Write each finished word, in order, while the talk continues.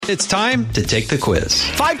It's time to take the quiz.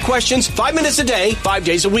 5 questions, 5 minutes a day, 5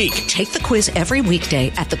 days a week. Take the quiz every weekday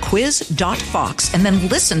at thequiz.fox and then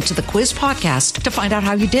listen to the quiz podcast to find out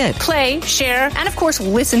how you did. Play, share, and of course,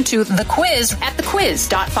 listen to the quiz at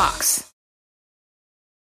thequiz.fox.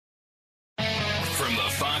 From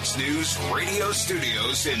the Fox News radio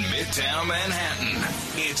studios in Midtown Manhattan,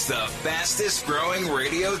 it's the fastest growing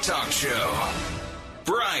radio talk show.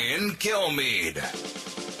 Brian Kilmeade.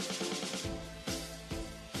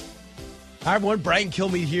 Hi, everyone. Brian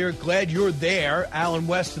Kilmeade here. Glad you're there. Alan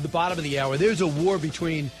West at the bottom of the hour. There's a war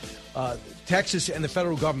between Texas and the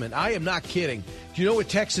federal government. I am not kidding. Do you know what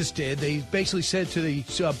Texas did? They basically said to the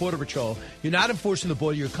Border Patrol, you're not enforcing the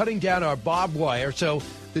border. You're cutting down our barbed wire. So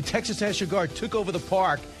the Texas National Guard took over the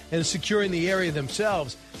park and is securing the area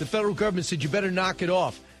themselves. The federal government said, you better knock it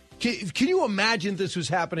off. Can you imagine this was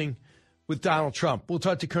happening with Donald Trump? We'll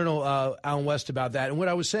talk to Colonel Alan West about that. And what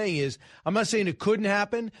I was saying is, I'm not saying it couldn't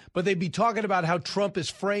happen, but they'd be talking about how Trump is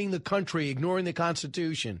fraying the country, ignoring the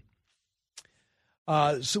Constitution.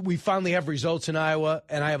 So we finally have results in Iowa,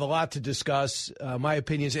 and I have a lot to discuss, my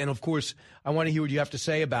opinions. And, of course, I want to hear what you have to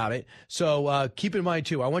say about it. So keep in mind,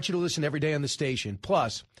 too, I want you to listen every day on the station.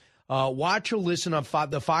 Plus, watch or listen on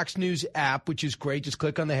the Fox News app, which is great. Just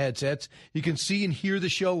click on the headsets. You can see and hear the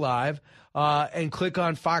show live. And click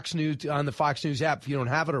on Fox News on the Fox News app if you don't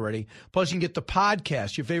have it already. Plus, you can get the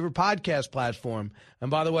podcast, your favorite podcast platform. And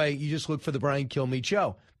by the way, you just look for the Brian Kilmeade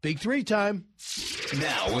Show. Big 3 time.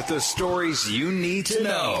 Now, with the stories you need to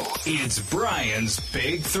know, it's Brian's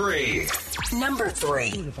Big 3. Number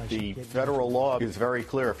 3. The federal law is very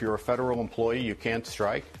clear. If you're a federal employee, you can't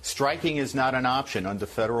strike. Striking is not an option. Under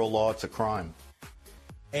federal law, it's a crime.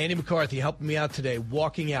 Andy McCarthy helping me out today,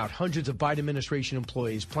 walking out. Hundreds of Biden administration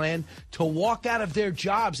employees plan to walk out of their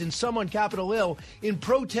jobs, and some on Capitol Hill, in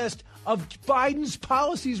protest of Biden's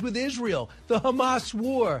policies with Israel, the Hamas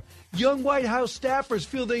war. Young White House staffers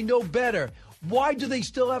feel they know better. Why do they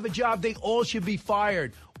still have a job? They all should be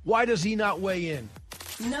fired. Why does he not weigh in?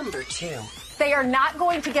 Number 2. They are not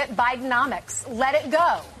going to get Bidenomics. Let it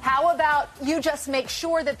go. How about you just make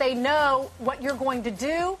sure that they know what you're going to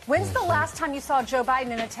do? When's the last time you saw Joe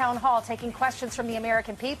Biden in a town hall taking questions from the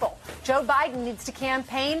American people? Joe Biden needs to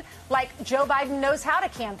campaign like Joe Biden knows how to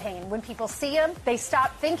campaign. When people see him, they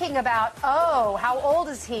stop thinking about, oh, how old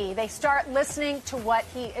is he? They start listening to what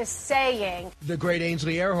he is saying. The great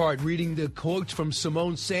Ainsley Earhardt reading the quotes from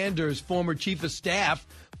Simone Sanders, former chief of staff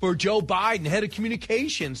for Joe Biden, head of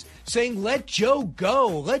communications, saying, let Joe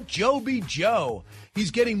go. Let Joe be Joe. He's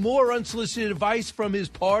getting more unsolicited advice from his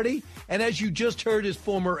party, and as you just heard, his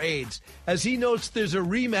former aides. As he notes there's a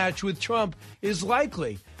rematch with Trump is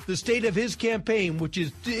likely. The state of his campaign, which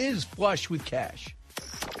is flush with cash.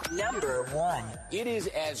 Number 1. It is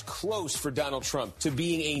as close for Donald Trump to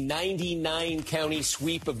being a 99-county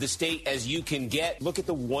sweep of the state as you can get. Look at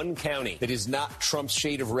the one county that is not Trump's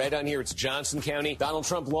shade of red on here. It's Johnson County. Donald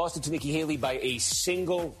Trump lost it to Nikki Haley by a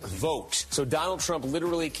single vote. So Donald Trump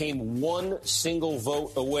literally came one single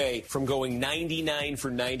vote away from going 99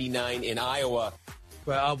 for 99 in Iowa.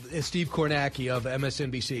 Well, it's Steve Kornacki of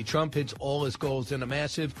MSNBC. Trump hits all his goals in a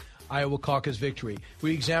massive Iowa caucus victory.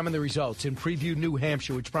 We examine the results and preview New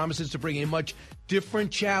Hampshire, which promises to bring a much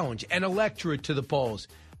different challenge and electorate to the polls,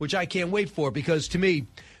 which I can't wait for, because to me,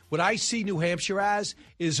 what I see New Hampshire as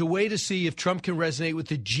is a way to see if Trump can resonate with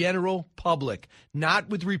the general public, not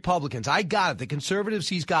with Republicans. I got it. The conservatives,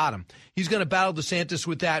 he's got them. He's going to battle DeSantis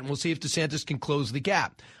with that, and we'll see if DeSantis can close the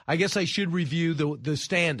gap. I guess I should review the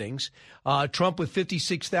standings. Trump with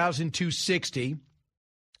 56,260,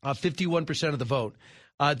 51% of the vote.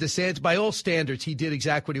 DeSantis, by all standards, he did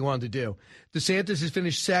exactly what he wanted to do. DeSantis has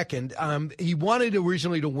finished second. He wanted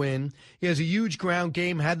originally to win. He has a huge ground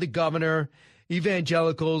game, had the governor,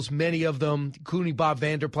 evangelicals, many of them, including Bob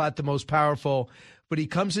Vanderplaat, the most powerful. But he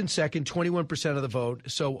comes in second, 21% of the vote,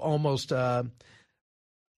 so almost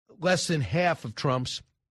less than half of Trump's.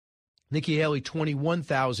 Nikki Haley,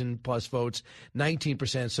 21,000 plus votes,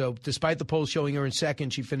 19%. So despite the polls showing her in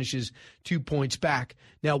second, she finishes 2 points back.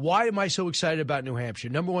 Now, why am I so excited about New Hampshire?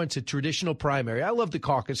 Number one, it's a traditional primary. I love the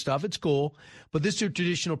caucus stuff. It's cool. But this is a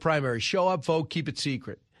traditional primary. Show up, vote, keep it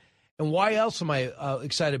secret. And why else am I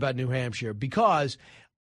excited about New Hampshire? Because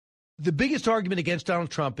the biggest argument against Donald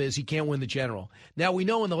Trump is he can't win the general. Now, we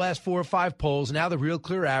know in the last 4 or 5 polls, now the Real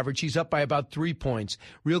Clear average, he's up by about 3 points.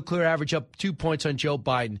 Real Clear average up 2 points on Joe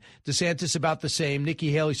Biden. DeSantis about the same.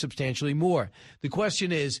 Nikki Haley substantially more. The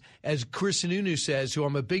question is, as Chris Sununu says, who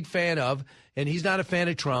I'm a big fan of, and he's not a fan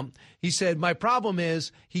of Trump, he said, my problem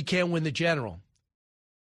is he can't win the general.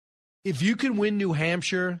 If you can win New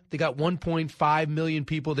Hampshire, they got 1.5 million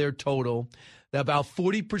people there total. that about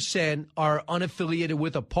 40% are unaffiliated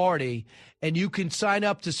with a party, and you can sign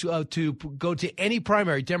up to go to any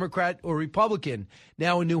primary, Democrat or Republican.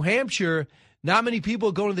 Now, in New Hampshire, not many people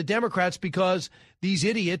are going to the Democrats because these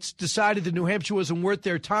idiots decided that New Hampshire wasn't worth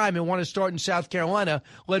their time and want to start in South Carolina,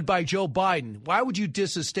 led by Joe Biden. Why would you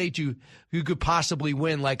diss a state you could possibly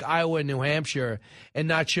win, like Iowa and New Hampshire, and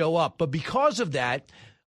not show up? But because of that,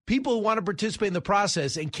 people who want to participate in the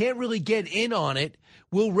process and can't really get in on it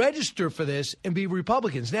will register for this and be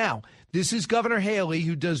Republicans. Now, this is Governor Haley,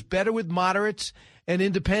 who does better with moderates and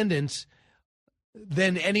independents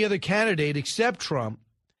than any other candidate except Trump.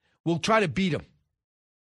 Will try to beat him.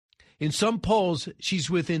 In some polls,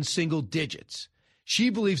 she's within single digits.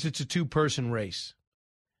 She believes it's a two-person race.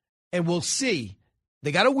 And we'll see.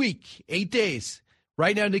 They got a week, 8 days.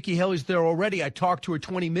 Right now, Nikki Haley's there already. I talked to her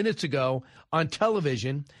 20 minutes ago on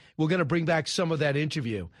television. We're going to bring back some of that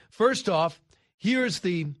interview. First off, here's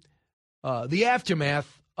the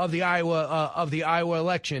aftermath of the Iowa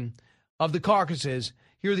election, of the caucuses.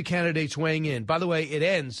 Here are the candidates weighing in. By the way, it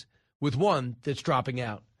ends with one that's dropping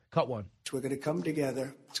out. Cut one. We're going to come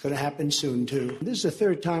together. It's going to happen soon, too. This is the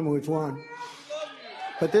third time we've won.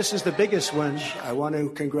 But this is the biggest one. I want to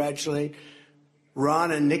congratulate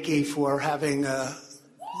Ron and Nikki for having a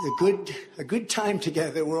good time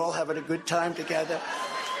together. We're all having a good time together.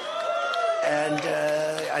 And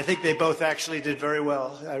I think they both actually did very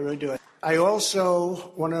well. I really do. I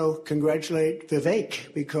also want to congratulate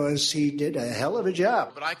Vivek because he did a hell of a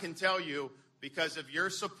job. But I can tell you, because of your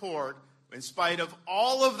support, in spite of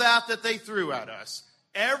all of that they threw at us,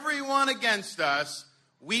 everyone against us,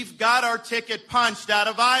 we've got our ticket punched out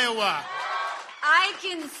of Iowa. I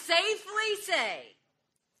can safely say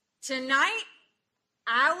tonight,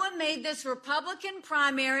 Iowa made this Republican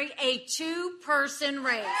primary a two-person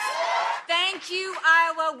race. Thank you,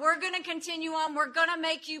 Iowa. We're going to continue on. We're going to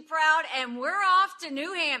make you proud, and we're off to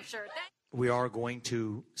New Hampshire. We are going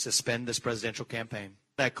to suspend this presidential campaign.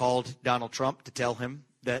 I called Donald Trump to tell him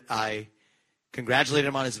that I congratulate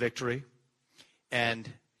him on his victory, and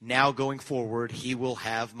now going forward, he will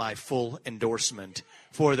have my full endorsement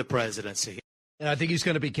for the presidency. And I think he's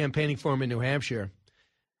going to be campaigning for him in New Hampshire.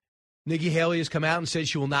 Nikki Haley has come out and said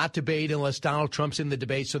she will not debate unless Donald Trump's in the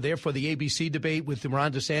debate. So therefore, the ABC debate with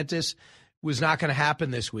Ron DeSantis was not going to happen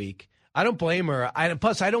this week. I don't blame her.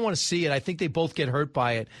 Plus, I don't want to see it. I think they both get hurt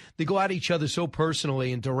by it. They go at each other so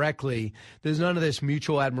personally and directly. There's none of this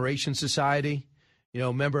mutual admiration society. You know,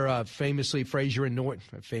 remember famously Frazier and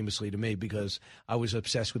Norton, famously to me because I was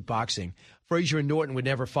obsessed with boxing. Frazier and Norton would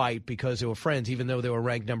never fight because they were friends, even though they were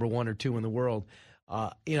ranked number 1 or 2 in the world.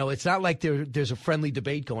 It's not like there's a friendly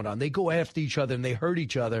debate going on. They go after each other and they hurt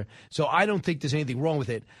each other. So I don't think there's anything wrong with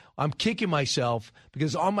it. I'm kicking myself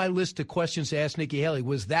because on my list of questions to ask Nikki Haley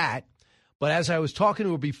was that. But as I was talking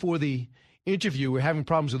to her before the interview, we're having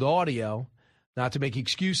problems with audio. Not to make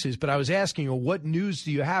excuses, but I was asking her, what news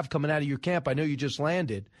do you have coming out of your camp? I know you just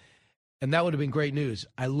landed. And that would have been great news.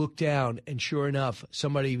 I looked down, and sure enough,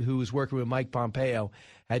 somebody who was working with Mike Pompeo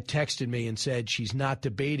had texted me and said, she's not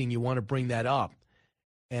debating. You want to bring that up.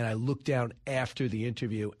 And I looked down after the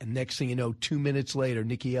interview, and next thing you know, 2 minutes later,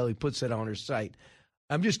 Nikki Haley puts that on her site.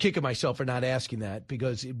 I'm just kicking myself for not asking that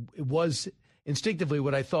because it was instinctively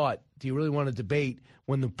what I thought. Do you really want to debate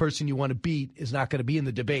when the person you want to beat is not going to be in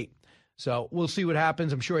the debate? So we'll see what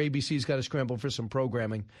happens. I'm sure ABC's got to scramble for some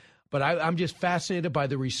programming. But I'm just fascinated by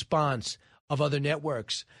the response of other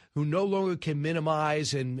networks who no longer can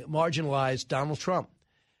minimize and marginalize Donald Trump.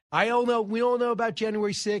 We all know about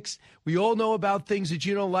January 6th. We all know about things that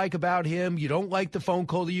you don't like about him. You don't like the phone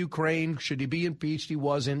call to Ukraine. Should he be impeached? He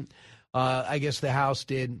wasn't. I guess the House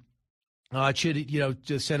did.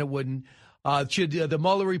 The Senate wouldn't. The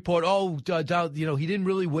Mueller report, he didn't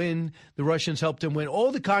really win. The Russians helped him win.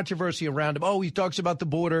 All the controversy around him. Oh, he talks about the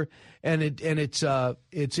border and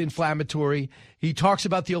it's inflammatory. He talks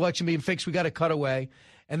about the election being fixed. We got to cut away.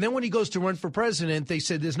 And then when he goes to run for president, they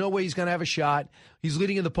said there's no way he's going to have a shot. He's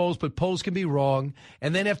leading in the polls, but polls can be wrong.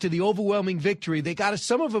 And then after the overwhelming victory,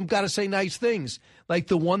 some of them got to say nice things, like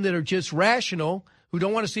the one that are just rational, who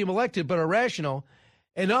don't want to see him elected, but are rational,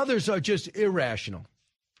 and others are just irrational.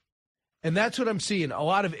 And that's what I'm seeing, a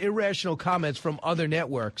lot of irrational comments from other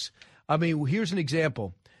networks. I mean, here's an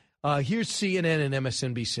example. Here's CNN and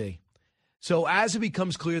MSNBC. So as it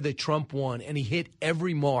becomes clear that Trump won and he hit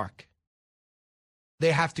every mark,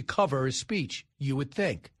 they have to cover his speech, you would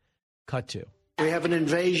think. Cut to. We have an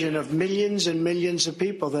invasion of millions and millions of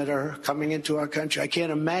people that are coming into our country. I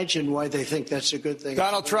can't imagine why they think that's a good thing.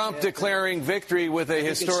 Donald Trump declaring victory with a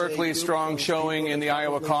historically strong showing in the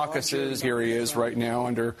Iowa caucuses. Here he is right now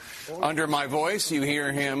under my voice. You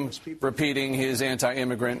hear him repeating his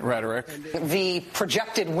anti-immigrant rhetoric. The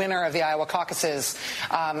projected winner of the Iowa caucuses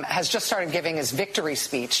has just started giving his victory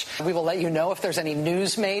speech. We will let you know if there's any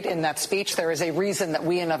news made in that speech. There is a reason that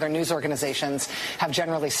we and other news organizations have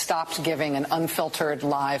generally stopped giving an unfiltered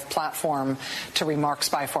live platform to remarks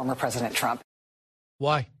by former President Trump.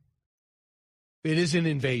 Why? It is an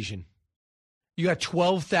invasion. You got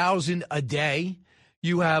 12,000 a day.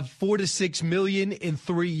 You have 4 to 6 million in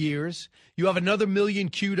 3 years. You have another million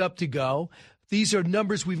queued up to go. These are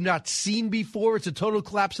numbers we've not seen before. It's a total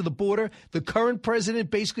collapse of the border. The current president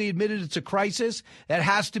basically admitted it's a crisis that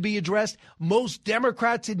has to be addressed. Most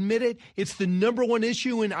Democrats admit it. It's the number one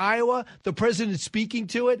issue in Iowa. The president's speaking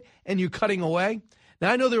to it, and you're cutting away.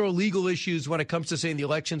 Now, I know there are legal issues when it comes to saying the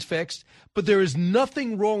election's fixed, but there is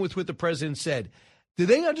nothing wrong with what the president said. Do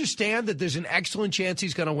they understand that there's an excellent chance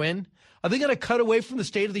he's going to win? Are they going to cut away from the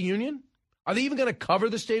State of the Union? Are they even going to cover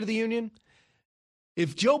the State of the Union?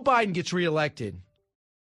 If Joe Biden gets reelected,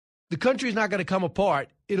 the country's not going to come apart.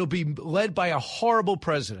 It'll be led by a horrible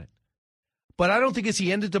president. But I don't think it's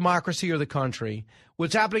the end of democracy or the country.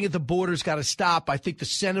 What's happening at the border's got to stop. I think the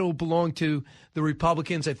Senate will belong to the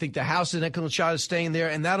Republicans. I think the House is an excellent shot of staying there,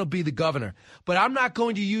 and that'll be the governor. But I'm not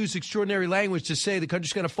going to use extraordinary language to say the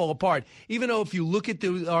country's going to fall apart, even though if you look at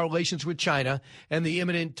our relations with China and the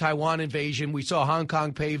imminent Taiwan invasion, we saw Hong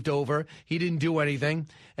Kong paved over. He didn't do anything.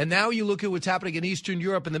 And now you look at what's happening in Eastern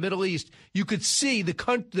Europe and the Middle East, you could see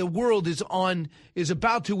the world is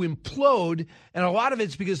about to implode, and a lot of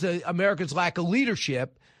it's because of America's lack of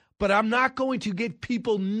leadership. But I'm not going to get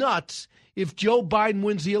people nuts if Joe Biden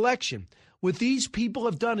wins the election. What these people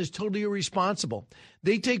have done is totally irresponsible.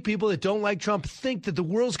 They take people that don't like Trump, think that the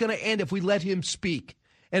world's going to end if we let him speak.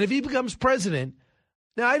 And if he becomes president,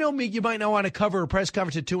 now I don't mean you might not want to cover a press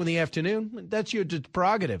conference at 2 p.m. That's your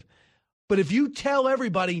prerogative. But if you tell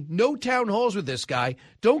everybody no town halls with this guy,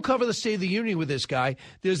 don't cover the State of the Union with this guy,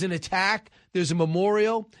 there's an attack, there's a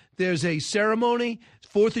memorial, there's a ceremony,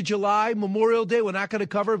 4th of July, Memorial Day, we're not going to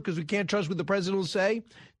cover it because we can't trust what the president will say.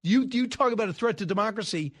 You talk about a threat to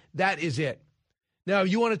democracy, that is it. Now,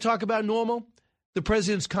 you want to talk about normal? The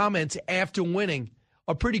president's comments after winning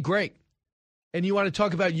are pretty great. And you want to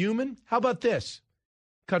talk about human? How about this?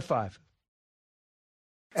 Cut 5.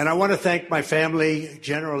 And I want to thank my family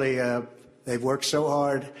generally. They've worked so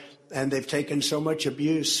hard, and they've taken so much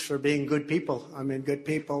abuse for being good people. I mean, good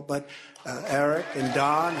people. But Eric and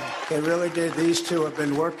Don, they really did. These two have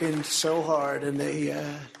been working so hard, and they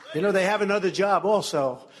have another job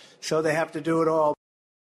also, so they have to do it all.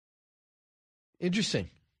 Interesting,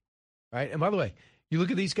 right? And by the way, you look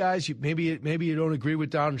at these guys. Maybe you don't agree with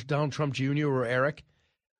Donald Trump Jr. or Eric,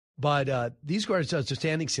 but these guys are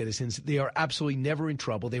standing citizens. They are absolutely never in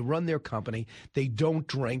trouble. They run their company. They don't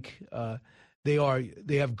drink. They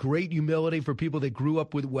have great humility for people that grew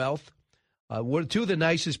up with wealth. Two of the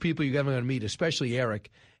nicest people you're ever going to meet, especially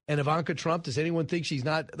Eric. And Ivanka Trump, does anyone think she's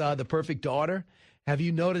not the perfect daughter? Have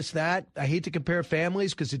you noticed that? I hate to compare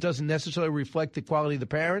families because it doesn't necessarily reflect the quality of the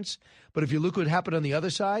parents. But if you look what happened on the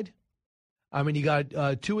other side, I mean, you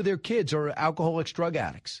got 2 of their kids are alcoholics, drug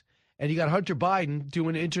addicts. And you got Hunter Biden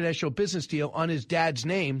doing an international business deal on his dad's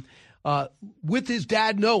name with his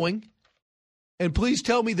dad knowing. And please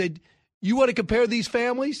tell me that you want to compare these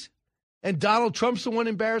families and Donald Trump's the one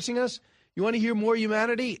embarrassing us? You want to hear more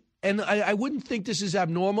humanity? And I wouldn't think this is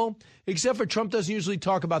abnormal, except for Trump doesn't usually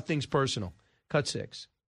talk about things personal. Cut 6.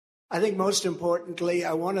 I think most importantly,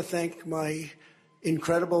 I want to thank my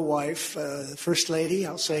incredible wife, First Lady,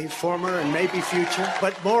 I'll say former and maybe future.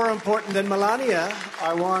 But more important than Melania,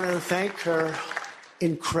 I want to thank her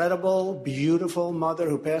incredible, beautiful mother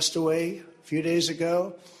who passed away a few days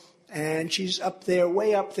ago. And she's up there,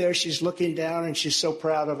 way up there. She's looking down, and she's so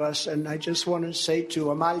proud of us. And I just want to say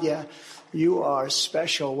to Amalia, you are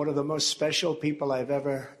special, one of the most special people I've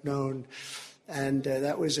ever known. And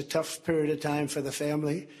that was a tough period of time for the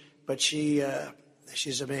family. But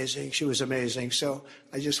she's amazing. She was amazing. So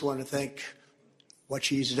I just want to thank what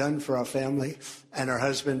she's done for our family and her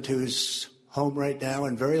husband, who's home right now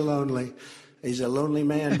and very lonely. He's a lonely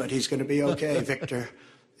man, but he's going to be okay, Victor.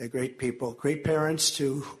 They're great people, great parents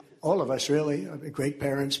to all of us, really. Great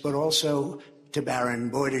parents, but also to Barron.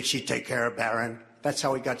 Boy, did she take care of Barron. That's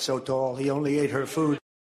how he got so tall. He only ate her food.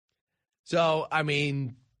 So, I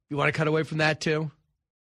mean, you want to cut away from that, too?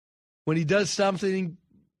 When he does something,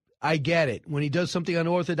 I get it. When he does something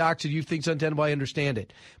unorthodox and you think it's untenable, I understand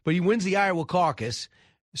it. But he wins the Iowa caucus.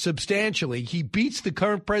 substantially. He beats the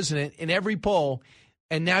current president in every poll,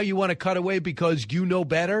 and now you want to cut away because you know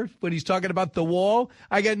better when he's talking about the wall?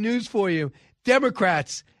 I got news for you.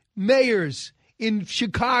 Democrats, mayors in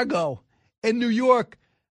Chicago and New York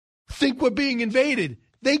think we're being invaded.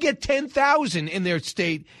 They get 10,000 in their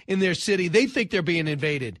state, in their city. They think they're being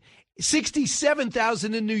invaded.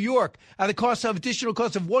 67,000 in New York at a cost of additional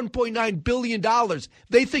cost of $1.9 billion.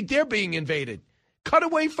 They think they're being invaded. Cut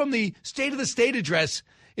away from the State of the State address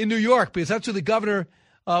in New York, because that's what the governor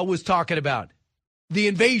was talking about. The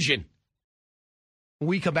invasion. When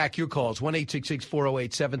we come back, your calls,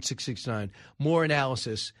 1-866-408-7669. More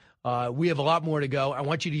analysis. We have a lot more to go. I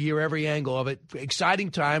want you to hear every angle of it. Exciting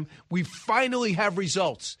time. We finally have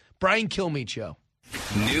results. Brian Kilmeade Show.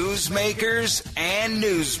 Newsmakers and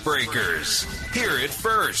newsbreakers. Hear it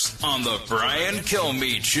first on the Brian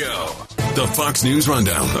Kilmeade Show. The Fox News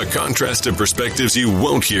Rundown, a contrast of perspectives you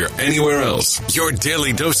won't hear anywhere else. Your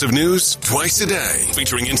daily dose of news twice a day,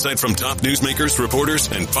 featuring insight from top newsmakers, reporters,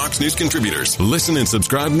 and Fox News contributors. Listen and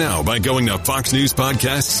subscribe now by going to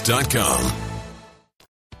foxnewspodcasts.com.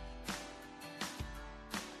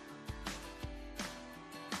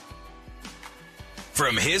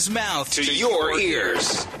 From his mouth to your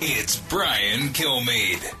ears, it's Brian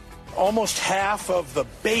Kilmeade. Almost half of the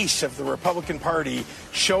base of the Republican Party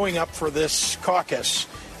showing up for this caucus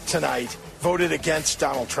tonight voted against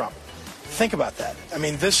Donald Trump. Think about that. I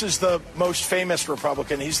mean, this is the most famous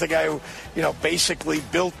Republican. He's the guy who, basically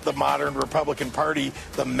built the modern Republican Party,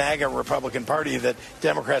 the MAGA Republican Party that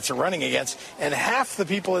Democrats are running against. And half the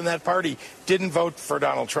people in that party didn't vote for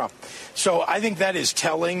Donald Trump. So I think that is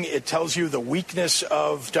telling. It tells you the weakness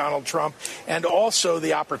of Donald Trump and also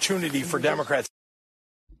the opportunity for Democrats.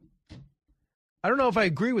 I don't know if I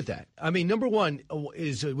agree with that. I mean, number one,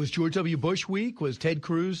 was George W. Bush weak? Was Ted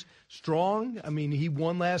Cruz strong? I mean, he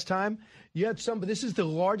won last time. You had but this is the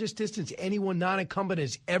largest distance anyone non-incumbent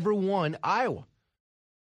has ever won Iowa.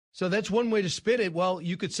 So that's one way to spin it. Well,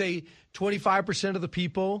 you could say 25% of the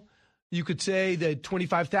people. You could say that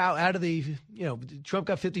 25,000 out of the, Trump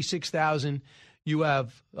got 56,000. You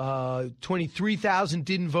have 23,000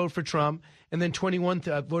 didn't vote for Trump, and then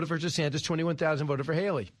 21,000 voted for DeSantis. 21,000 voted for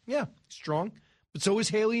Haley. Yeah, strong. But so is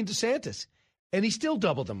Haley and DeSantis, and he still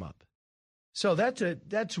doubled them up. So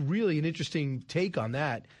that's really an interesting take on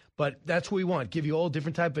that. But that's what we want. Give you all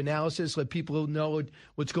different type of analysis. Let people know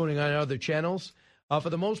what's going on other channels. For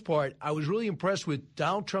the most part, I was really impressed with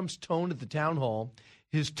Donald Trump's tone at the town hall,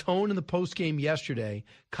 his tone in the postgame yesterday,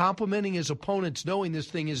 complimenting his opponents, knowing this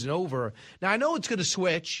thing isn't over. Now, I know it's going to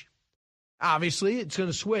switch. Obviously, it's going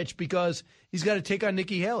to switch because he's got to take on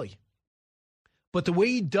Nikki Haley. But the way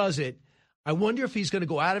he does it, I wonder if he's going to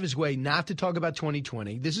go out of his way not to talk about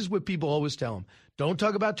 2020. This is what people always tell him. Don't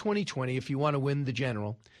talk about 2020 if you want to win the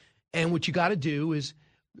general. And what you got to do is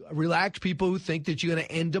relax people who think that you're going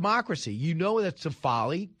to end democracy. You know that's a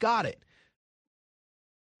folly. Got it.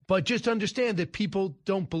 But just understand that people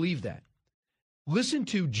don't believe that. Listen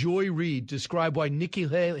to Joy Reid describe why Nikki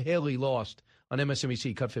Haley lost on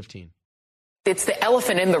MSNBC, Cut 15. It's the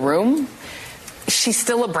elephant in the room. She's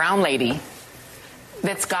still a brown lady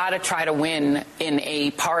that's got to try to win in a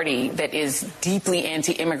party that is deeply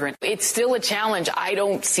anti-immigrant. It's still a challenge. I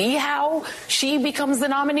don't see how she becomes the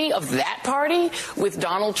nominee of that party with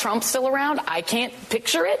Donald Trump still around. I can't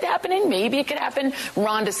picture it happening. Maybe it could happen.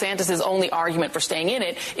 Ron DeSantis' only argument for staying in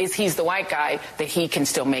it is he's the white guy, that he can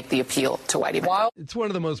still make the appeal to white people. It's one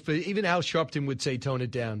of the most, even Al Sharpton would say tone it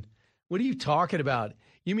down. What are you talking about?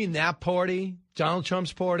 You mean that party, Donald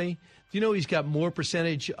Trump's party? Do you know he's got more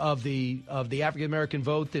percentage of the African-American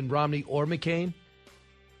vote than Romney or McCain?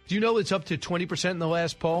 Do you know it's up to 20% in the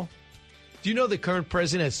last poll? Do you know the current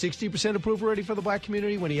president has 60% approval rating for the black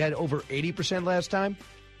community when he had over 80% last time?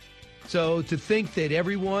 So to think that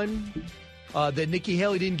that Nikki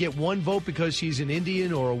Haley didn't get one vote because she's an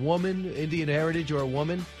Indian or a woman, Indian heritage or a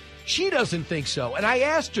woman, she doesn't think so. And I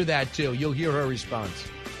asked her that too. You'll hear her response.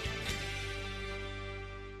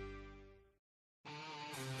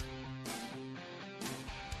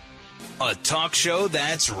 A talk show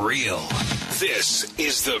that's real. This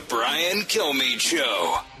is the Brian Kilmeade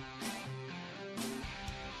Show.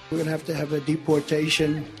 We're going to have a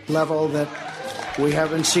deportation level that we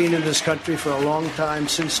haven't seen in this country for a long time,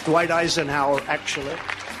 since Dwight Eisenhower, actually.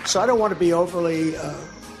 So I don't want to be overly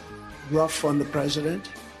rough on the president,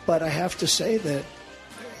 but I have to say that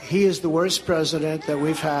he is the worst president that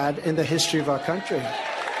we've had in the history of our country.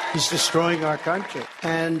 He's destroying our country.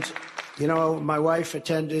 And my wife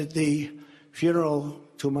attended the funeral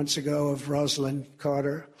 2 months ago of Rosalind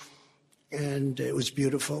Carter, and it was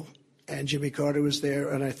beautiful. And Jimmy Carter was there,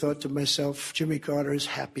 and I thought to myself, Jimmy Carter is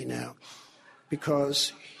happy now.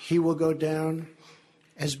 because he will go down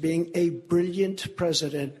as being a brilliant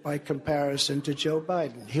president by comparison to Joe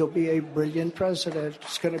Biden. He'll be a brilliant president.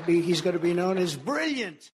 He's going to be known as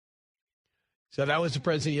brilliant. So that was the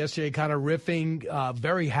president yesterday, kind of riffing,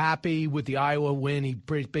 very happy with the Iowa win. He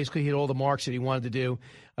basically hit all the marks that he wanted to do.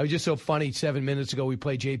 It was just so funny. 7 minutes ago, we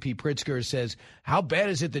played J.P. Pritzker says, how bad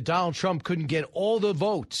is it that Donald Trump couldn't get all the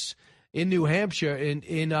votes in New Hampshire,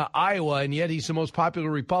 in Iowa, and yet he's the most popular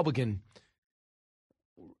Republican?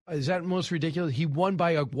 Is that most ridiculous? He won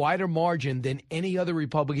by a wider margin than any other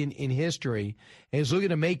Republican in history, and is looking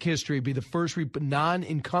to make history, be the first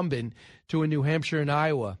non-incumbent to a New Hampshire and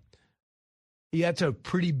Iowa. Yeah, that's a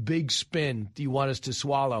pretty big spin. Do you want us to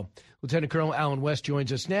swallow? Lieutenant Colonel Alan West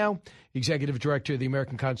joins us now, Executive Director of the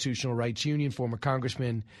American Constitutional Rights Union, former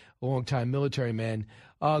congressman, longtime military man.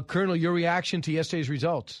 Colonel, your reaction to yesterday's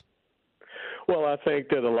results? Well, I think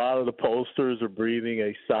that a lot of the pollsters are breathing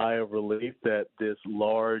a sigh of relief that this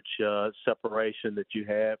large separation that you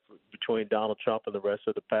have between Donald Trump and the rest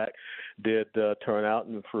of the pack did turn out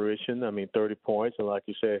in fruition. I mean, 30 points, and like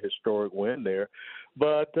you said, a historic win there.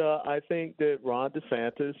 But I think that Ron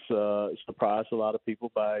DeSantis surprised a lot of people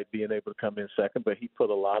by being able to come in second, but he put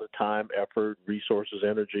a lot of time, effort, resources,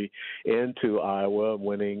 energy into Iowa,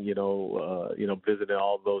 winning, visiting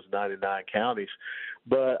all of those 99 counties.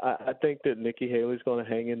 But I think that Nikki Haley's going to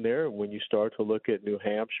hang in there. When you start to look at New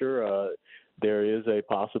Hampshire, there is a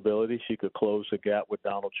possibility she could close the gap with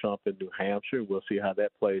Donald Trump in New Hampshire. We'll see how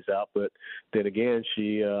that plays out. But then again,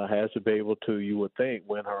 she has to be able to, you would think,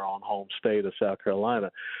 win her own home state of South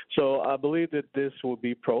Carolina. So I believe that this will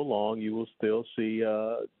be prolonged. You will still see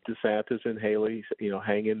DeSantis and Haley,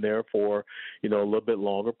 hang in there for, a little bit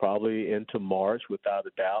longer, probably into March, without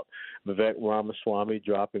a doubt. Vivek Ramaswamy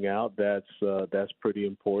dropping out, that's pretty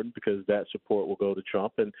important because that support will go to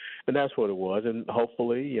Trump, and that's what it was. And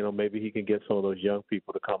hopefully, maybe he can get some of those young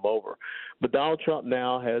people to come over. But Donald Trump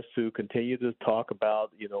now has to continue to talk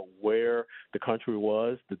about, where the country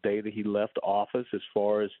was the day that he left office as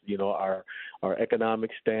far as, our economic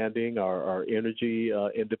standing, our energy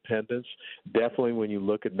independence. Definitely when you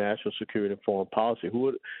look at national security and foreign policy,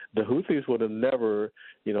 the Houthis would have never,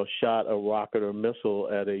 shot a rocket or missile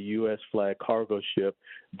at a U.S. flag cargo ship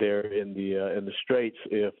there in the Straits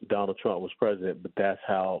if Donald Trump was president. But that's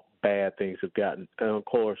how bad things have gotten, and of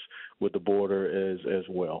course with the border as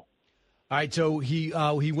well. All right, so he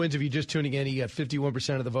wins. If you're just tuning in, he got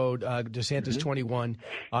 51% of the vote. DeSantis 21,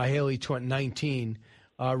 Haley 19.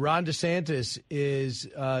 Ron DeSantis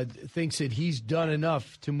thinks that he's done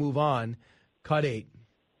enough to move on. Cut 8.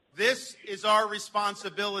 This is our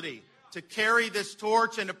responsibility, to carry this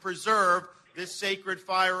torch and to preserve this sacred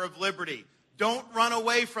fire of liberty. Don't run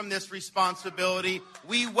away from this responsibility.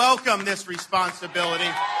 We welcome this responsibility.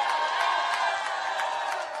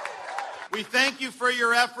 We thank you for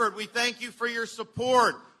your effort. We thank you for your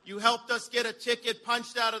support. You helped us get a ticket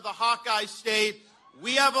punched out of the Hawkeye State.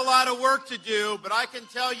 We have a lot of work to do, but I can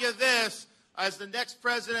tell you this, as the next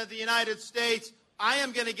president of the United States, I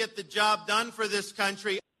am going to get the job done for this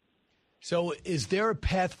country. So is there a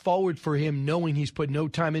path forward for him, knowing he's put no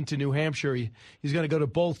time into New Hampshire? He's going to go to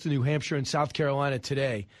both New Hampshire and South Carolina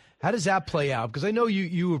today. How does that play out? Because I know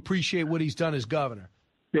you appreciate what he's done as governor.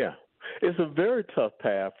 Yeah. It's a very tough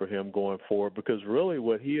path for him going forward because really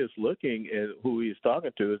what he is looking at, who he's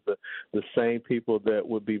talking to, is the same people that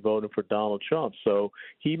would be voting for Donald Trump. So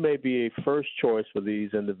he may be a first choice for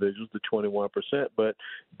these individuals, the 21%, but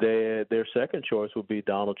their second choice would be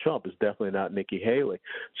Donald Trump. It's definitely not Nikki Haley.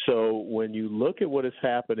 So when you look at what is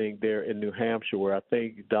happening there in New Hampshire, where I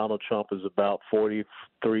think Donald Trump is about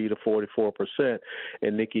 43 to 44%,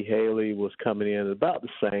 and Nikki Haley was coming in about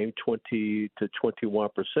the same, 20 to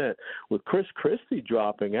 21%. With Chris Christie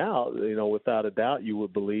dropping out, without a doubt, you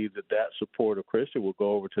would believe that support of Christie will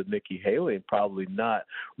go over to Nikki Haley and probably not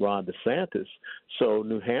Ron DeSantis. So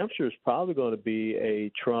New Hampshire is probably going to be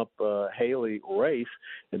a Trump-Haley race,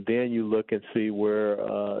 and then you look and see where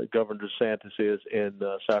Governor DeSantis is in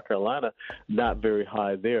South Carolina, not very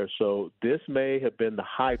high there. So this may have been the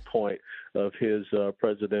high point of his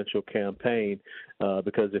presidential campaign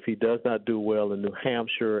because if he does not do well in New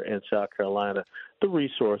Hampshire and South Carolina, the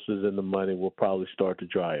resources and the money will probably start to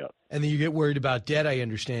dry up. And then you get worried about debt, I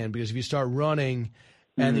understand, because if you start running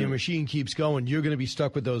and the machine keeps going, you're going to be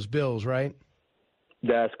stuck with those bills, right?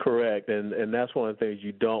 That's correct, and that's one of the things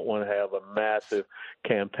you don't want to have, a massive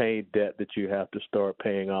campaign debt that you have to start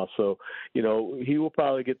paying off. So, he will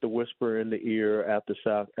probably get the whisper in the ear after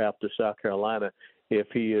South Carolina if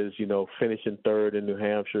he is, finishing third in New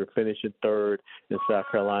Hampshire, finishing third in South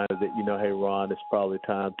Carolina, that, hey, Ron, it's probably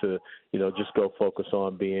time to, just go focus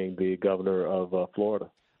on being the governor of Florida.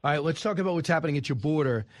 All right, let's talk about what's happening at your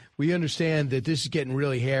border. We understand that this is getting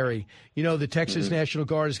really hairy. You know, the Texas National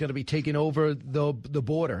Guard is going to be taking over the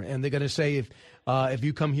border, and they're going to say if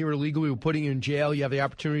you come here illegally, we're putting you in jail. You have the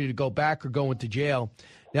opportunity to go back or go into jail.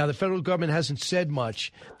 Now, the federal government hasn't said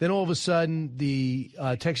much. Then all of a sudden, the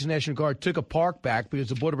Texas National Guard took a park back because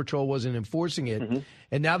the Border Patrol wasn't enforcing it.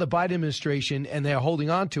 And now the Biden administration, and they're holding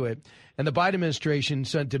on to it, and the Biden administration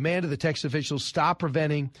demanded the Texas officials stop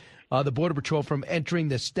preventing the Border Patrol from entering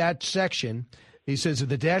the stat section. He says if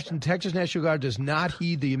the Texas National Guard does not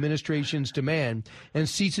heed the administration's demand and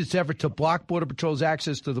cease its effort to block Border Patrol's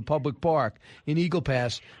access to the public park in Eagle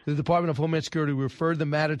Pass, the Department of Homeland Security referred the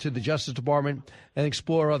matter to the Justice Department and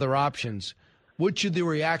explore other options. What should the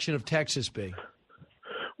reaction of Texas be?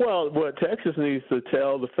 Well, what Texas needs to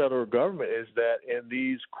tell the federal government is that in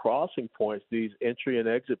these crossing points, these entry and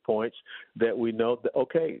exit points, that we know that,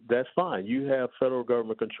 okay, that's fine. You have federal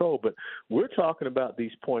government control, but we're talking about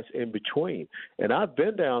these points in between. And I've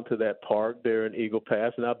been down to that park there in Eagle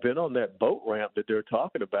Pass, and I've been on that boat ramp that they're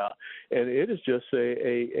talking about, and it is just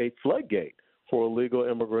a floodgate for illegal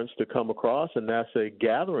immigrants to come across, and that's a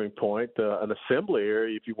gathering point, an assembly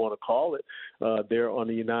area, if you want to call it, there on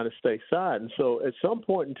the United States side. And so at some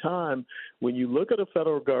point in time, when you look at a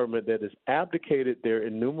federal government that has abdicated their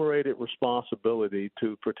enumerated responsibility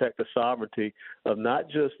to protect the sovereignty of not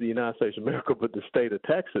just the United States of America, but the state of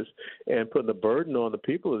Texas, and putting the burden on the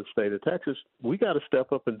people of the state of Texas, we got to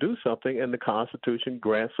step up and do something, and the Constitution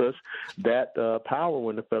grants us that power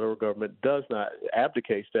when the federal government does not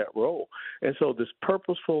abdicates that role. And so this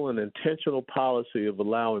purposeful and intentional policy of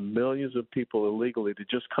allowing millions of people illegally to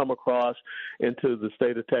just come across into the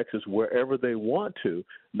state of Texas wherever they want to,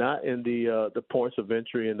 not in the points of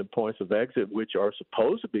entry and the points of exit, which are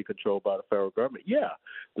supposed to be controlled by the federal government. Yeah,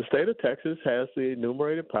 the state of Texas has the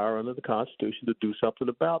enumerated power under the Constitution to do something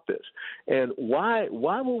about this. And why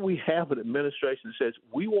would we have an administration that says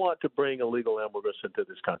we want to bring illegal immigrants into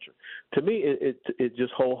this country? To me, it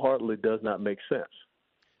just wholeheartedly does not make sense.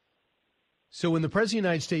 So when the President of the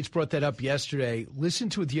United States brought that up yesterday, listen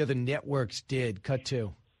to what the other networks did. Cut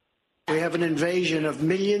two. We have an invasion of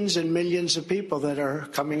millions and millions of people that are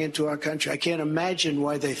coming into our country. I can't imagine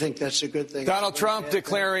why they think that's a good thing. Donald Trump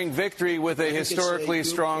declaring victory with a historically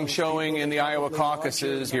strong showing in the Iowa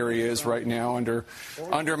caucuses. Here he is right now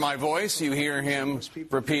under my voice. You hear him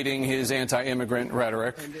repeating his anti-immigrant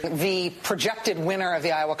rhetoric. The projected winner of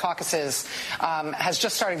the Iowa caucuses has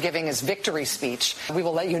just started giving his victory speech. We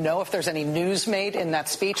will let you know if there's any news made in that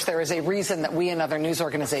speech. There is a reason that we and other news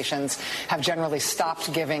organizations have generally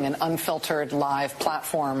stopped giving an unfiltered live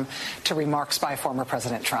platform to remarks by former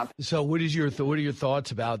President Trump. So what are your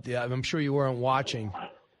thoughts about that? I'm sure you weren't watching,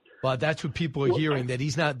 but that's what people are hearing, that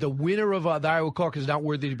he's not the winner of the Iowa caucus, is not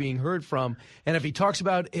worthy of being heard from. And if he talks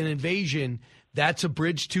about an invasion, that's a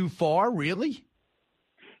bridge too far, really?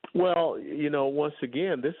 Well, once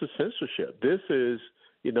again, this is censorship. This is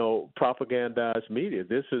propagandized media.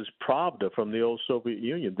 This is Pravda from the old Soviet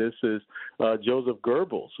Union. This is Joseph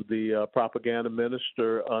Goebbels, the propaganda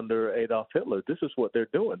minister under Adolf Hitler. This is what they're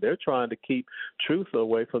doing. They're trying to keep truth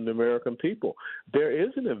away from the American people. There is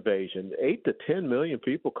an invasion, 8 to 10 million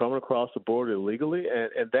people coming across the border illegally,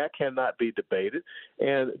 and that cannot be debated.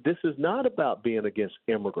 And this is not about being against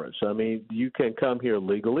immigrants. I mean, you can come here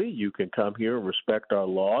legally. You can come here and respect our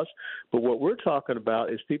laws. But what we're talking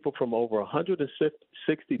about is people from over 160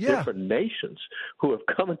 different nations who have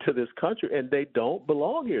come into this country, and they don't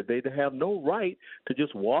belong here. They have no right to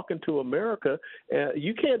just walk into America.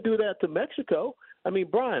 You can't do that to Mexico. I mean,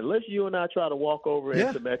 Brian, let's you and I try to walk over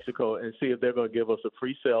into Mexico and see if they're going to give us a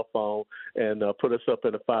free cell phone and put us up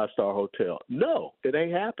in a 5-star hotel. No, it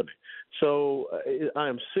ain't happening. So I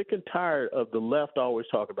am sick and tired of the left always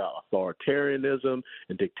talking about authoritarianism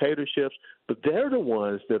and dictatorships, but they're the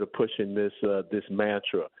ones that are pushing this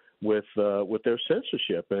mantra with their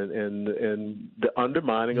censorship and the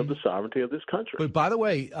undermining of the sovereignty of this country. But by the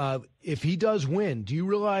way, if he does win, do you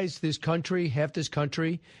realize half this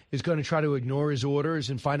country is going to try to ignore his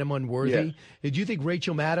orders and find him unworthy? Yes. Do you think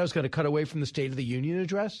Rachel Maddow is going to cut away from the State of the Union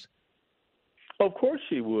address? Of course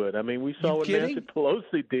she would. I mean, we saw what Nancy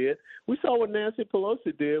Pelosi did. We saw what Nancy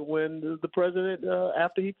Pelosi did when the president,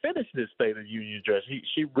 after he finished his State of the Union address,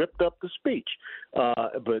 she ripped up the speech.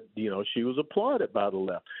 But, she was applauded by the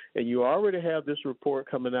left. And you already have this report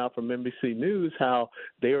coming out from NBC News how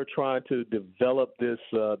they are trying to develop this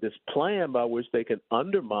plan by which they can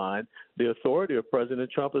undermine the authority of President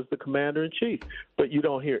Trump as the commander-in-chief. But you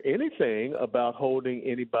don't hear anything about holding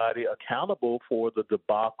anybody accountable for the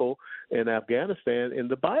debacle in Afghanistan in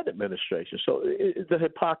the Biden administration. So the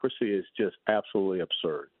hypocrisy is just absolutely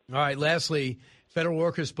absurd. All right, lastly, federal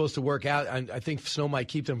workers are supposed to work out. I think snow might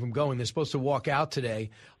keep them from going. They're supposed to walk out today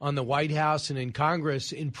on the White House and in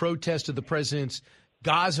Congress in protest of the president's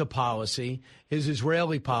Gaza policy, his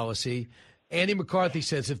Israeli policy. Andy McCarthy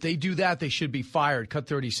says if they do that, they should be fired. Cut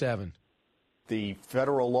 37. The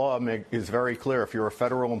federal law is very clear. If you're a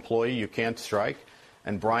federal employee, you can't strike.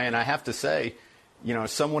 And, Brian, I have to say,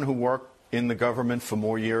 someone who worked in the government for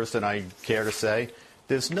more years than I care to say,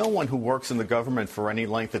 there's no one who works in the government for any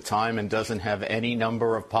length of time and doesn't have any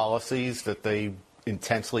number of policies that they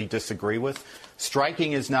intensely disagree with.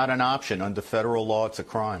 Striking is not an option. Under federal law, it's a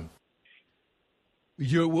crime.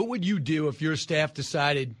 What would you do if your staff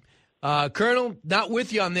decided, Colonel, not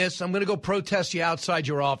with you on this, I'm going to go protest you outside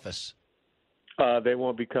your office? They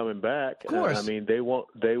won't be coming back. Of course. They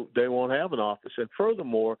won't have an office. And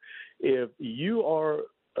furthermore, if you are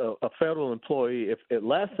a federal employee,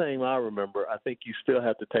 last thing I remember, I think you still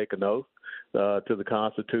have to take an oath to the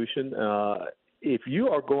Constitution. If you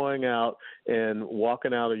are going out and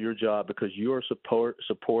walking out of your job because you are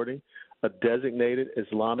supporting a designated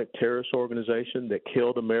Islamic terrorist organization that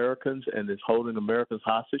killed Americans and is holding Americans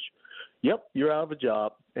hostage, yep, you're out of a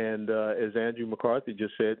job. And as Andrew McCarthy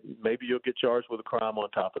just said, maybe you'll get charged with a crime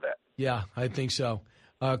on top of that. Yeah, I think so.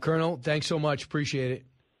 Colonel, thanks so much. Appreciate it.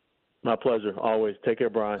 My pleasure. Always. Take care,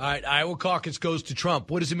 Brian. All right, Iowa caucus goes to Trump.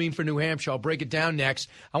 What does it mean for New Hampshire? I'll break it down next.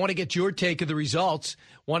 I want to get your take of the results.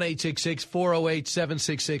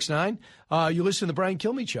 1-866-408-7669. You listen to the Brian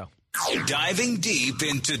Kilmeade Show. Diving deep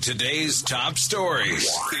into today's top stories,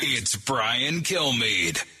 it's Brian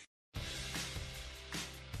Kilmeade.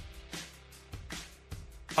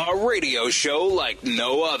 A radio show like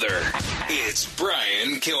no other. It's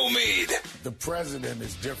Brian Kilmeade. The president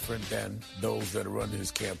is different than those that are running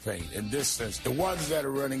his campaign. In this sense, the ones that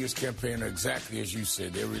are running his campaign are exactly as you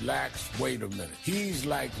said. They're relaxed. Wait a minute. He's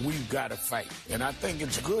like, we've got to fight. And I think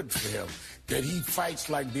it's good for him that he fights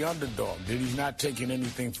like the underdog, that he's not taking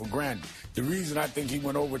anything for granted. The reason I think he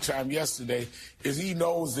went overtime yesterday is he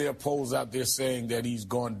knows there are polls out there saying that he's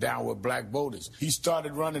gone down with black voters. He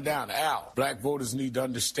started running down. Black voters need to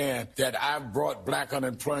understand that I've brought black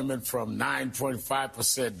unemployment from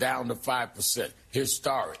 9.5% down to 5%.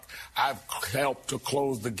 Historic. I've helped to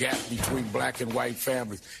close the gap between black and white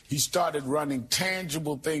families. He started running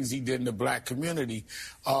tangible things he did in the black community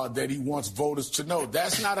that he wants voters to know.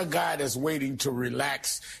 That's not a guy that's waiting to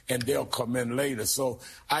relax and they'll come in later. So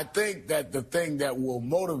I think that the thing that will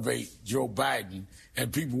motivate Joe Biden,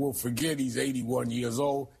 and people will forget he's 81 years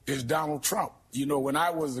old, is Donald Trump. When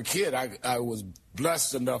I was a kid, I was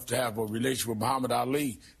blessed enough to have a relationship with Muhammad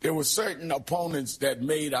Ali. There were certain opponents that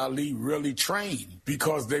made Ali really train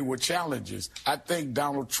because they were challenges. I think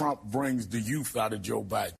Donald Trump brings the youth out of Joe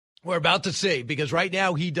Biden. We're about to see, because right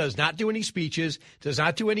now he does not do any speeches, does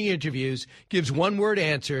not do any interviews, gives one-word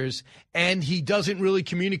answers, and he doesn't really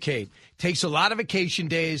communicate. Takes a lot of vacation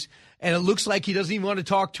days, and it looks like he doesn't even want to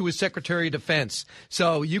talk to his Secretary of Defense.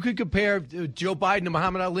 So you could compare Joe Biden to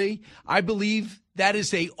Muhammad Ali. I believe that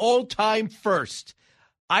is an all-time first.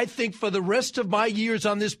 I think for the rest of my years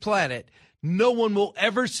on this planet, no one will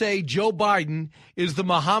ever say Joe Biden is the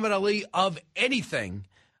Muhammad Ali of anything.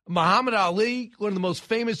 Muhammad Ali, one of the most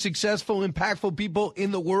famous, successful, impactful people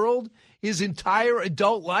in the world, his entire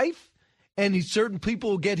adult life, and certain people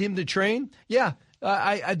will get him to train. Yeah,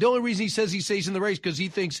 the only reason he says he stays in the race because he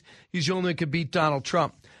thinks he's the only one that could beat Donald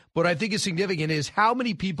Trump. What I think is significant is how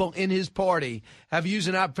many people in his party have used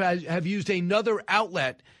another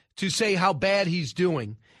outlet to say how bad he's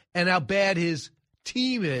doing and how bad his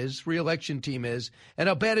team is, re-election team is, and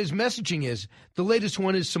how bad his messaging is. The latest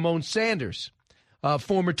one is Simone Sanders,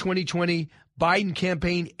 former 2020 Biden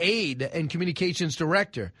campaign aide and communications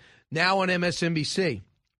director, now on MSNBC.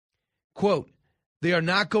 Quote, "They are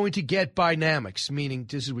not going to get Bidenomics," meaning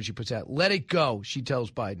this is what she puts out. "Let it go," she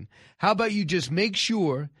tells Biden. "How about you just make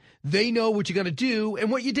sure they know what you're going to do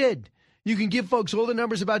and what you did? You can give folks all the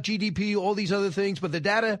numbers about GDP, all these other things, but the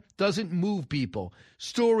data doesn't move people.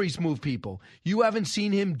 Stories move people. You haven't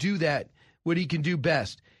seen him do that, what he can do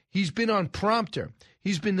best. He's been on prompter.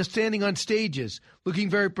 He's been standing on stages,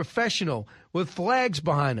 looking very professional, with flags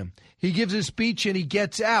behind him. He gives a speech and he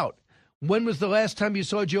gets out. When was the last time you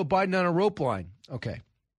saw Joe Biden on a rope line?" Okay.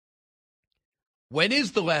 When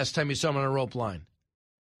is the last time you saw him on a rope line?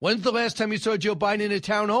 When's the last time you saw Joe Biden in a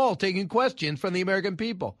town hall taking questions from the American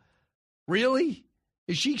people? Really?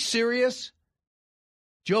 Is she serious?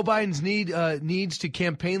 Joe Biden's needs to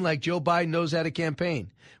campaign like Joe Biden knows how to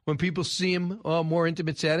campaign. When people see him in a more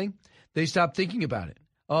intimate setting, they stop thinking about it.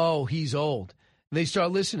 Oh, he's old. And they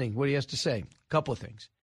start listening what he has to say. A couple of things.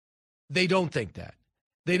 They don't think that.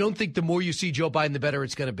 They don't think the more you see Joe Biden, the better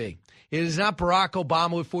it's going to be. It is not Barack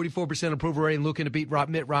Obama with 44% approval rating looking to beat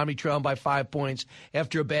Mitt Romney, trailing by 5 points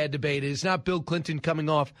after a bad debate. It is not Bill Clinton coming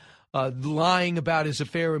off lying about his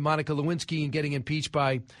affair with Monica Lewinsky and getting impeached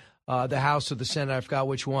by the House or the Senate. I forgot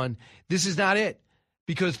which one. This is not it.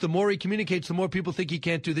 Because the more he communicates, the more people think he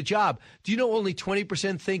can't do the job. Do you know only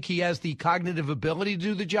 20% think he has the cognitive ability to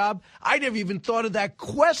do the job? I never even thought of that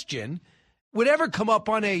question would ever come up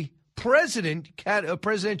on a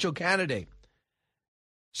presidential candidate.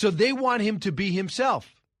 So they want him to be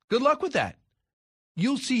himself. Good luck with that.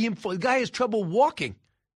 You'll see him. The guy has trouble walking.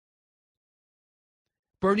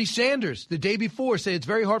 Bernie Sanders, the day before, said it's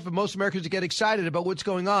very hard for most Americans to get excited about what's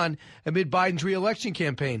going on amid Biden's reelection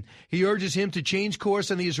campaign. He urges him to change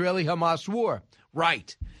course on the Israeli-Hamas war.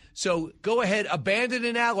 Right. So go ahead, abandon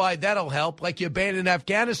an ally. That'll help, like you abandoned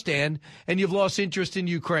Afghanistan and you've lost interest in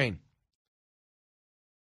Ukraine.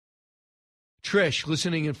 Trish,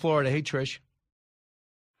 listening in Florida. Hey, Trish.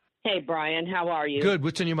 Hey, Brian. How are you? Good.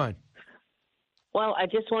 What's on your mind? Well, I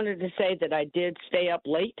just wanted to say that I did stay up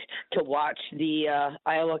late to watch the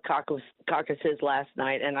Iowa caucuses last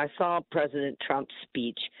night, and I saw President Trump's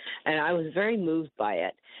speech, and I was very moved by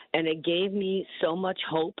it. And it gave me so much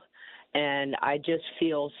hope, and I just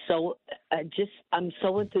feel I'm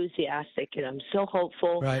so enthusiastic, and I'm so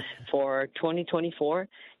hopeful for 2024.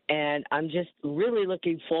 And I'm just really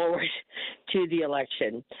looking forward to the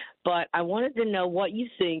election. But I wanted to know what you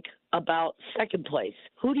think about second place.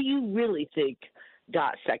 Who do you really think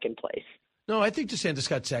got second place? No, I think DeSantis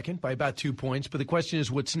got second by about 2 points. But the question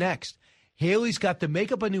is, what's next? Haley's got the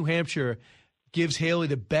makeup of New Hampshire gives Haley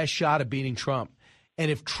the best shot of beating Trump.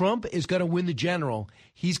 And if Trump is going to win the general,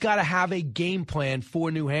 he's got to have a game plan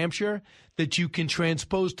for New Hampshire that you can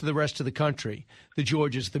transpose to the rest of the country, the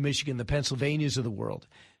Georgias, the Michigan, the Pennsylvanias of the world,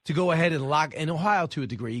 to go ahead and lock, and Ohio to a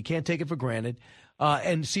degree. You can't take it for granted,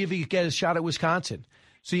 and see if he can get a shot at Wisconsin.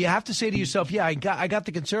 So you have to say to yourself, yeah, I got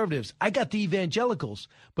the conservatives. I got the evangelicals,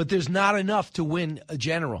 but there's not enough to win a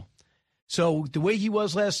general. So the way he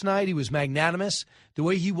was last night, he was magnanimous. The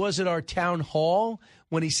way he was at our town hall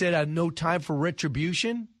when he said no time for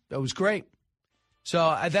retribution, that was great.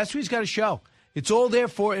 So that's what he's got to show. It's all there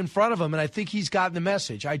in front of him, and I think he's gotten the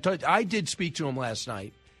message. I did speak to him last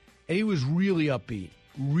night, and he was really upbeat,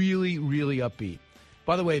 really, really upbeat.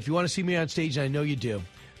 By the way, if you want to see me on stage, and I know you do,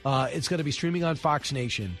 it's going to be streaming on Fox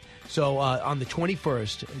Nation. So on the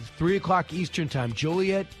 21st, 3 o'clock Eastern Time,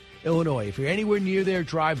 Joliet, Illinois. If you're anywhere near there,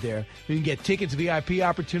 drive there. You can get tickets, VIP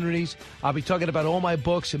opportunities. I'll be talking about all my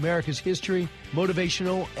books, America's history,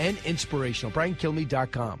 motivational and inspirational.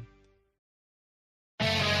 BrianKilmeade.com.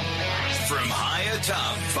 From high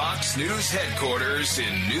atop Fox News headquarters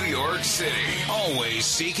in New York City, always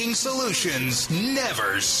seeking solutions,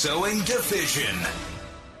 never sowing division.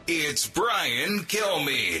 It's Brian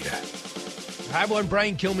Kilmeade. Hi, everyone.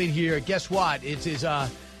 Brian Kilmeade here. Guess what?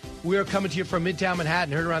 We're coming to you from Midtown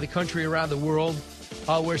Manhattan, heard around the country, around the world,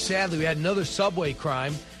 where sadly we had another subway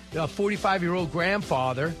crime. A 45-year-old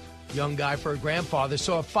grandfather, young guy for a grandfather,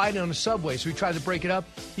 saw a fight on a subway, so he tried to break it up.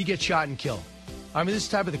 He gets shot and killed. I mean, this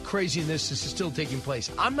type of the craziness is still taking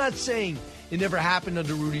place. I'm not saying it never happened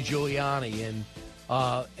under Rudy Giuliani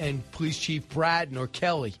and Police Chief Bratton or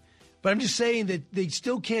Kelly. But I'm just saying that they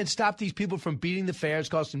still can't stop these people from beating the fares,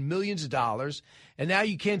 costing millions of dollars. And now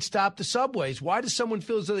you can't stop the subways. Why does someone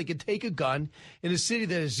feel as though they could take a gun in a city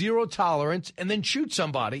that has zero tolerance and then shoot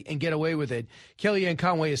somebody and get away with it? Kellyanne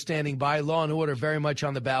Conway is standing by. Law and Order very much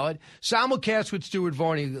on the ballot. Simulcast with Stuart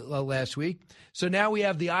Varney last week. So now we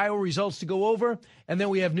have the Iowa results to go over, and then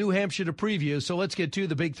we have New Hampshire to preview. So let's get to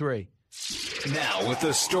the big three. Now, with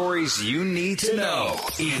the stories you need to know,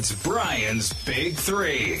 it's Brian's Big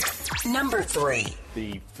Three. Number 3.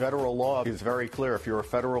 The federal law is very clear. If you're a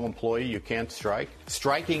federal employee, you can't strike.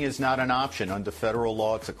 Striking is not an option. Under federal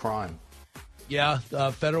law, it's a crime. Yeah,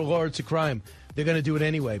 federal law, it's a crime. They're going to do it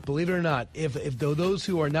anyway. Believe it or not, if those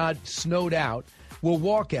who are not snowed out will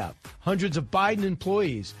walk out. Hundreds of Biden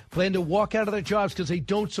employees plan to walk out of their jobs because they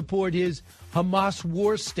don't support his Hamas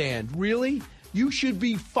war stand. Really? You should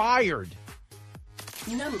be fired.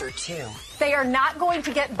 Number 2. They are not going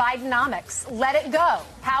to get Bidenomics. Let it go.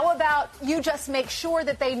 How about you just make sure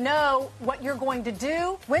that they know what you're going to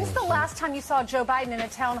do? When's the last time you saw Joe Biden in a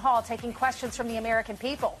town hall taking questions from the American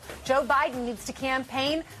people? Joe Biden needs to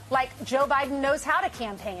campaign like Joe Biden knows how to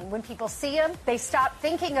campaign. When people see him, they stop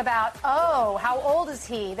thinking about, oh, how old is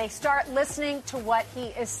he? They start listening to what he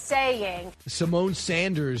is saying. Simone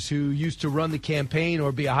Sanders, who used to run the campaign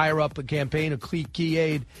or be a higher-up a campaign, a key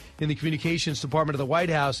aide in the communications department of the White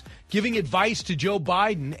House, giving advice to Joe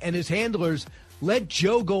Biden and his handlers, let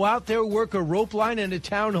Joe go out there, work a rope line in a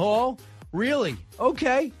town hall. Really?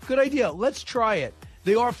 Okay, good idea. Let's try it.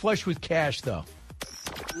 They are flush with cash, though.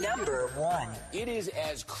 Number 1. It is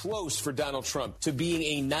as close for Donald Trump to being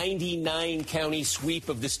a 99-county sweep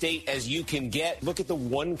of the state as you can get. Look at the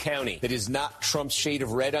one county that is not Trump's shade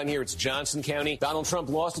of red on here. It's Johnson County. Donald Trump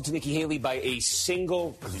lost it to Nikki Haley by a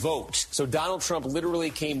single vote. So Donald Trump literally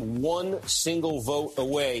came one single vote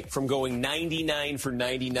away from going 99 for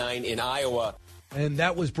 99 in Iowa. And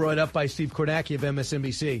that was brought up by Steve Kornacki of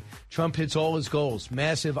MSNBC. Trump hits all his goals.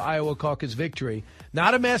 Massive Iowa caucus victory.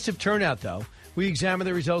 Not a massive turnout, though. We examine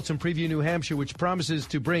the results and preview New Hampshire, which promises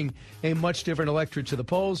to bring a much different electorate to the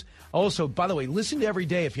polls. Also, by the way, listen to Every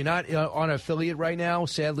Day. If you're not on affiliate right now,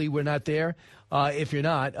 sadly, we're not there. If you're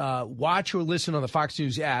not, watch or listen on the Fox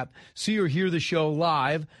News app. See or hear the show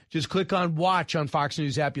live. Just click on Watch on Fox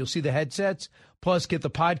News app. You'll see the headsets. Plus, get the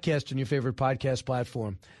podcast on your favorite podcast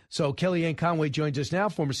platform. So Kellyanne Conway joins us now,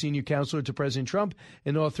 former senior counselor to President Trump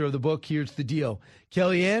and author of the book, Here's the Deal.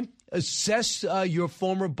 Kellyanne, assess your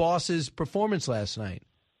former boss's performance last night.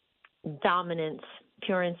 Dominance,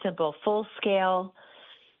 pure and simple, full-scale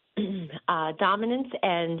dominance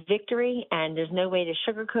and victory, and there's no way to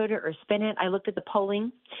sugarcoat it or spin it. I looked at the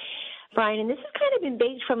polling, Brian, and this has kind of been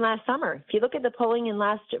baked from last summer. If you look at the polling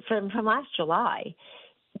from last July,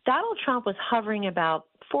 Donald Trump was hovering about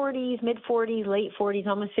 40s, mid-40s, late 40s,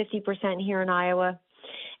 almost 50% here in Iowa,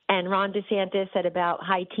 and Ron DeSantis at about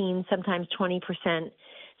high teens, sometimes 20%.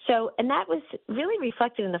 So, and that was really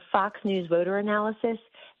reflected in the Fox News voter analysis.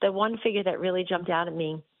 The one figure that really jumped out at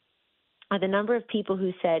me are the number of people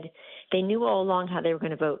who said they knew all along how they were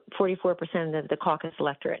going to vote, 44% of the caucus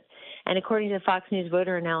electorate. And according to the Fox News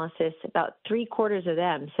voter analysis, about 3/4 of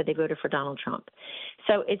them said they voted for Donald Trump.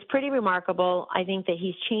 So it's pretty remarkable. I think that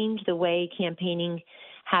he's changed the way campaigning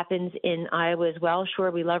happens in Iowa as well. Sure,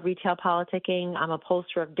 we love retail politicking. I'm a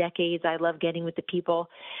pollster of decades. I love getting with the people.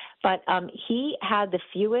 But he had the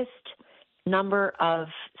fewest number of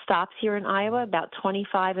stops here in Iowa, about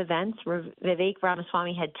 25 events. Vivek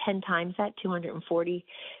Ramaswamy had 10 times that, 240.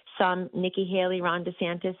 Some, Nikki Haley, Ron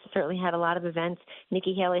DeSantis certainly had a lot of events.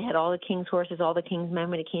 Nikki Haley had all the King's horses, all the King's men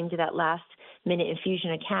when it came to that last-minute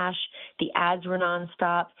infusion of cash. The ads were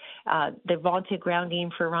nonstop. The vaunted ground game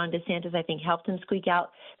for Ron DeSantis, I think, helped him squeak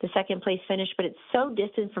out the second-place finish. But it's so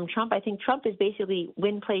distant from Trump. I think Trump is basically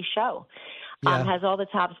win, play, show. Has all the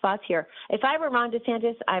top spots here. If I were Ron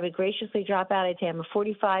DeSantis, I would graciously drop out. I'd say I'm a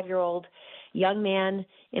 45-year-old young man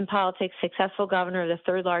in politics, successful governor of the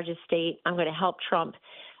third largest state. I'm going to help Trump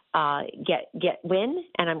win,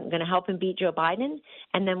 and I'm going to help him beat Joe Biden,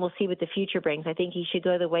 and then we'll see what the future brings. I think he should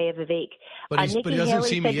go the way of Vivek. But he doesn't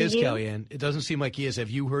seem he is, Kellyanne. It doesn't seem like he is.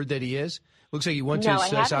 Have you heard that he is? Looks like he went to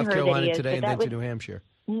South Carolina today and then to New Hampshire.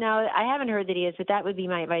 No, I haven't heard that he is, but that would be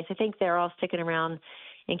my advice. I think they're all sticking around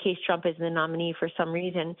in case Trump is the nominee for some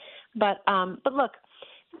reason. But look,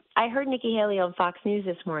 I heard Nikki Haley on Fox News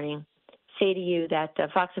this morning say to you that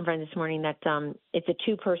Fox and Friends this morning that it's a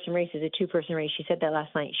two-person race. It's a two-person race. She said that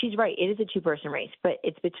last night. She's right. It is a two-person race, but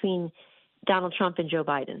it's between Donald Trump and Joe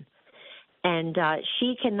Biden. And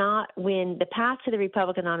she cannot win. The path to the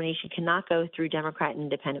Republican nomination cannot go through Democrat and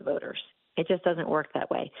independent voters. It just doesn't work that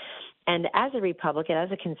way. And as a Republican,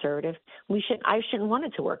 as a conservative, I shouldn't want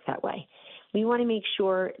it to work that way. We want to make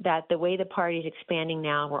sure that the way the party is expanding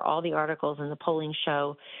now, where all the articles and the polling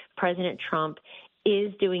show President Trump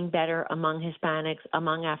is doing better among Hispanics,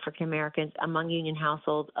 among African Americans, among union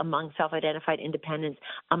households, among self-identified independents,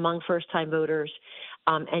 among first-time voters,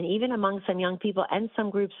 and even among some young people and some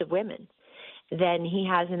groups of women than he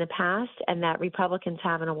has in the past and that Republicans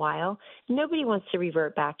have in a while. Nobody wants to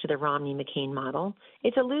revert back to the Romney-McCain model.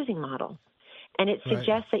 It's a losing model. And it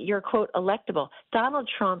suggests that you're, quote, electable. Donald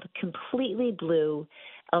Trump completely blew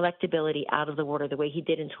electability out of the water the way he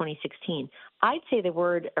did in 2016. I'd say the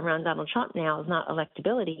word around Donald Trump now is not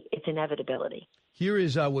electability, it's inevitability. Here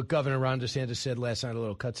is what Governor Ron DeSantis said last night, a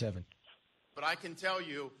little cut 7. But I can tell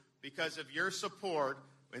you, because of your support,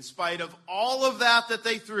 in spite of all of that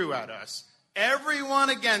they threw at us, everyone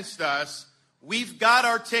against us, we've got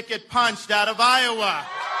our ticket punched out of Iowa.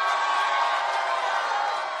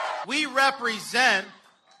 We represent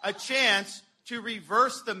a chance to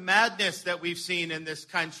reverse the madness that we've seen in this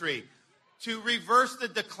country, to reverse the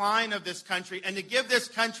decline of this country, and to give this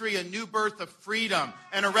country a new birth of freedom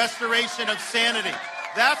and a restoration of sanity.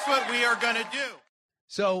 That's what we are going to do.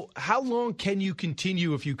 So how long can you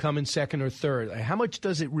continue if you come in second or third? How much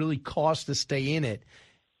does it really cost to stay in it?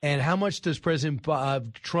 And how much does President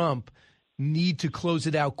Trump need to close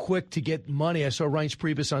it out quick to get money? I saw Reince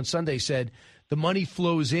Priebus on Sunday said the money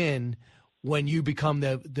flows in when you become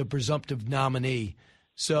the presumptive nominee.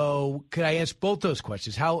 So could I ask both those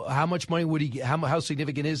questions? How much money would he get? How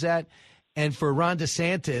significant is that? And for Ron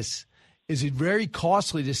DeSantis, is it very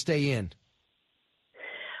costly to stay in?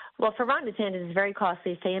 Well, for Ron DeSantis, it's very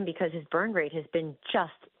costly to stay in because his burn rate has been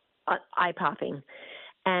just eye-popping.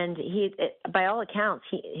 And by all accounts,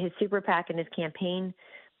 his super PAC and his campaign,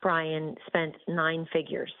 Brian, spent 9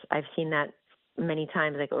 figures. I've seen that many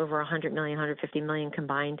times, like over $100 million, $150 million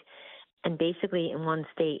combined, and basically in one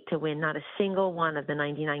state to win not a single one of the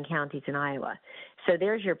 99 counties in Iowa. So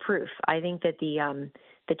there's your proof. I think that the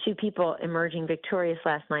 2 people emerging victorious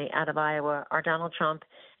last night out of Iowa are Donald Trump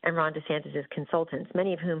and Ron DeSantis' consultants,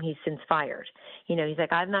 many of whom he's since fired. You know, he's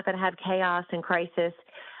like, I'm not going to have chaos and crisis.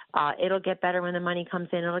 It'll get better when the money comes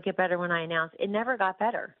in. It'll get better when I announce. It never got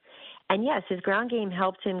better. And yes, his ground game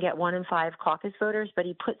helped him get 1 in 5 caucus voters, but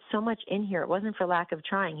he put so much in here. It wasn't for lack of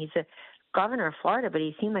trying. He's a governor of Florida, but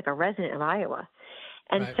he seemed like a resident of Iowa.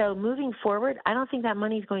 And so moving forward, I don't think that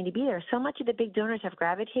money is going to be there. So much of the big donors have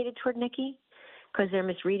gravitated toward Nikki because they're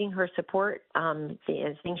misreading her support,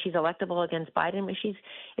 saying she's electable against Biden.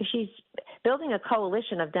 If she's building a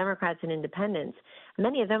coalition of Democrats and independents,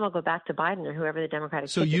 many of them will go back to Biden or whoever the Democratic.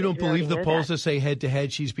 So you don't believe the polls that say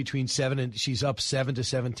head-to-head she's between 7 and she's up 7 to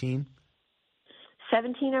 17?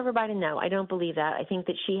 17 over Biden? No, I don't believe that. I think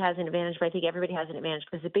that she has an advantage, but I think everybody has an advantage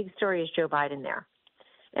because the big story is Joe Biden there.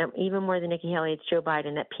 And even more than Nikki Haley, it's Joe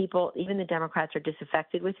Biden, that people, even the Democrats, are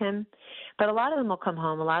disaffected with him. But a lot of them will come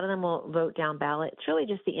home. A lot of them will vote down ballot. It's really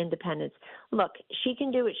just the independents. Look, she can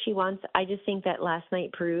do what she wants. I just think that last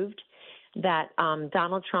night proved that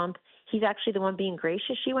Donald Trump, he's actually the one being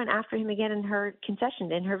gracious. She went after him again in her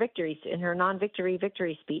concession, in her victory, in her non-victory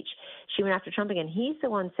speech. She went after Trump again. He's the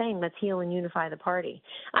one saying, let's heal and unify the party.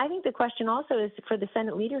 I think the question also is for the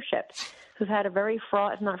Senate leadership, who've had a very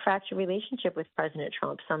fraught, if not fractured, relationship with President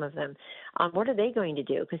Trump, some of them. What are they going to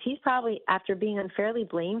do? Because he's probably, after being unfairly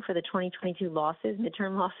blamed for the 2022 losses,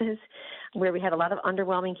 midterm losses, where we had a lot of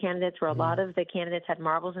underwhelming candidates, where a lot of the candidates had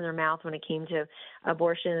marbles in their mouth when it came to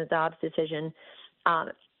abortion and the Dobbs decision,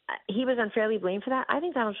 he was unfairly blamed for that. I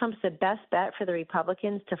think Donald Trump's the best bet for the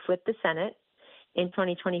Republicans to flip the Senate in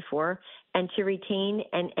 2024 and to retain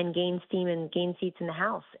and gain steam and gain seats in the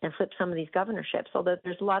House and flip some of these governorships, although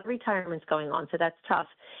there's a lot of retirements going on, so that's tough.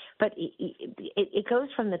 But it goes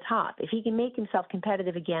from the top. If he can make himself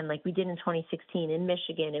competitive again like we did in 2016 in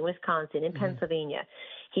Michigan, in Wisconsin, in Pennsylvania,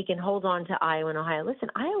 he can hold on to Iowa and Ohio. Listen,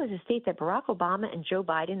 Iowa is a state that Barack Obama and Joe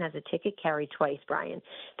Biden has a ticket carried twice, Brian.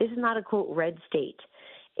 This is not a, quote, red state.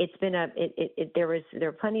 It's been there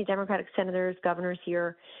are plenty of Democratic senators, governors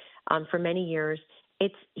here for many years.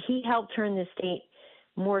 He helped turn the state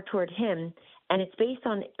more toward him, and it's based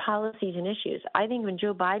on policies and issues. I think when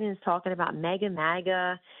Joe Biden is talking about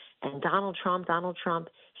MAGA and Donald Trump,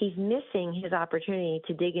 he's missing his opportunity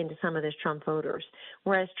to dig into some of those Trump voters,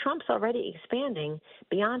 whereas Trump's already expanding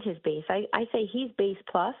beyond his base. I say he's base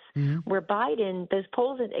plus, where Biden, those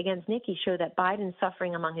polls against Nikki show that Biden's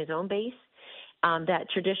suffering among his own base. That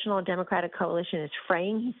traditional Democratic coalition is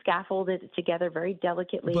fraying. He scaffolded it together very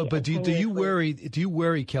delicately. But do you worry,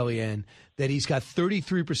 Kellyanne, that he's got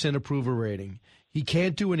 33% approval rating? He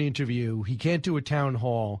can't do an interview. He can't do a town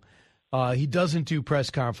hall. He doesn't do press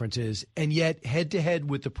conferences. And yet head-to-head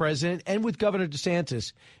with the president and with Governor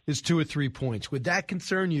DeSantis is 2 or 3 points. Would that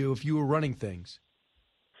concern you if you were running things?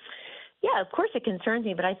 Yeah, of course it concerns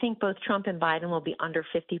me, but I think both Trump and Biden will be under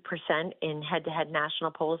 50% in head-to-head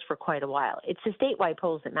national polls for quite a while. It's the statewide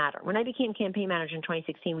polls that matter. When I became campaign manager in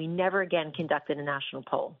 2016, we never again conducted a national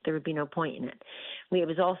poll. There would be no point in it. It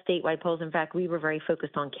was all statewide polls. In fact, we were very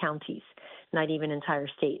focused on counties, not even entire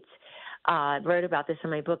states. I wrote about this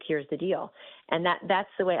in my book, Here's the Deal. And that's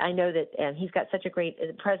the way I know that he's got such a great –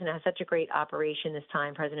 the president has such a great operation this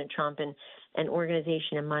time, President Trump, and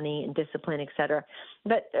organization and money and discipline, et cetera.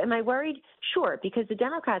 But am I worried? Sure, because the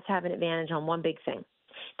Democrats have an advantage on one big thing.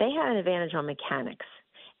 They have an advantage on mechanics.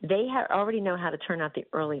 They already know how to turn out the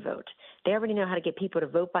early vote. They already know how to get people to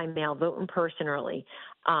vote by mail, vote in person early,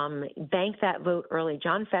 bank that vote early.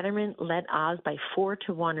 John Fetterman led Oz by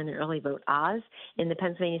 4-1 in the early vote. Oz in the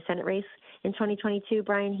Pennsylvania Senate race in 2022,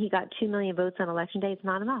 Brian, he got 2 million votes on Election Day. It's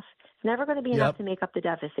not enough. It's never going to be enough to make up the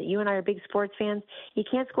deficit. You and I are big sports fans. You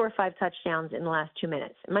can't score 5 touchdowns in the last 2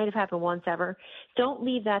 minutes. It might have happened once ever. Don't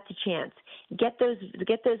leave that to chance. Get those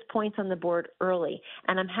points on the board early.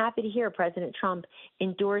 And I'm happy to hear President Trump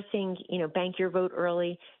endorsing, bank your vote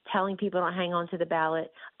early, telling people don't hang on to the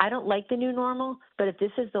ballot. I don't like the new normal, but if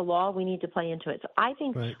this is the law, we need to play into it. So I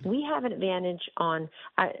think we have an advantage on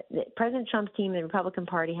President Trump's team. The Republican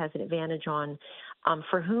Party has an advantage on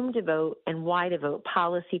for whom to vote and why to vote,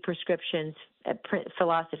 policy, prescriptions,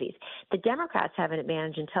 philosophies. The Democrats have an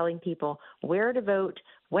advantage in telling people where to vote,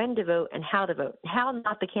 when to vote, and how to vote. How,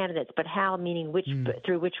 not the candidates, but how, meaning which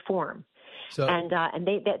through which form. So,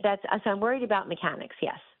 so I'm worried about mechanics.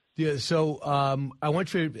 Yes. Yeah. So I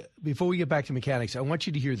want you, before we get back to mechanics, I want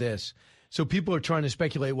you to hear this. So people are trying to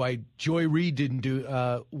speculate why Joy Reid didn't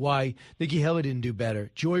do, why Nikki Haley didn't do better.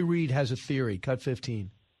 Joy Reid has a theory. Cut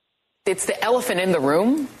 15. It's the elephant in the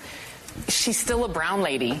room. She's still a brown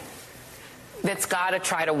lady that's got to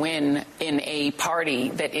try to win in a party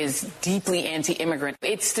that is deeply anti-immigrant.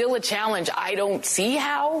 It's still a challenge. I don't see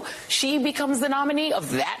how she becomes the nominee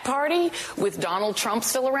of that party with Donald Trump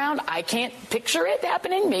still around. I can't picture it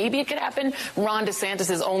happening. Maybe it could happen. Ron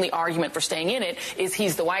DeSantis' only argument for staying in it is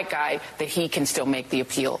he's the white guy, that he can still make the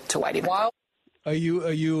appeal to white immigrants. Are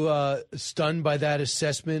you stunned by that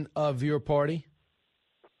assessment of your party?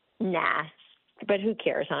 Nah. But who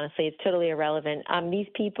cares, honestly? It's totally irrelevant. These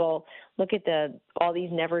people, look at all these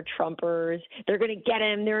never Trumpers. They're going to get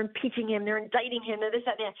him. They're impeaching him. They're indicting him. They're this,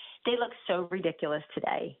 that, that. They look so ridiculous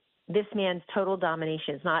today. This man's total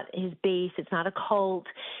domination. It's not his base. It's not a cult.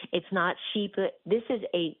 It's not sheep.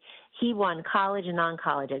 He won college and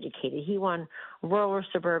non-college educated. He won rural or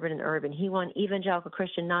suburban and urban. He won evangelical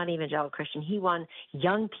Christian, non-evangelical Christian. He won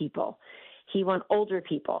young people. He won older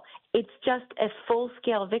people. It's just a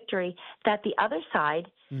full-scale victory that the other side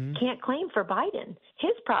can't claim for Biden.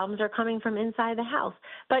 His problems are coming from inside the House.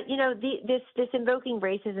 But, this invoking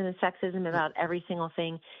racism and sexism about every single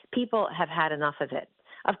thing, people have had enough of it.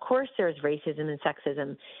 Of course there's racism and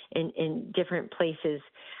sexism in different places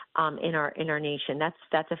in our nation.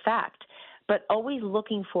 That's a fact. But always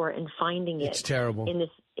looking for and finding it. It's terrible.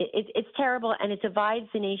 It's terrible, and it divides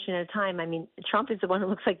the nation at a time. I mean, Trump is the one who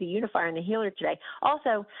looks like the unifier and the healer today.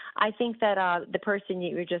 Also, I think that the person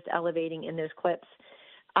you were just elevating in those clips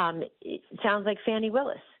it sounds like Fani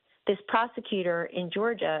Willis, this prosecutor in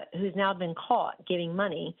Georgia who's now been caught giving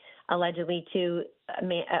money, allegedly, to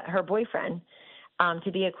her boyfriend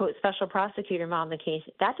to be a, quote, special prosecutor involved in the case.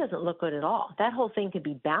 That doesn't look good at all. That whole thing could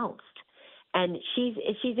be bounced. And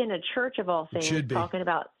she's in a church of all things talking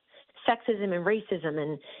about sexism and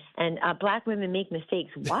racism and black women make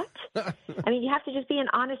mistakes. What? I mean, you have to just be an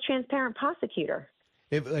honest, transparent prosecutor.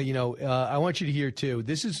 I want you to hear, too,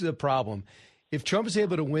 this is the problem. If Trump is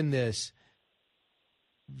able to win this,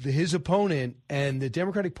 his opponent and the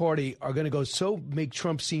Democratic Party are going to make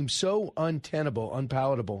Trump seem so untenable,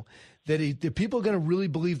 unpalatable, that the people are going to really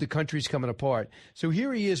believe the country's coming apart. So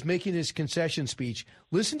here he is making his concession speech.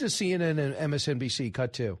 Listen to CNN and MSNBC.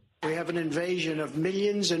 Cut 2. We have an invasion of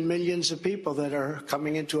millions and millions of people that are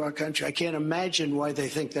coming into our country. I can't imagine why they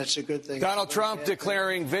think that's a good thing. Donald Trump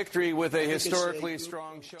declaring victory with a historically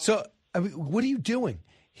strong show. So, what are you doing?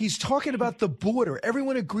 He's talking about the border.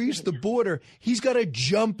 Everyone agrees the border. He's got to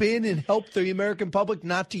jump in and help the American public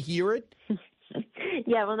not to hear it?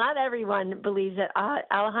 Yeah, well, not everyone believes that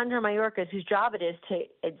Alejandro Mayorkas, whose job it is to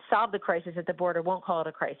solve the crisis at the border, won't call it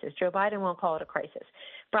a crisis. Joe Biden won't call it a crisis.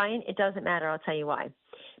 Brian, it doesn't matter. I'll tell you why.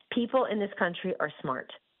 People in this country are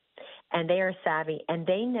smart, and they are savvy, and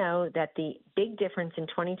they know that the big difference in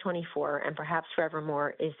 2024 and perhaps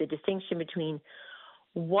forevermore is the distinction between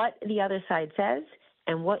what the other side says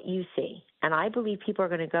and what you see. And I believe people are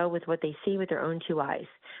going to go with what they see with their own two eyes.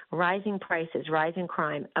 Rising prices, rising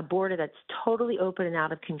crime, a border that's totally open and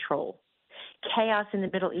out of control, chaos in the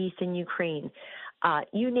Middle East and Ukraine.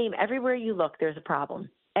 You name everywhere you look, there's a problem.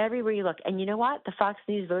 Everywhere you look. And you know what? The Fox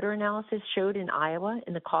News voter analysis showed in Iowa,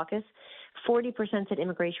 in the caucus, 40% said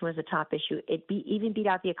immigration was a top issue. It even beat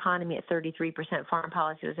out the economy at 33%. Foreign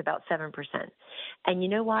policy was about 7%. And you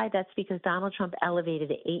know why? That's because Donald Trump elevated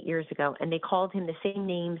it 8 years ago, and they called him the same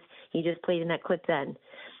names he just played in that clip then.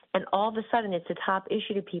 And all of a sudden, it's a top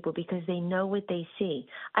issue to people because they know what they see.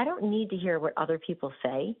 I don't need to hear what other people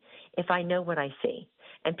say if I know what I see.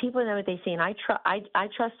 And people know what they see, and I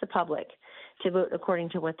trust the public to vote according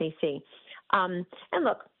to what they see. And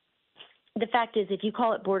look, the fact is, if you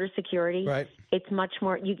call it border security, right, it's much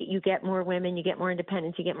more, you get more women, you get more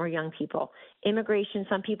independents, you get more young people. Immigration,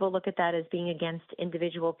 some people look at that as being against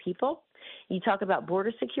individual people. You talk about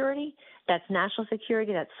border security, that's national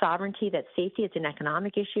security, that's sovereignty, that's safety. It's an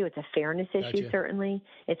economic issue. It's a fairness issue, certainly.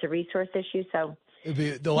 It's a resource issue. So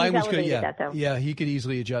the language could, yeah, he could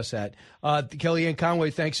easily adjust that. Kellyanne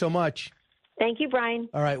Conway, thanks so much. Thank you, Brian.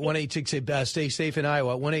 All right, 1-866, stay safe in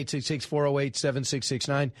Iowa,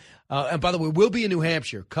 1-866-408-7669. And by the way, we'll be in New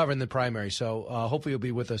Hampshire covering the primary, so hopefully you'll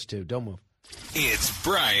be with us too. Don't move. It's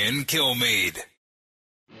Brian Kilmeade.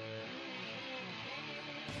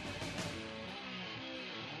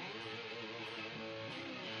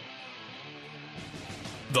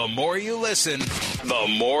 The more you listen,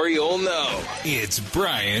 the more you'll know. It's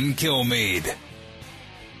Brian Kilmeade.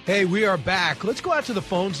 Hey, we are back. Let's go out to the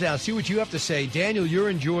phones now, see what you have to say. Daniel, you're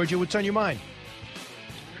in Georgia. What's on your mind?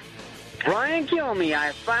 Brian Kilmeade, I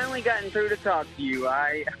have finally gotten through to talk to you.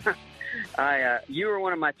 You were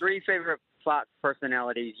one of my 3 favorite Fox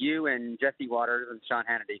personalities, you and Jesse Waters and Sean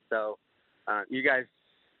Hannity. So you guys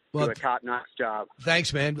do a top-notch job.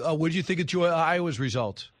 Thanks, man. What did you think of Iowa's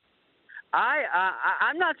results?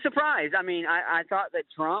 I'm not surprised. I mean, I thought that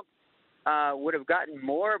Trump would have gotten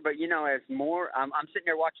more, but, as more I'm sitting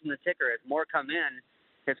there watching the ticker. As more come in,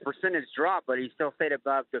 his percentage dropped, but he still stayed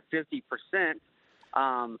above the 50%.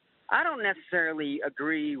 I don't necessarily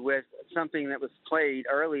agree with something that was played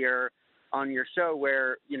earlier on your show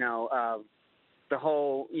where, the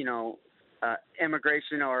whole,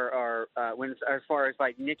 immigration or when as far as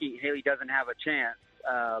like Nikki Haley doesn't have a chance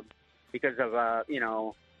because of,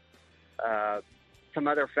 some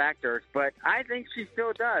other factors. But I think she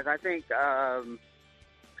still does. I think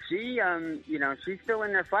she's still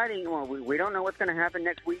in there fighting. Well, we don't know what's going to happen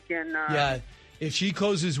next week. Yeah, if she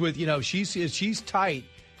closes with, if she's tight,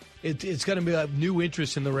 it's going to be a new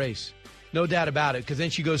interest in the race. No doubt about it, because then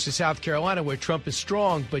she goes to South Carolina where Trump is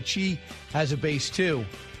strong, but she has a base too.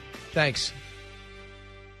 Thanks.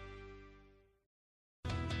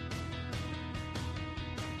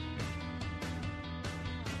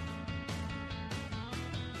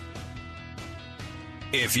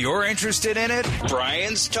 If you're interested in it,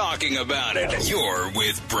 Brian's talking about it. You're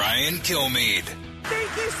with Brian Kilmeade.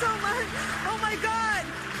 Thank you so much. Oh, my God.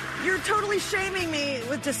 You're totally shaming me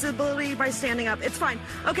with disability by standing up. It's fine.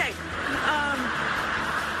 Okay.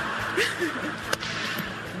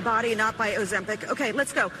 Body, not by Ozempic. Okay,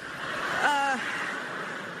 let's go.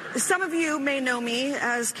 Some of you may know me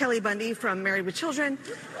as Kelly Bundy from Married with Children.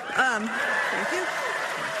 Thank you.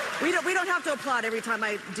 We don't have to applaud every time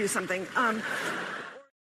I do something.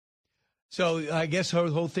 So I guess her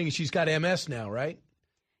whole thing is she's got MS now, right?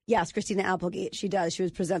 Yes, Christina Applegate. She does. She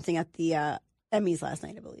was presenting at the Emmys last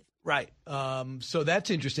night, I believe. Right. So that's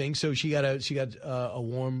interesting. So she got a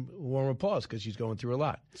warm applause because she's going through a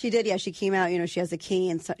lot. She did. Yeah, she came out. She has a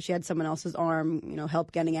cane. So she had someone else's arm.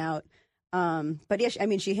 Help getting out. But yeah,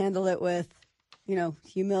 she handled it with,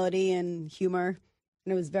 humility and humor,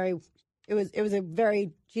 and it was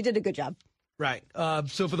she did a good job. Right.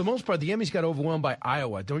 So for the most part, the Emmys got overwhelmed by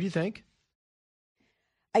Iowa, don't you think?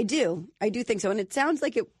 I do think so. And it sounds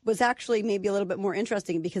like it was actually maybe a little bit more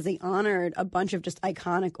interesting because they honored a bunch of just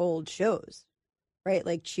iconic old shows, right?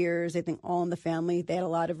 Like Cheers, I think All in the Family. They had a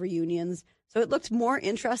lot of reunions. So it looked more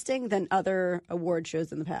interesting than other award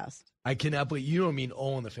shows in the past. I cannot believe you don't mean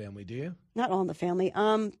All in the Family, do you? Not All in the Family.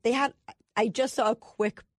 I just saw a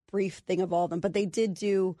quick, brief thing of all of them, but they did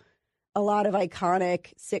do a lot of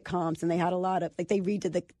iconic sitcoms, and they had a lot of, they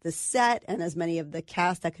redid the set, and as many of the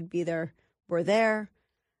cast that could be there were there.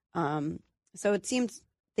 So it seems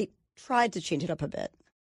they tried to change it up a bit.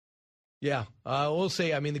 Yeah, we'll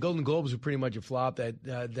say. The Golden Globes were pretty much a flop.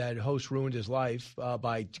 That host ruined his life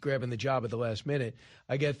by grabbing the job at the last minute.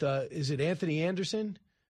 I get. Is it Anthony Anderson?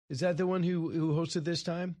 Is that the one who hosted this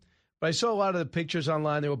time? But I saw a lot of the pictures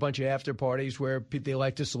online. There were a bunch of after parties where they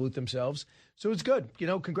like to salute themselves. So it's good.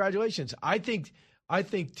 Congratulations. I think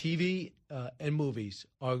TV and movies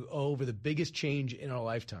are over the biggest change in our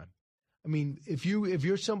lifetime. If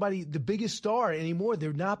you're somebody, the biggest star anymore,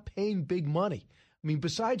 they're not paying big money.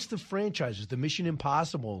 Besides the franchises, the Mission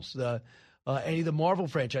Impossibles, any of the Marvel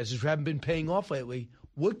franchises who haven't been paying off lately,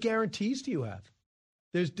 what guarantees do you have?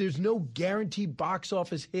 There's no guaranteed box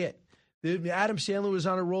office hit. Adam Sandler was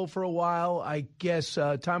on a roll for a while. I guess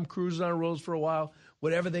Tom Cruise was on a roll for a while.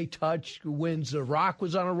 Whatever they touch wins. The Rock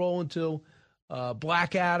was on a roll until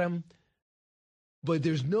Black Adam. But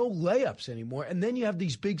there's no layups anymore. And then you have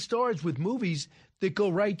these big stars with movies that go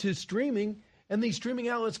right to streaming. And these streaming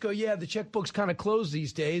outlets go, yeah, the checkbook's kind of closed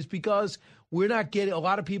these days because we're not getting – a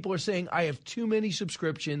lot of people are saying, I have too many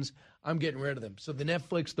subscriptions. I'm getting rid of them. So the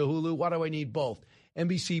Netflix, the Hulu, why do I need both?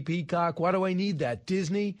 NBC, Peacock, why do I need that?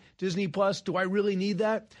 Disney Plus, do I really need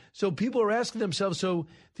that? So people are asking themselves, so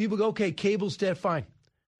people go, okay, cable's dead, fine.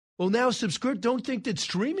 Well, now don't think that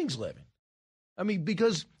streaming's living.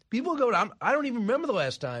 Because people go, I don't even remember the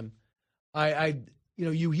last time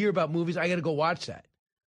you hear about movies, I got to go watch that.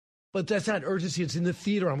 But that's not urgency. It's in the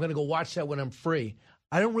theater. I'm going to go watch that when I'm free.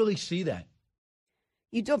 I don't really see that.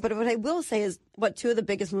 You don't, but what I will say is two of the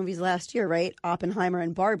biggest movies last year, right? Oppenheimer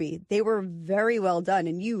and Barbie. They were very well done,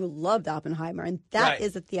 and you loved Oppenheimer, and that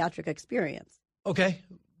is a theatric experience. Okay,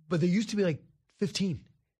 but there used to be 15.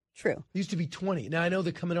 True. There used to be 20. Now, I know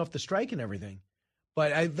they're coming off the strike and everything,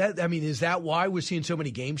 but is that why we're seeing so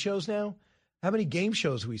many game shows now? How many game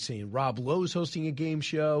shows have we seen? Rob Lowe's hosting a game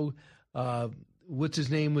show. What's his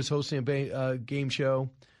name was hosting a game show.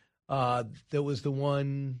 There was the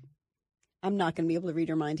one. I'm not going to be able to read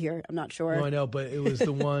your mind here. I'm not sure. No, I know, but it was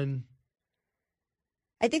the one.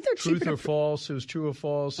 I think they're cheaper. Truth or false? It was true or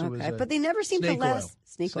false. Okay, It was, but they never seem to last.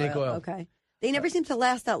 Snake oil. Okay, they never seem to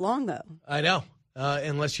last that long, though. I know,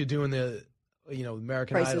 unless you're doing the,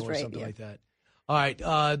 American Price Idol is or Right, something yeah. like that. All right,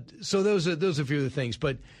 so those are a few of the things.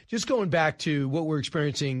 But just going back to what we're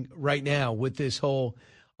experiencing right now with this whole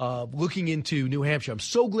looking into New Hampshire, I'm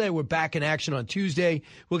so glad we're back in action on Tuesday.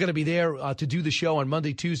 We're going to be there to do the show on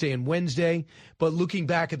Monday, Tuesday, and Wednesday. But looking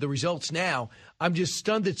back at the results now, I'm just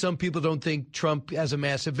stunned that some people don't think Trump has a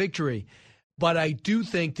massive victory. But I do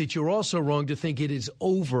think that you're also wrong to think it is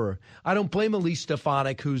over. I don't blame Elise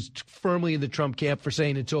Stefanik, who's firmly in the Trump camp, for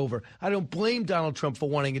saying it's over. I don't blame Donald Trump for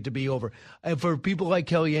wanting it to be over. And for people like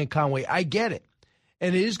Kellyanne Conway, I get it.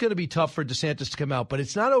 And it is going to be tough for DeSantis to come out. But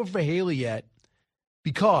it's not over for Haley yet,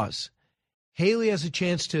 because Haley has a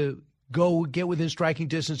chance to go get within striking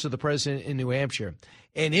distance of the president in New Hampshire.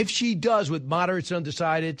 And if she does with moderates and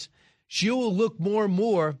undecideds, she will look more and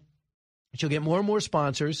more. She'll get more and more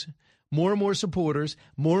sponsors, more and more supporters,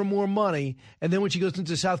 more and more money. And then when she goes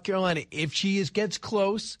into South Carolina, if she gets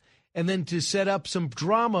close, and then to set up some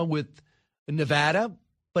drama with Nevada.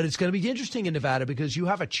 But it's going to be interesting in Nevada because you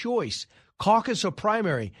have a choice, caucus or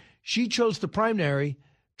primary. She chose the primary.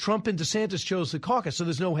 Trump and DeSantis chose the caucus, so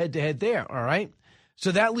there's no head-to-head there, all right?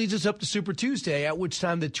 So that leads us up to Super Tuesday, at which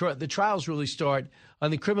time the trials really start on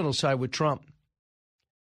the criminal side with Trump.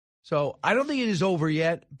 So I don't think it is over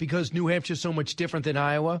yet because New Hampshire is so much different than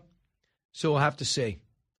Iowa. So we'll have to see.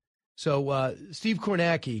 So Steve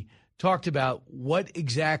Kornacki talked about what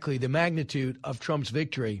exactly the magnitude of Trump's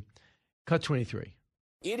victory. Cut 23.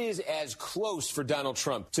 It is as close for Donald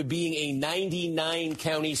Trump to being a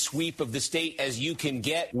 99-county sweep of the state as you can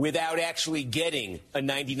get without actually getting a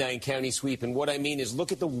 99-county sweep. And what I mean is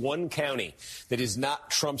look at the one county that is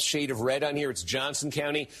not Trump's shade of red on here. It's Johnson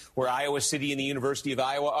County, where Iowa City and the University of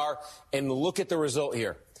Iowa are. And look at the result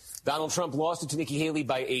here. Donald Trump lost it to Nikki Haley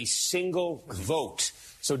by a single vote.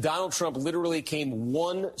 So Donald Trump literally came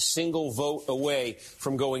one single vote away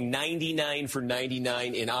from going 99 for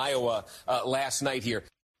 99 in Iowa last night here.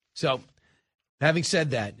 So having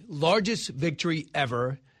said that, largest victory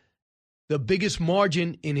ever, the biggest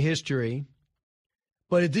margin in history,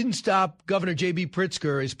 but it didn't stop Governor J.B.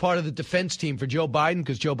 Pritzker as part of the defense team for Joe Biden,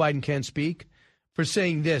 because Joe Biden can't speak, for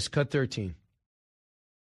saying this, cut 13.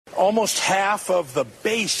 Almost half of the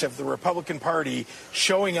base of the Republican Party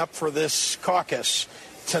showing up for this caucus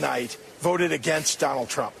tonight voted against Donald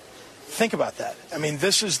Trump. Think about that. I mean,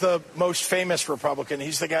 this is the most famous Republican.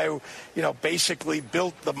 He's the guy who, basically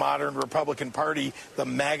built the modern Republican Party, the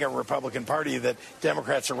MAGA Republican Party that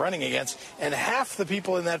Democrats are running against. And half the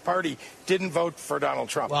people in that party didn't vote for Donald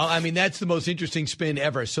Trump. Well, I mean, that's the most interesting spin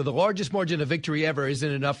ever. So the largest margin of victory ever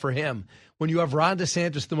isn't enough for him. When you have Ron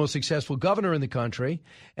DeSantis, the most successful governor in the country,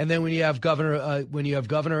 and then when you have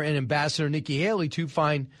governor and Ambassador Nikki Haley, two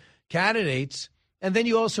fine candidates, and then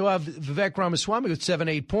you also have Vivek Ramaswamy with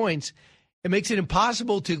 7-8 points. It makes it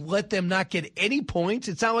impossible to let them not get any points.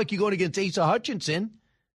 It's not like you're going against Asa Hutchinson.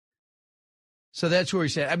 So that's where he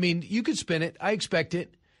said, I mean, you could spin it. I expect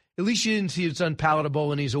it. At least you didn't see it's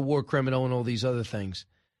unpalatable and he's a war criminal and all these other things.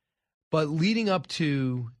 But leading up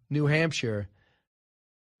to New Hampshire,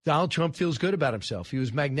 Donald Trump feels good about himself. He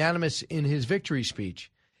was magnanimous in his victory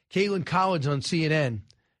speech. Caitlin Collins on CNN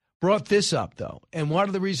brought this up, though. And one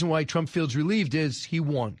of the reasons why Trump feels relieved is he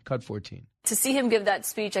won. Cut 14. To see him give that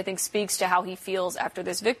speech, I think, speaks to how he feels after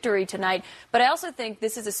this victory tonight. But I also think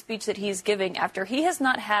this is a speech that he's giving after he has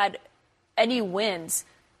not had any wins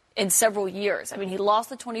in several years. I mean, he lost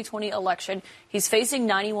the 2020 election. He's facing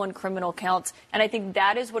 91 criminal counts. And I think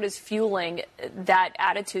that is what is fueling that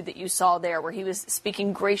attitude that you saw there, where he was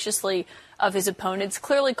speaking graciously of his opponents,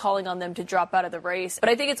 clearly calling on them to drop out of the race. But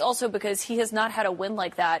I think it's also because he has not had a win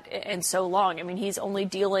like that in so long. I mean, he's only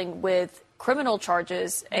dealing with criminal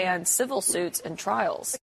charges and civil suits and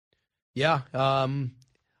trials. Yeah.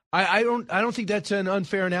 I don't think that's an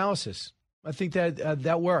unfair analysis. I think that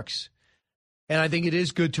that works. And I think it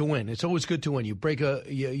is good to win. It's always good to win. You break,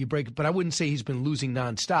 but I wouldn't say he's been losing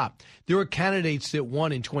nonstop. There are candidates that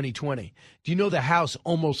won in 2020. Do you know the House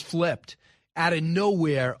almost flipped out of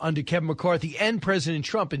nowhere under Kevin McCarthy and President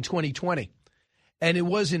Trump in 2020? And it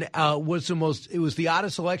was the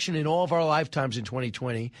oddest election in all of our lifetimes in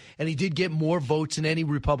 2020. And he did get more votes than any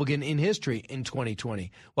Republican in history in 2020,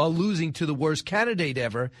 while losing to the worst candidate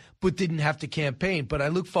ever, but didn't have to campaign. But I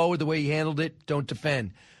look forward to the way he handled it. Don't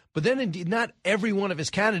defend. But then indeed, not every one of his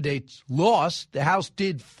candidates lost. The House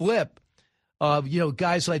did flip.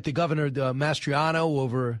 Guys like the governor,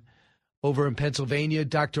 Mastriano over in Pennsylvania.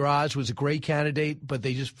 Dr. Oz was a great candidate, but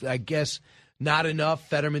they just, I guess, not enough.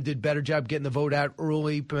 Fetterman did a better job getting the vote out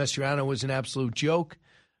early. Mastriano was an absolute joke.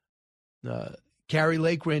 Kari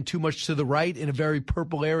Lake ran too much to the right in a very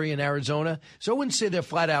purple area in Arizona. So I wouldn't say they're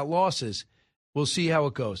flat-out losses. We'll see how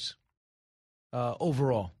it goes.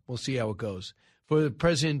 Overall, we'll see how it goes. For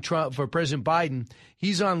President Trump, for President Biden,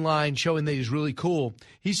 he's online showing that he's really cool.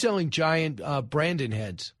 He's selling giant Brandon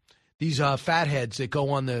heads, these fat heads that go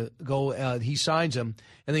on he signs them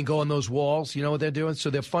and then go on those walls. You know what they're doing? So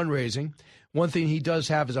they're fundraising. One thing he does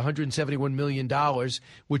have is $171 million,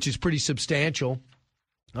 which is pretty substantial.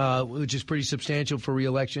 For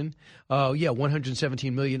re-election.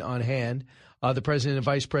 $117 million on hand. The president and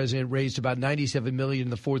vice president raised about $97 million in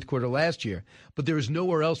the fourth quarter last year, but there is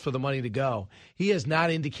nowhere else for the money to go. He has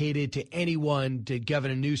not indicated to anyone, to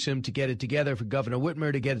Governor Newsom to get it together, for Governor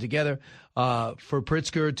Whitmer to get it together, for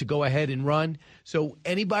Pritzker to go ahead and run. So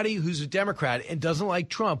anybody who's a Democrat and doesn't like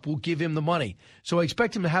Trump will give him the money. So I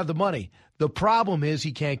expect him to have the money. The problem is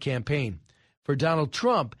he can't campaign. For Donald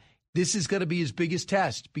Trump, this is going to be his biggest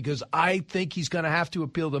test because I think he's going to have to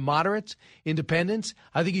appeal to moderates, independents.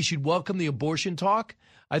 I think he should welcome the abortion talk.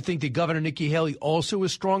 I think that Governor Nikki Haley also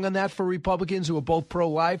is strong on that for Republicans who are both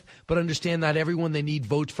pro-life, but understand not everyone they need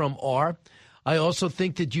votes from are. I also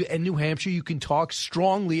think that in New Hampshire, you can talk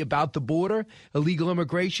strongly about the border, illegal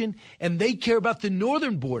immigration, and they care about the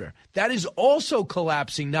northern border. That is also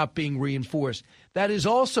collapsing, not being reinforced. That is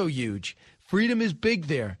also huge. Freedom is big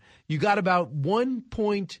there. You got about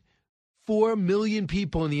 1.4 million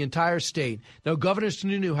people in the entire state. Now, Governor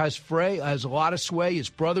Sununu has a lot of sway. His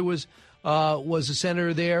brother was a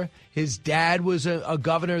senator there. His dad was a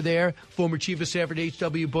governor there, former chief of staff for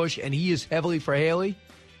H.W. Bush, and he is heavily for Haley.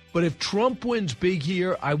 But if Trump wins big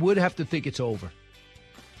here, I would have to think it's over.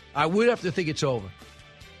 And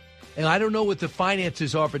I don't know what the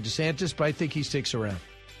finances are for DeSantis, but I think he sticks around.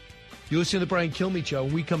 You listen to the Brian Kilmeade Show.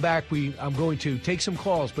 When we come back, I'm going to take some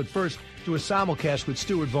calls. But first, do a simulcast with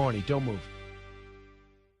Stuart Varney. Don't move.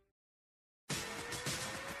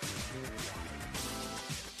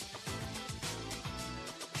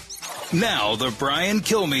 Now the Brian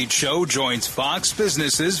Kilmeade Show joins Fox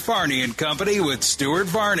Business's Varney and Company with Stuart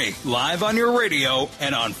Varney, live on your radio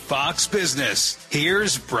and on Fox Business.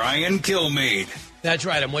 Here's Brian Kilmeade. That's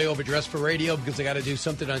right. I'm way overdressed for radio because I got to do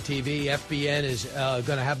something on TV. FBN is going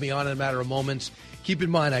to have me on in a matter of moments. Keep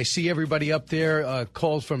in mind, I see everybody up there,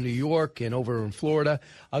 calls from New York and over in Florida.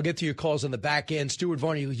 I'll get to your calls on the back end. Stuart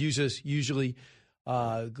Varney usually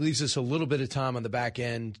leaves us a little bit of time on the back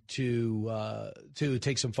end to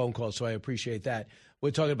take some phone calls, so I appreciate that.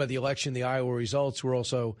 We're talking about the election, the Iowa results. We're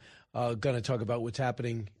also going to talk about what's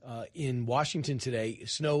happening in Washington today.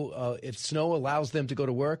 If snow allows them to go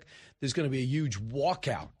to work, there's going to be a huge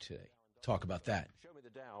walkout today. Talk about that.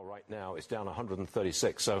 Dow right now is down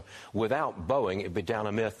 136, so without Boeing, it'd be down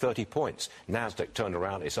a mere 30 points. NASDAQ turned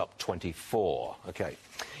around, it's up 24. Okay,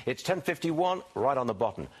 it's 10:51, right on the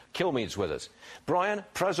button. Kilmeade's with us. Brian,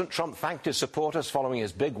 President Trump thanked his supporters following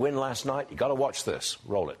his big win last night. You got to watch this.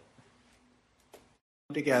 Roll it.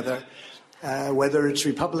 Together, whether it's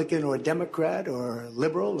Republican or Democrat or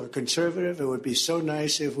liberal or conservative, it would be so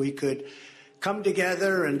nice if we could come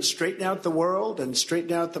together and straighten out the world and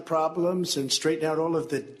straighten out the problems and straighten out all of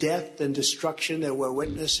the death and destruction that we're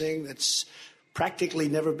witnessing. It's practically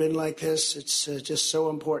never been like this. It's just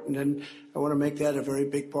so important. And I want to make that a very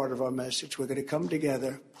big part of our message. We're going to come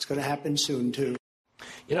together. It's going to happen soon, too.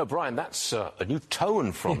 You know, Brian, that's a new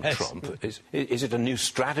tone from Trump. Is it a new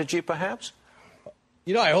strategy, perhaps?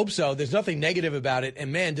 You know, I hope so. There's nothing negative about it.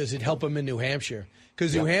 And, man, does it help him in New Hampshire.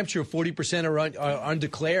 Because New Hampshire, 40% are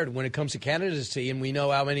undeclared when it comes to candidacy, and we know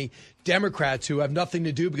how many Democrats who have nothing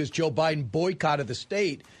to do because Joe Biden boycotted the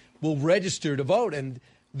state will register to vote, and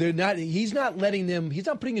they're not. He's not letting them. He's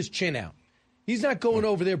not putting his chin out. He's not going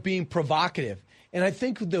over there being provocative. And I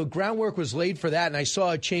think the groundwork was laid for that, and I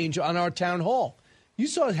saw a change on our town hall. You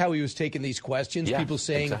saw how he was taking these questions, people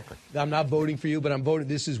saying, exactly. I'm not voting for you, but I'm voting,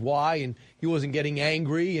 this is why, and he wasn't getting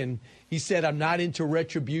angry, and he said, I'm not into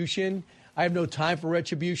retribution. I have no time for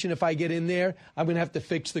retribution. If I get in there, I'm going to have to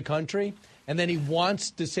fix the country. And then he wants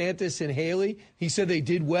DeSantis and Haley. He said they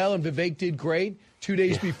did well and Vivek did great. 2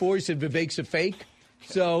 days before, he said Vivek's a fake.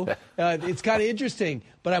 So it's kind of interesting.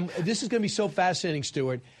 But this is going to be so fascinating,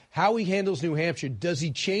 Stuart, how he handles New Hampshire. Does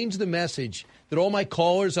he change the message that all my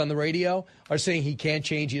callers on the radio are saying he can't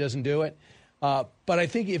change, he doesn't do it? But I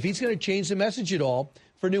think if he's going to change the message at all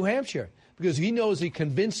for New Hampshire, because he knows a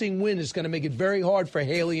convincing win is going to make it very hard for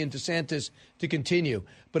Haley and DeSantis to continue.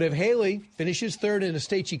 But if Haley finishes third in a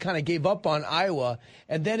state she kind of gave up on, Iowa,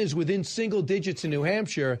 and then is within single digits in New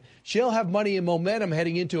Hampshire, she'll have money and momentum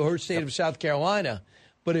heading into her state of South Carolina.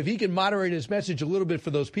 But if he can moderate his message a little bit for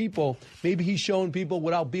those people, maybe he's showing people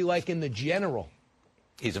what I'll be like in the general.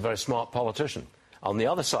 He's a very smart politician. On the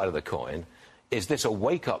other side of the coin, is this a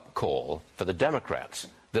wake-up call for the Democrats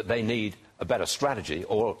that they need a better strategy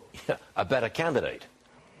or a better candidate?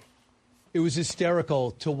 It was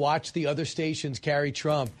hysterical to watch the other stations carry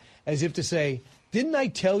Trump as if to say, didn't I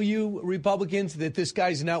tell you, Republicans, that this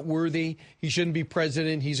guy's not worthy? He shouldn't be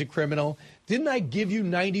president. He's a criminal. Didn't I give you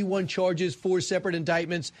 91 charges, 4 separate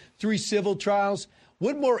indictments, 3 civil trials?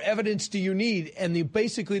 What more evidence do you need? And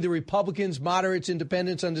basically the Republicans, moderates,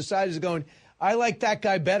 independents, undecideds are going, I like that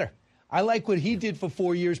guy better. I like what he did for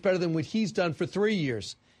 4 years better than what he's done for 3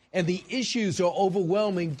 years. And the issues are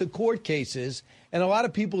overwhelming the court cases. And a lot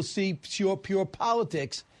of people see pure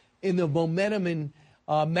politics in the momentum and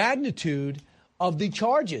magnitude of the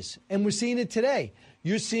charges. And we're seeing it today.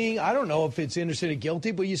 You're seeing, I don't know if it's innocent or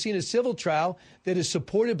guilty, but you're seeing a civil trial that is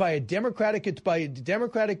supported by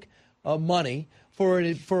Democratic money for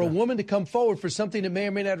a woman to come forward for something that may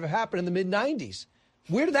or may not have happened in the mid-'90s.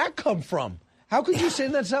 Where did that come from? How could you say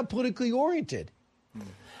that's not politically oriented?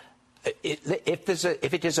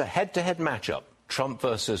 If it is a head-to-head matchup, Trump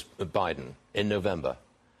versus Biden in November,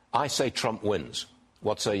 I say Trump wins.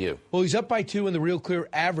 What say you? Well, he's up by 2 in the real clear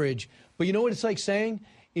average. But you know what it's like saying?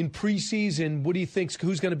 In preseason, what do you think?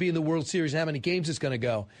 Who's going to be in the World Series and how many games it's going to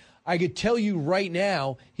go? I could tell you right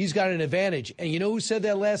now he's got an advantage. And you know who said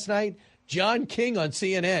that last night? John King on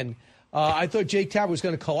CNN. I thought Jake Tapper was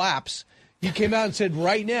going to collapse. He came out and said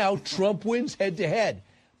right now Trump wins head-to-head.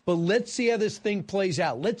 But let's see how this thing plays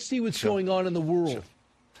out. Let's see what's going on in the world. Sure.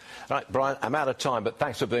 All right, Brian, I'm out of time, but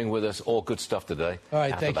thanks for being with us. All good stuff today. All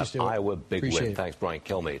right, thank you, Stuart. Iowa big Appreciate win. it. Thanks, Brian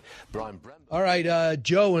Kilmeade. Brian Bremner. All right,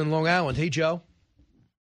 Joe in Long Island. Hey, Joe.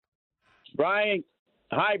 Brian.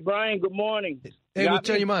 Hi, Brian. Good morning. Hey, what's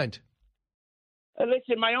on your mind?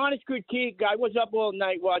 Listen, my honest critique, I was up all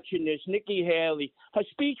night watching this. Nikki Haley, her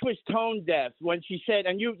speech was tone deaf when she said,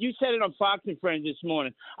 and you said it on Fox and Friends this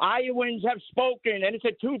morning, Iowans have spoken, and it's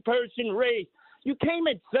a 2-person race. You came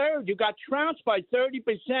in third. You got trounced by 30%.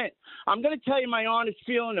 I'm going to tell you my honest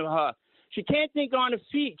feeling of her. She can't think on her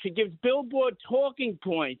feet. She gives Billboard talking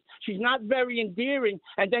points. She's not very endearing.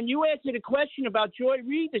 And then you asked her the question about Joy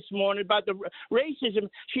Reid this morning about the racism.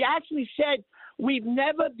 She actually said, we've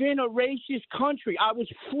never been a racist country. I was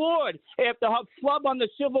floored after her flub on the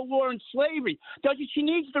Civil War and slavery. She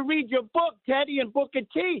needs to read your book, Teddy and Booker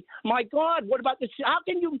T. My God, what about how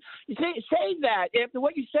can you say that after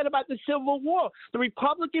what you said about the Civil War? The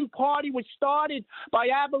Republican Party was started by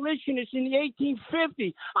abolitionists in the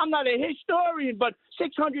 1850s. I'm not a historian, but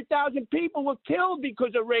 600,000 people were killed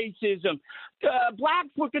because of racism. Blacks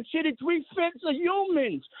were considered 3/5 of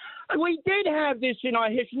humans. We did have this in our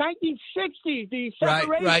history. 1960s, the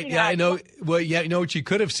separation. Right. Yeah, Act. I know. Well, yeah, you know what she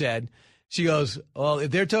could have said. She goes, "Well,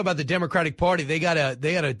 if they're talking about the Democratic Party, they got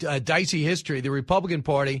a dicey history. The Republican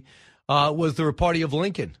Party was the party of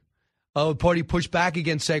Lincoln, a party pushed back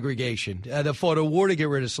against segregation, that fought a war to get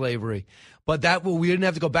rid of slavery. But we didn't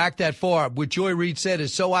have to go back that far. What Joy Reid said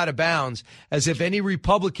is so out of bounds, as if any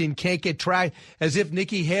Republican can't get tracked, as if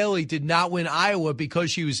Nikki Haley did not win Iowa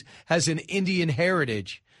because she has an Indian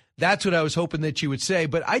heritage." That's what I was hoping that she would say.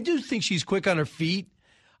 But I do think she's quick on her feet.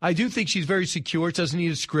 I do think she's very secure. It doesn't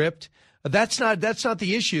need a script. That's not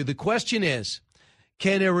the issue. The question is,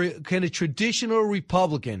 can a traditional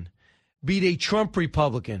Republican beat a Trump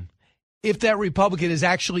Republican if that Republican is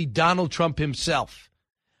actually Donald Trump himself?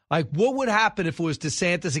 Like, what would happen if it was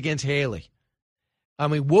DeSantis against Haley? I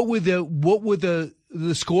mean, what would the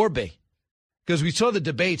score be? Because we saw the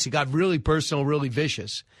debates. It got really personal, really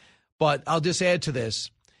vicious. But I'll just add to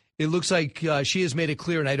this. It looks like she has made it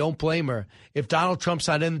clear, and I don't blame her. If Donald Trump's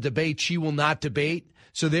not in the debate, she will not debate.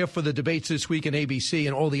 So therefore, the debates this week in ABC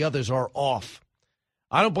and all the others are off.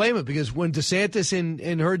 I don't blame her, because when DeSantis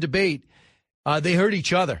in her debate, they hurt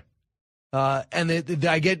each other. And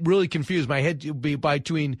I get really confused. My head will be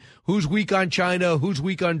between who's weak on China, who's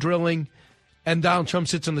weak on drilling, and Donald Trump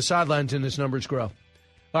sits on the sidelines and his numbers grow.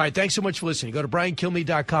 All right, thanks so much for listening. Go to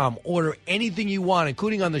BrianKilmeade.com. Order anything you want,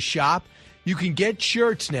 including on the shop. You can get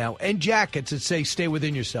shirts now and jackets that say "Stay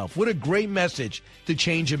Within Yourself." What a great message to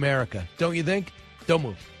change America. Don't you think? Don't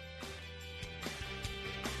move.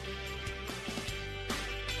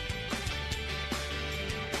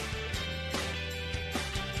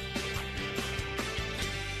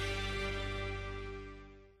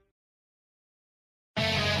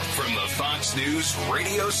 From the Fox News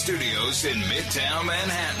radio studios in Midtown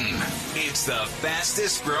Manhattan, it's the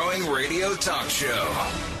fastest growing radio talk show.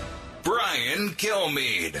 Brian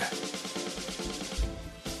Kilmeade.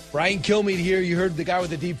 Brian Kilmeade here. You heard the guy with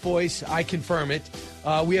the deep voice. I confirm it.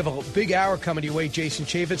 We have a big hour coming your way. Jason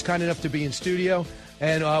Chaffetz, kind enough to be in studio.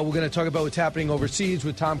 And we're going to talk about what's happening overseas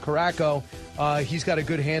with Tom Caraco. He's got a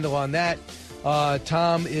good handle on that.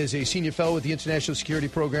 Tom is a senior fellow with the International Security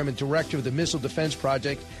Program and director of the Missile Defense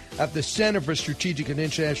Project at the Center for Strategic and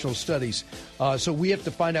International Studies. So we have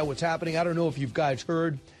to find out what's happening. I don't know if you guys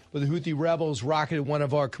heard, but the Houthi rebels rocketed one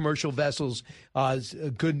of our commercial vessels.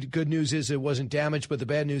 Good news is it wasn't damaged, but the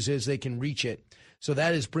bad news is they can reach it. So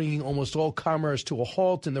that is bringing almost all commerce to a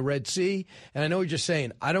halt in the Red Sea. And I know you're just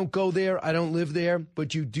saying, I don't go there, I don't live there,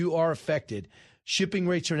 but you are affected. Shipping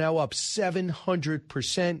rates are now up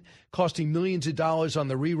 700%, costing millions of dollars on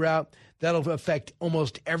the reroute. That'll affect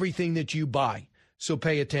almost everything that you buy. So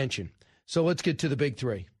pay attention. So let's get to the big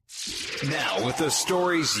three. Now, with the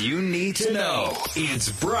stories you need to know,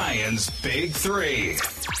 it's Brian's Big Three.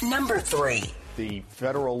 Number 3. The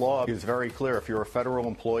federal law is very clear. If you're a federal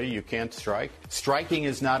employee, you can't strike. Striking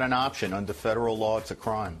is not an option. Under federal law, it's a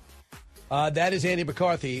crime. That is Andy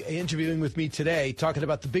McCarthy interviewing with me today, talking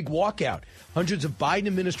about the big walkout. Hundreds of Biden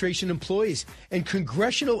administration employees and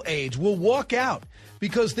congressional aides will walk out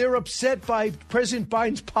because they're upset by President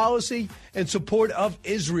Biden's policy and support of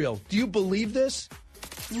Israel. Do you believe this?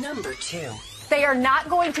 Number 2. They are not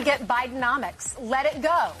going to get Bidenomics. Let it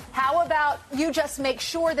go. How about you just make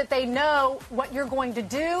sure that they know what you're going to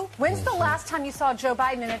do? When's the last time you saw Joe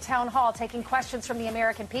Biden in a town hall taking questions from the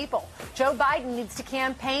American people? Joe Biden needs to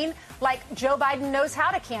campaign like Joe Biden knows how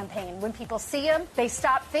to campaign. When people see him, they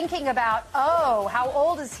stop thinking about, oh, how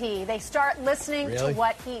old is he? They start listening to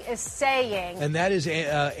what he is saying. And that is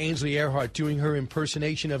Ainsley Earhart doing her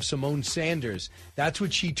impersonation of Simone Sanders. That's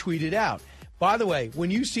what she tweeted out. By the way,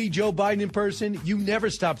 when you see Joe Biden in person, you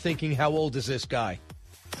never stop thinking, how old is this guy?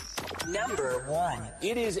 Number 1.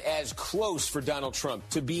 It is as close for Donald Trump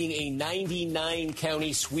to being a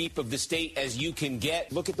 99-county sweep of the state as you can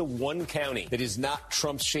get. Look at the one county that is not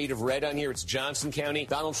Trump's shade of red on here. It's Johnson County.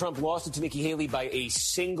 Donald Trump lost it to Nikki Haley by a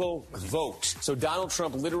single vote. So Donald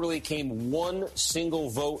Trump literally came one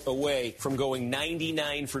single vote away from going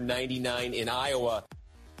 99 for 99 in Iowa.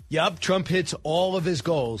 Yup, Trump hits all of his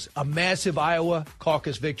goals. A massive Iowa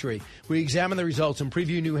caucus victory. We examine the results and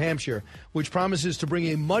preview New Hampshire, which promises to bring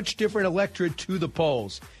a much different electorate to the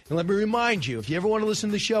polls. And let me remind you, if you ever want to listen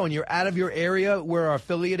to the show and you're out of your area where our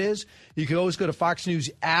affiliate is, you can always go to Fox News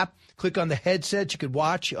app, click on the headset. You could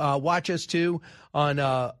watch us too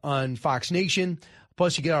on Fox Nation.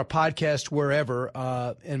 Plus, you get our podcast wherever.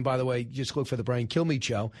 And by the way, just look for the Brian Kilmeade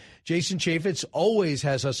Show. Jason Chaffetz always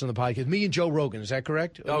has us on the podcast. Me and Joe Rogan. Is that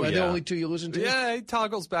correct? Oh, Are yeah. the only two you listen to? Yeah, he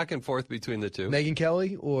toggles back and forth between the two. Megyn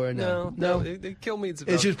Kelly or no? No. Kilmeade's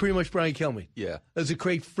about... It's just pretty much Brian Kilmeade. Yeah. There's a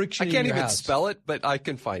great friction in I can't your even house. spell it, but I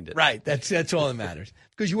can find it. Right. That's all that matters.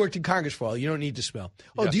 Because you worked in Congress for all. You don't need to spell.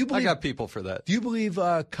 Oh, Yeah, do you believe... I got people for that. Do you believe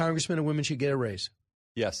congressmen and women should get a raise?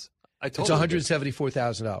 Yes. It's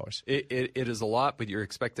 $174,000. It is a lot, but you're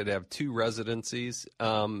expected to have 2 residencies.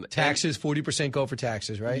 Taxes, 40% go for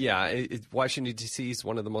taxes, right? Yeah. Washington, D.C. is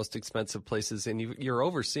one of the most expensive places, and you're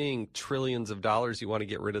overseeing trillions of dollars. You want to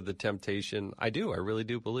get rid of the temptation. I really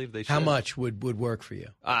do believe they should. How much would work for you?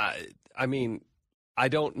 I mean, I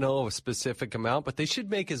don't know a specific amount, but they should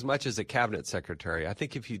make as much as a cabinet secretary. I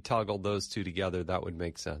think if you toggled those two together, that would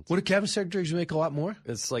make sense. Would a cabinet secretary make a lot more?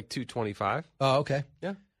 It's like $225. Oh, okay.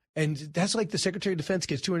 Yeah. And that's like the Secretary of Defense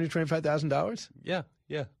gets $225,000? Yeah.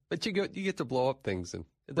 But you get to blow up things, and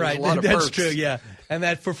there's right. a lot of that's perks. true, yeah. And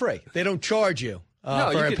that for free. They don't charge you.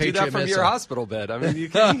 No, for you can do that from your hospital bed. I mean, you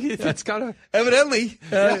can, it's kind of... Evidently,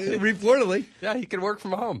 reportedly. Yeah, you can work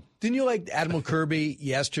from home. Didn't you like Admiral Kirby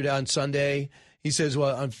yesterday on Sunday? He says,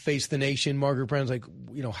 well, on Face the Nation, Margaret Brown's like,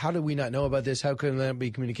 how do we not know about this? How can that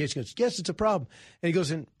be communication? He goes, yes, it's a problem. And he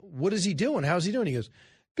goes, and what is he doing? How's he doing? He goes,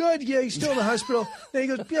 good, yeah, he's still in the hospital. Then he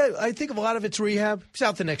goes, yeah, I think a lot of it's rehab. He's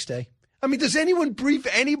out the next day. I mean, does anyone brief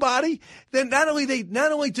anybody? Then not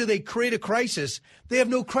only do they create a crisis, they have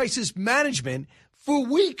no crisis management. For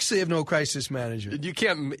weeks, they have no crisis management. You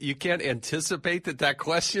can't anticipate that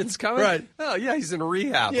question's coming? Right. Oh, yeah, he's in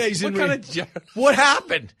rehab. Yeah, he's in rehab. What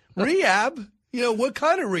happened? Rehab? What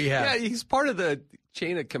kind of rehab? Yeah, he's part of the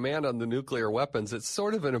chain of command on the nuclear weapons. It's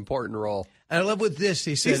sort of an important role. And I love with this,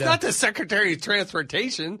 he said... He's not the Secretary of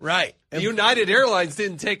Transportation. Right. United Airlines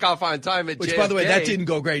didn't take off on time at Which, JFK. by the way, that didn't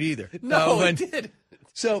go great either. No, it did.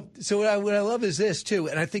 So what I love is this, too,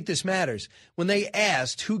 and I think this matters. When they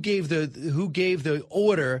asked who gave the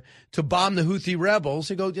order to bomb the Houthi rebels,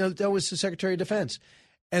 they go, that was the Secretary of Defense.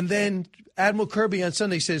 And then Admiral Kirby on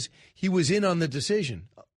Sunday says he was in on the decision.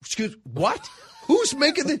 Excuse what? Who's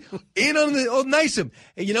making in on the? Oh, nice him.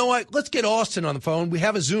 And you know what? Let's get Austin on the phone. We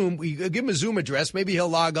have a Zoom. We give him a Zoom address. Maybe he'll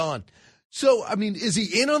log on. So, I mean, is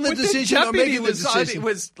he in on the But decision the or deputy making the decision?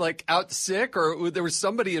 was like out sick, or there was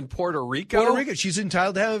somebody in Puerto Rico. Puerto Rico. She's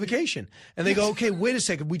entitled to have a vacation. And they go, okay, wait a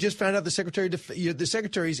second. We just found out the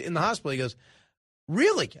secretary's in the hospital. He goes,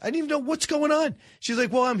 really? I didn't even know what's going on. She's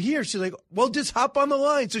like, well, I'm here. She's like, well, just hop on the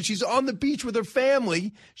line. So she's on the beach with her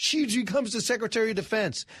family. She becomes the Secretary of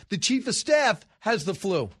Defense. The Chief of Staff has the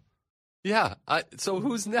flu. Yeah. So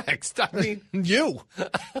who's next? I mean, you.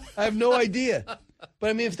 I have no idea.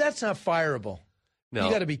 But I mean, if that's not fireable, no.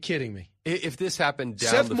 You got to be kidding me. If this happened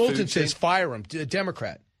down Seth the Moulton food says chain, fire him, a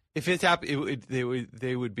Democrat. If it happened,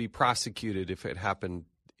 they would be prosecuted if it happened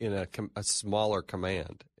in a smaller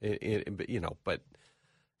command. But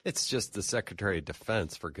it's just the Secretary of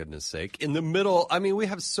Defense, for goodness sake. In the middle, I mean, we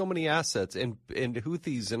have so many assets, and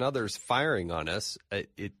Houthis and others firing on us.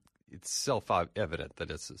 It's self-evident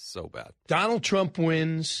that it's so bad. Donald Trump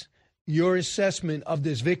wins. Your assessment of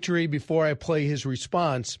this victory before I play his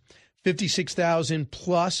response, 56,000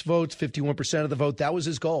 plus votes, 51% of the vote. That was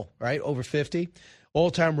his goal, right? Over 50.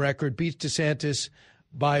 All-time record. Beats DeSantis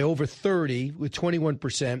by over 30 with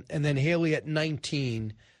 21%. And then Haley at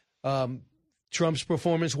 19. Trump's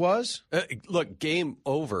performance was? Look, game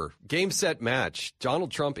over. Game, set, match.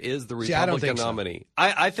 Donald Trump is the Republican I don't think nominee.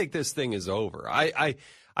 So. I think this thing is over.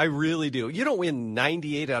 I really do. You don't win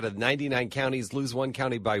 98 out of 99 counties, lose one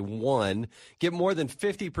county by 1, get more than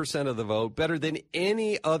 50% of the vote, better than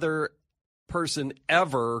any other person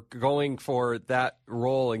ever going for that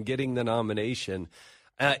role and getting the nomination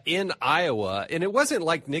in Iowa. And it wasn't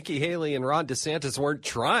like Nikki Haley and Ron DeSantis weren't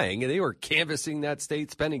trying. They were canvassing that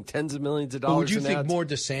state, spending tens of millions of dollars. But would you think ads. more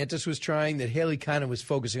DeSantis was trying, that Haley kind of was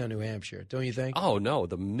focusing on New Hampshire, don't you think? Oh, no,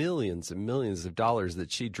 the millions and millions of dollars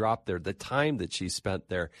that she dropped there, the time that she spent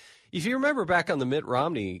there. If you remember back on the Mitt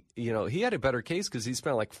Romney, he had a better case because he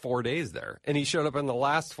spent like 4 days there, and he showed up in the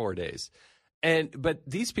last 4 days. But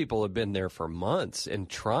these people have been there for months and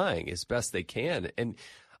trying as best they can. And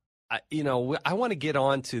I want to get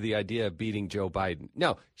on to the idea of beating Joe Biden.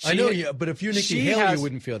 No, I know you, but if you're Nikki Haley, you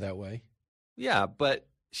wouldn't feel that way. Yeah, but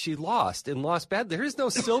she lost and lost bad. There is no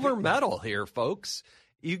silver medal here, folks.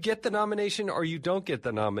 You get the nomination or you don't get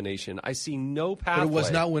the nomination. I see no pathway. But it was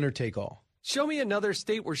not winner take all. Show me another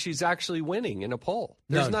state where she's actually winning in a poll.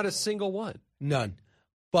 There's not a single one. None.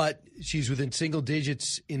 But she's within single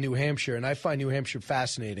digits in New Hampshire, and I find New Hampshire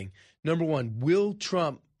fascinating. Number one, will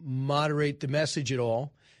Trump moderate the message at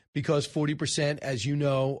all? Because 40%, as you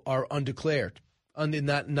know, are undeclared,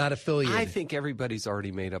 not affiliated. I think everybody's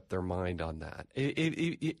already made up their mind on that.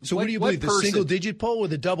 So what do you believe, the single-digit poll or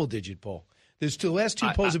the double-digit poll? The last two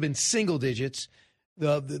polls have been single digits.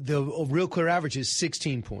 The real clear average is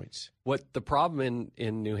 16 points. What the problem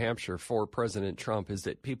in New Hampshire for President Trump is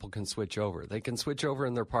that people can switch over. They can switch over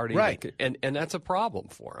in their party, right? And that's a problem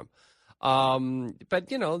for him.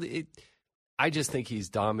 But I just think he's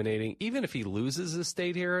dominating. Even if he loses a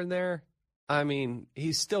state here and there, I mean,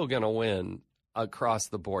 he's still going to win across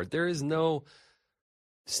the board. There is no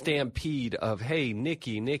stampede of, hey,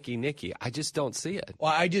 Nikki. I just don't see it.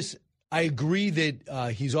 Well, I agree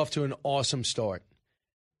that he's off to an awesome start.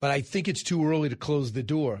 But I think it's too early to close the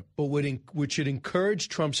door. But what should encourage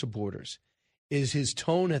Trump supporters is his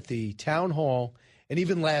tone at the town hall and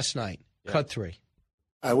even last night. Yeah. Cut 3.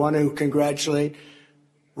 I want to congratulate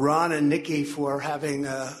Ron and Nikki for having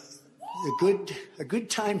a good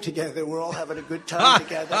time together. We're all having a good time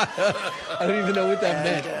together. I don't even know what that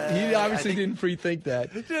meant. He obviously didn't pre-think that.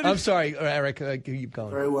 I'm sorry, Eric. Keep going.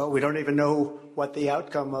 Very well. We don't even know what the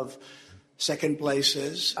outcome of second place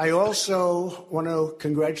is. I also want to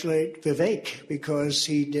congratulate Vivek because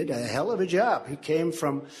he did a hell of a job. He came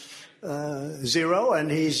from 0, and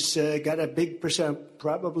he's got a big percent,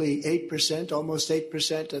 probably 8%, almost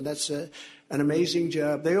 8%, and that's an amazing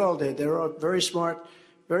job. They all did. They're all very smart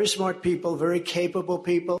people, very capable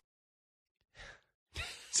people.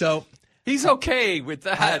 So he's okay with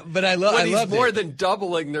that. But I love when he's more than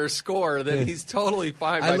doubling their score, then he's totally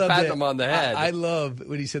fine by patting them on the head. I love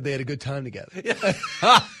when he said they had a good time together.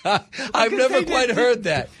 I've never quite heard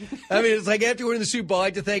that. I mean, it's like after winning the Super Bowl, I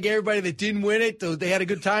like to thank everybody that didn't win it. They had a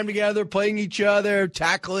good time together, playing each other,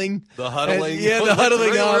 tackling. The huddling. The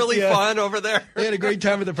huddling. Really fun over there. They had a great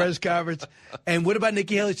time at the press conference. And what about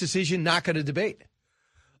Nikki Haley's decision not going to debate?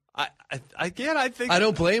 I think I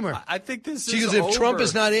don't blame her. I think this she is goes, if over. Trump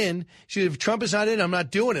is not in, I'm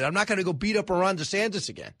not doing it. I'm not going to go beat up Ron DeSantis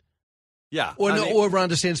again. Yeah, or Ron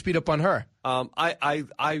DeSantis beat up on her.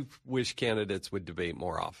 I wish candidates would debate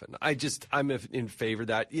more often. I'm in favor of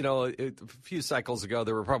that. A few cycles ago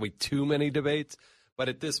there were probably too many debates, but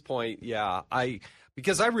at this point, yeah,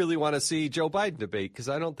 because I really want to see Joe Biden debate because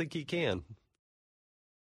I don't think he can.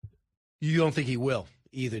 You don't think he will?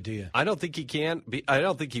 either, do you? I don't think he can. I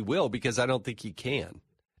don't think he will because I don't think he can.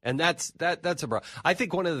 And that's a problem. I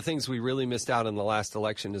think one of the things we really missed out in the last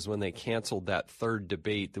election is when they canceled that third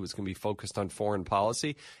debate that was going to be focused on foreign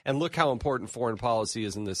policy. And look how important foreign policy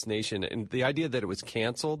is in this nation. And the idea that it was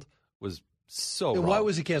canceled was so wrong. Why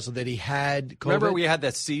was it canceled? That he had COVID? Remember we had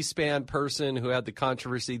that C-SPAN person who had the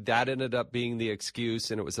controversy. That ended up being the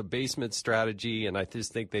excuse, and it was a basement strategy, and I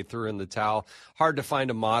just think they threw in the towel. Hard to find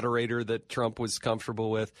a moderator that Trump was comfortable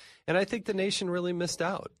with. And I think the nation really missed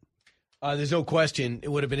out. There's no question it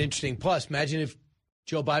would have been interesting. Plus, imagine if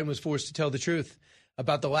Joe Biden was forced to tell the truth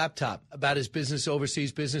about the laptop, about his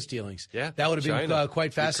overseas business dealings. Yeah, that would have been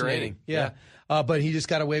quite fascinating. Ukraine. Yeah. But he just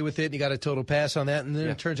got away with it, and he got a total pass on that. And then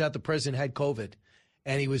it turns out the president had COVID,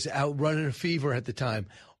 and he was out running a fever at the time.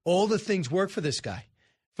 All the things work for this guy,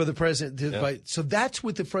 for the president. So that's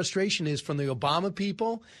what the frustration is from the Obama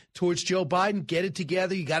people towards Joe Biden. Get it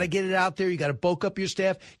together. You got to get it out there. You got to bulk up your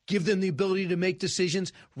staff. Give them the ability to make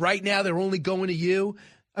decisions. Right now, they're only going to you.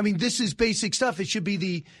 I mean, this is basic stuff. It should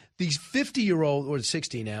be these 50-year-old, or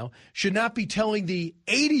 60 now, should not be telling the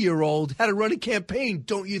 80-year-old how to run a campaign,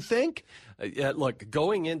 don't you think? Look,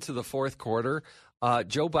 going into the fourth quarter,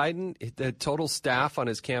 Joe Biden, the total staff on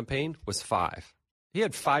his campaign was 5. He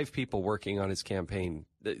had 5 people working on his campaign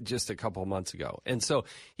just a couple of months ago. And so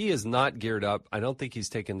he is not geared up. I don't think he's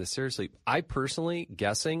taken this seriously. I personally,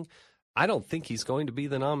 I don't think he's going to be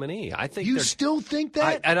the nominee. I think you still think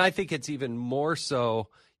that? And I think it's even more so,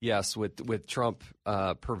 yes, with Trump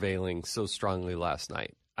prevailing so strongly last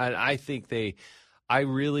night. I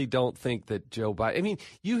really don't think that Joe Biden. I mean,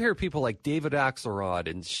 you hear people like David Axelrod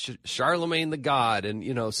and Charlemagne the God,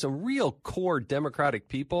 and some real core Democratic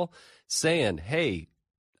people saying, "Hey,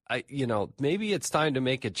 maybe it's time to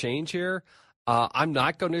make a change here. I'm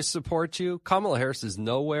not going to support you." Kamala Harris is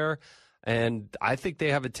nowhere. And I think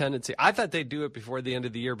they have a tendency. I thought they'd do it before the end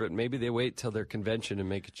of the year, but maybe they wait till their convention and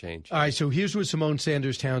make a change. All right, so here's what Simone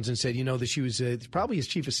Sanders Townsend said. That she was probably his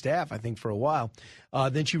chief of staff, I think, for a while.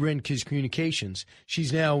 Then she ran his communications.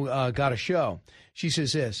 She's now got a show. She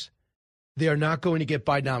says this: they are not going to get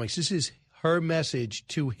Bidenomics. This is her message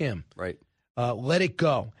to him. Right. Let it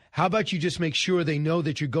go. How about you just make sure they know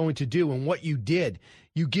that you're going to do and what you did?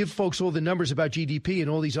 You give folks all the numbers about GDP and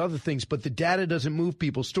all these other things, but the data doesn't move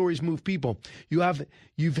people. Stories move people. You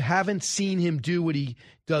haven't seen him do what he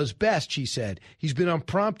does best, she said. He's been on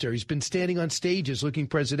prompter. He's been standing on stages looking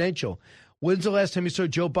presidential. When's the last time you saw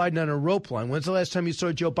Joe Biden on a rope line? When's the last time you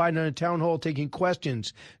saw Joe Biden on a town hall taking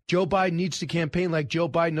questions? Joe Biden needs to campaign like Joe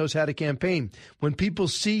Biden knows how to campaign. When people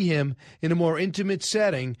see him in a more intimate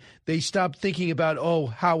setting, they stop thinking about,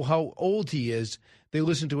 how old he is. They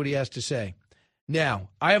listen to what he has to say. Now,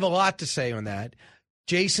 I have a lot to say on that.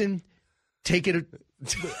 Jason, take it,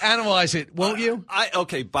 analyze it, won't you?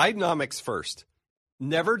 Okay, Bidenomics first.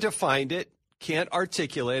 Never defined it. Can't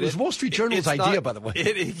articulate it. It was Wall Street Journal's idea, by the way.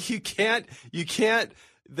 You can't.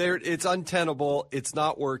 It's untenable. It's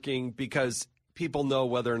not working because people know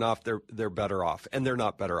whether or not they're better off, and they're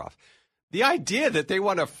not better off. The idea that they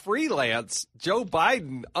want to freelance Joe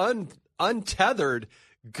Biden untethered.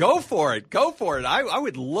 Go for it. I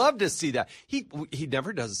would love to see that. He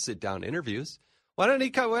never does sit-down interviews. Why don't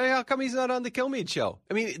he come? How come he's not on the Kilmeade show?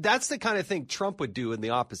 I mean, that's the kind of thing Trump would do in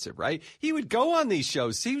the opposite, right? He would go on these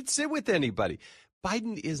shows. He would sit with anybody.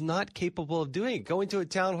 Biden is not capable of doing it. Going to a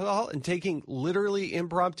town hall and taking literally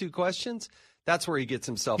impromptu questions, that's where he gets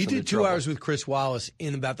himself into trouble. He did 2 hours with Chris Wallace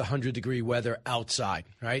in about the 100-degree weather outside,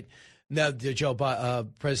 right? Now,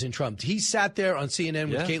 President Trump, he sat there on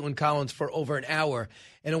CNN with Caitlin Collins for over an hour,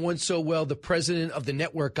 and it went so well the president of the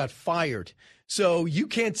network got fired. So you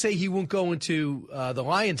can't say he won't go into the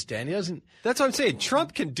lion's den. He doesn't. That's what I'm saying.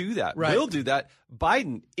 Trump can do that. Right. Will do that.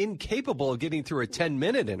 Biden, incapable of getting through a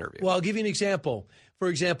 10-minute interview. Well, I'll give you an example. For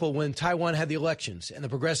example, when Taiwan had the elections and the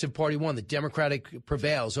Progressive Party won, the Democratic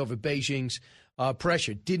prevails over Beijing's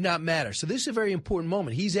pressure. Did not matter. So this is a very important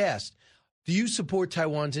moment. He's asked, do you support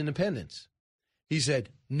Taiwan's independence? He said,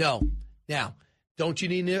 no. Now, don't you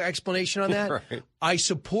need an explanation on that? Right. I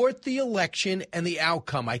support the election and the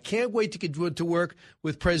outcome. I can't wait to get to work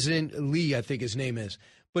with President Lee, I think his name is.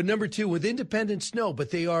 But number 2, with independence, no,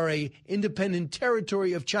 but they are a independent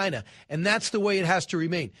territory of China, and that's the way it has to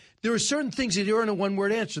remain. There are certain things that aren't a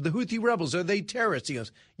one-word answer. The Houthi rebels, are they terrorists? He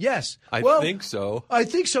goes, yes. I think so. I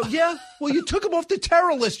think so, yeah. Well, you took them off the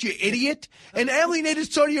terror list, you idiot, and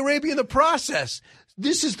alienated Saudi Arabia in the process.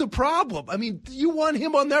 This is the problem. I mean, you want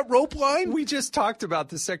him on that rope line? We just talked about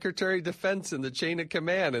the Secretary of Defense and the chain of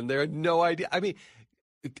command, and they had no idea. I mean,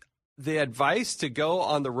 the advice to go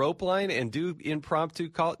on the rope line and do impromptu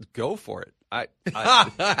call, go for it.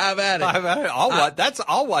 Have at it.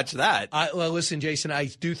 I'll watch that. Well, listen, Jason, I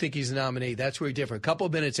do think he's a nominee. That's where we're different. A couple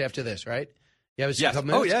of minutes after this, right? You have a couple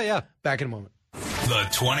minutes? Oh, yeah. Back in a moment. The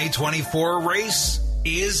 2024 race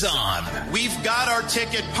is on. We've got our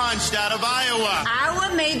ticket punched out of Iowa.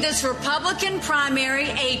 Iowa made this Republican primary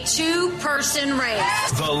a two-person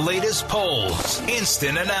race. The latest polls,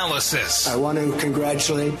 instant analysis. I want to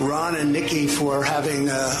congratulate Ron and Nikki for having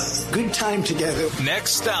a good time together.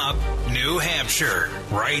 Next stop, New Hampshire,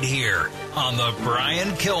 right here on the Brian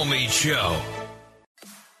Kilmeade Show.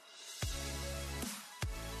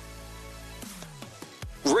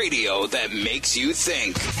 Radio that makes you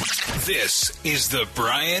think. This is the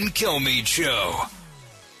Brian Kilmeade Show.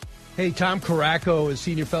 Hey, Tom Caraco is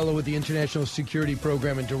senior fellow with the International Security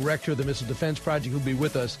Program and director of the Missile Defense Project, who'll be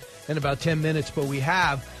with us in about 10 minutes. But we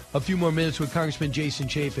have a few more minutes with Congressman Jason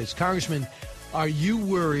Chaffetz. Congressman, are you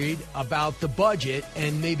worried about the budget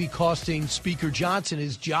and maybe costing Speaker Johnson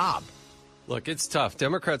his job? Look, it's tough.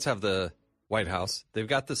 Democrats have the White House. They've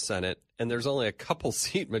got the Senate. And there's only a couple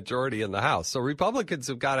seat majority in the House. So Republicans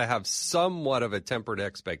have got to have somewhat of a tempered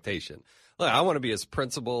expectation. Look, I want to be as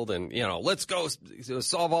principled and, let's go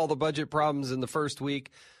solve all the budget problems in the first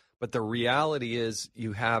week. But the reality is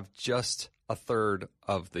you have just a third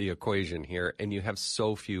of the equation here, and you have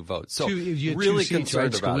so few votes. So really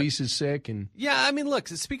concerned about it. Scalise is sick. Yeah, I mean, look,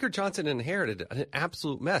 Speaker Johnson inherited an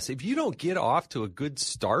absolute mess. If you don't get off to a good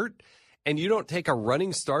start and you don't take a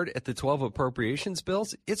running start at the 12 appropriations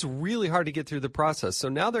bills, it's really hard to get through the process. So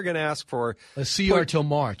now they're going to ask for a CR till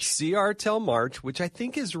March. CR till March, which I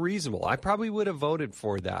think is reasonable. I probably would have voted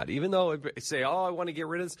for that, even though say, I want to get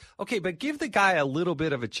rid of this. Okay, but give the guy a little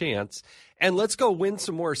bit of a chance, and let's go win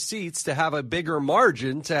some more seats to have a bigger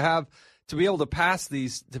margin to be able to pass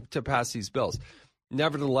these bills.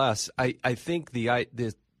 Nevertheless, I think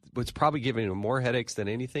what's probably giving him more headaches than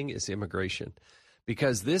anything is immigration.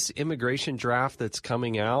 Because this immigration draft that's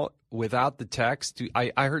coming out without the text,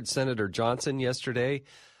 I heard Senator Johnson yesterday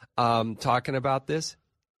talking about this.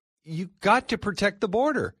 You got to protect the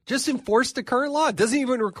border. Just enforce the current law. It doesn't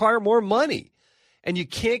even require more money. And you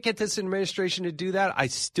can't get this administration to do that. I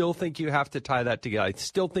still think you have to tie that together. I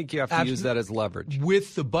still think you have to use that as leverage.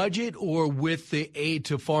 With the budget or with the aid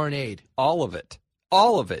to foreign aid? All of it.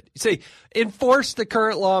 All of it. You say, enforce the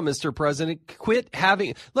current law, Mr. President. Quit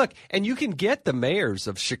having – look, and you can get the mayors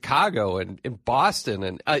of Chicago and Boston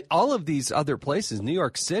and all of these other places, New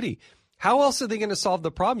York City. How else are they going to solve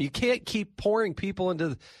the problem? You can't keep pouring people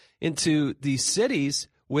into these cities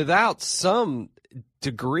without some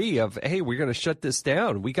degree of, hey, we're going to shut this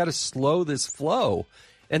down. We got to slow this flow.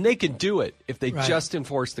 And they can do it if they just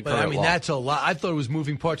enforce the current law. That's a lot. I thought it was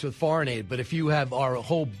moving parts with foreign aid, but if you have our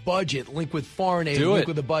whole budget linked with foreign aid, linked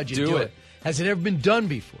with the budget, do it. Has it ever been done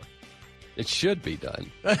before? It should be done.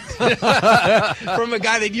 From a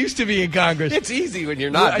guy that used to be in Congress. It's easy when you're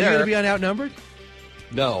not there. Are you going to be on Outnumbered?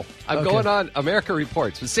 No. I'm going on America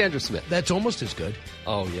Reports with Sandra Smith. That's almost as good.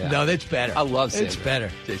 Oh, yeah. No, that's better. I love Sandra. It's better.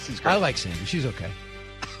 She's great. I like Sandra. She's okay.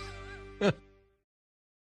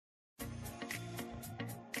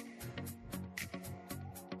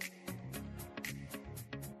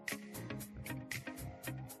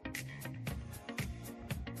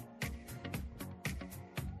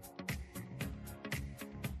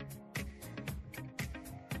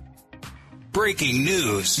 Breaking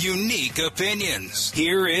news, unique opinions.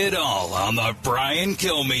 Hear it all on the Brian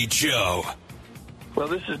Kilmeade Show. Well,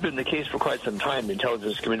 this has been the case for quite some time. The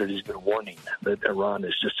intelligence community has been warning that Iran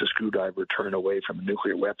is just a screwdriver turn away from a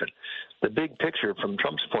nuclear weapon. The big picture from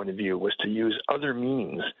Trump's point of view was to use other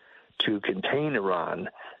means to contain Iran,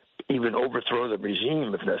 even overthrow the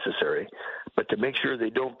regime if necessary, but to make sure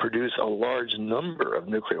they don't produce a large number of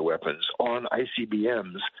nuclear weapons on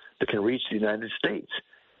ICBMs that can reach the United States.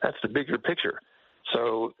 That's the bigger picture.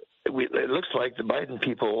 So it looks like the Biden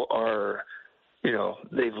people are,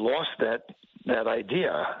 they've lost that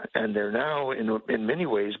idea, and they're now, in many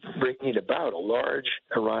ways, breaking it about a large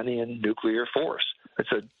Iranian nuclear force.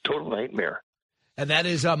 It's a total nightmare. And that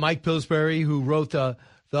is Mike Pillsbury, who wrote the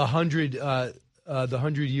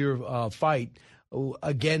 100-year fight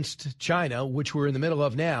against China, which we're in the middle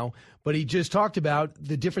of now. But he just talked about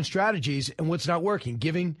the different strategies and what's not working,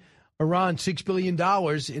 giving Iran $6 billion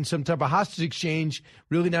in some type of hostage exchange,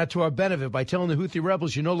 really not to our benefit, by telling the Houthi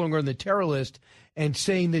rebels you're no longer on the terror list and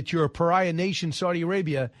saying that you're a pariah nation, Saudi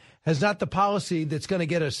Arabia, has not the policy that's going to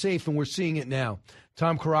get us safe, and we're seeing it now.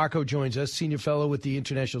 Tom Caraco joins us, senior fellow with the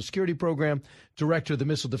International Security Program, director of the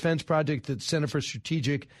Missile Defense Project at the Center for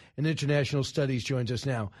Strategic and International Studies, joins us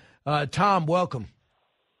now. Tom, welcome.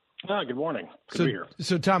 Good morning. Good to be here.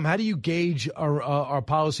 So, Tom, how do you gauge our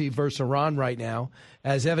policy versus Iran right now,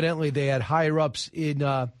 as evidently they had higher-ups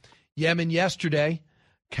in Yemen yesterday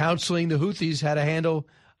counseling the Houthis how to handle,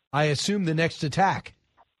 I assume, the next attack?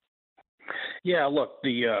 Yeah, look,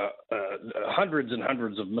 the hundreds and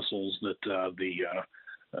hundreds of missiles that the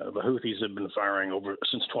Houthis have been firing over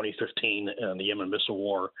since 2015 in the Yemen missile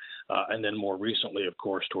war, and then more recently, of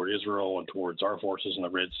course, toward Israel and towards our forces in the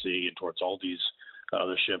Red Sea and towards all these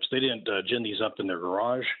other ships. They didn't gin these up in their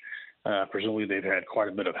garage. Presumably, they've had quite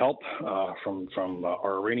a bit of help from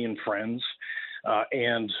our Iranian friends.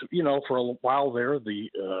 And, for a while there, the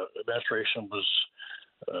administration was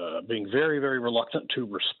being very, very reluctant to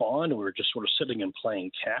respond. We were just sort of sitting and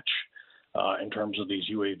playing catch in terms of these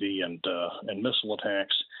UAV and missile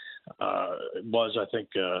attacks. It was, I think,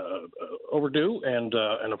 overdue and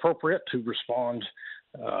appropriate to respond,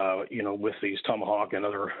 with these Tomahawk and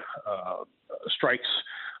other strikes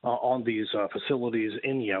on these facilities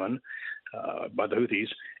in Yemen by the Houthis.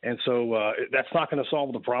 And so that's not going to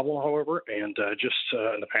solve the problem, however. And just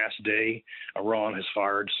in the past day, Iran has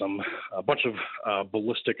fired a bunch of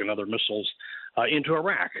ballistic and other missiles into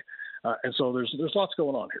Iraq. And so there's lots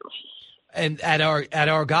going on here. And at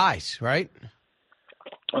our guys, right?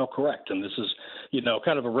 Oh, correct. And this is,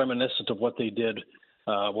 kind of a reminiscent of what they did.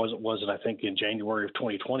 Was it, I think, in January of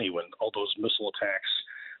 2020 when all those missile attacks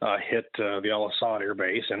hit the Al-Assad Air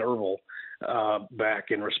Base and Erbil back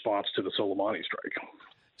in response to the Soleimani strike.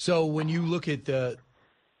 So when you look at the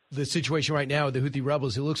situation right now with the Houthi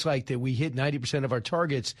rebels, it looks like that we hit 90% of our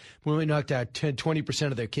targets. We only knocked out 20%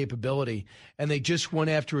 of their capability, and they just went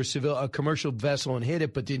after a commercial vessel and hit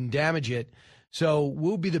it, but didn't damage it. So what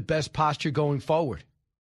will be the best posture going forward?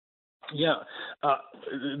 Yeah,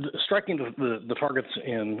 striking the targets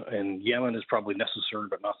in Yemen is probably necessary,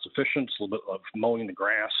 but not sufficient. It's a little bit of mowing the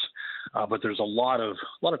grass, but there's a lot of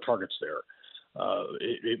targets there.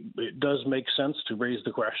 It does make sense to raise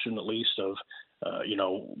the question, at least, of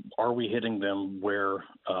are we hitting them where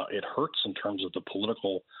it hurts in terms of the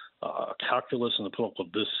political calculus and the political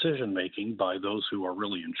decision making by those who are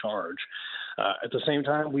really in charge. At the same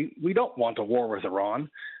time, we don't want a war with Iran,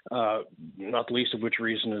 not the least of which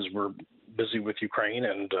reason is we're busy with Ukraine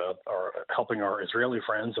and are helping our Israeli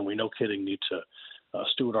friends, and we no kidding need to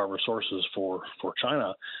steward our resources for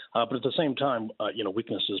China. But at the same time,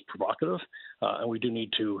 weakness is provocative, and we do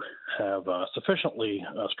need to have sufficiently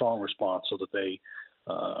strong response so that they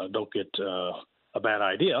don't get a bad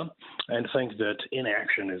idea and think that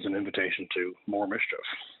inaction is an invitation to more mischief.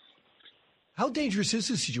 How dangerous is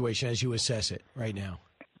the situation as you assess it right now?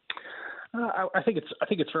 I think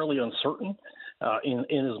it's fairly uncertain in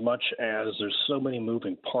as much as there's so many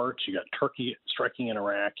moving parts. You got Turkey striking in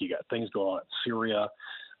Iraq. You got things going on in Syria.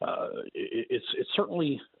 It's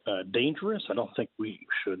certainly dangerous. I don't think we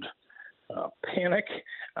should panic,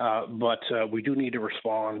 but we do need to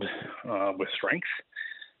respond with strength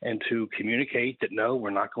and to communicate that no, we're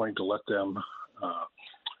not going to let them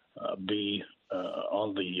be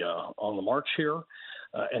on the march here.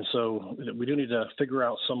 And so we do need to figure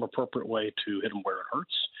out some appropriate way to hit them where it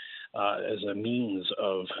hurts as a means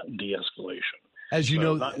of de-escalation. As you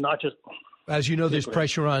know, there's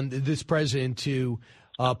pressure on this president to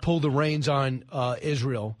pull the reins on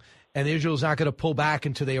Israel, and Israel's not going to pull back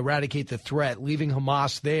until they eradicate the threat. Leaving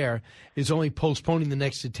Hamas there is only postponing the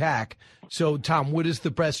next attack. So, Tom, what is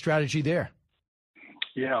the best strategy there?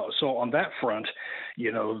 Yeah, so on that front,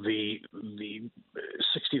 the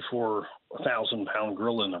 64,000-pound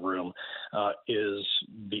gorilla in the room is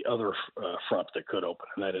the other front that could open,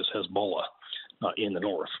 and that is Hezbollah in the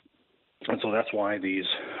north. And so that's why these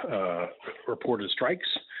reported strikes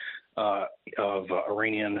of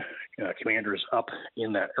Iranian commanders up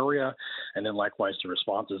in that area, and then likewise the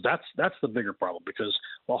responses. That's the bigger problem, because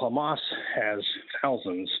while Hamas has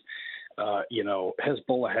thousands,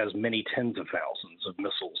 Hezbollah has many tens of thousands of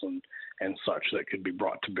missiles and such that could be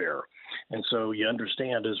brought to bear. And so you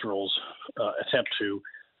understand Israel's attempt to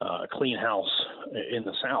clean house in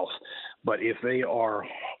the south. But if they are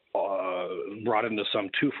brought into some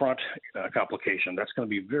two-front complication, that's going to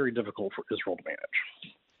be very difficult for Israel to manage.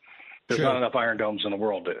 There's not enough Iron Domes in the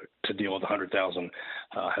world to deal with 100,000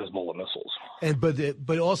 Hezbollah missiles.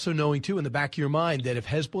 But also knowing, too, in the back of your mind that if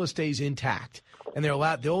Hezbollah stays intact and they're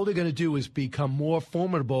allowed, all they're going to do is become more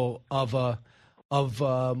formidable of an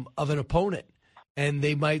opponent. And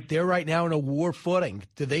they're right now in a war footing.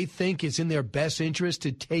 Do they think it's in their best interest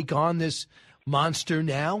to take on this monster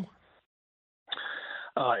now?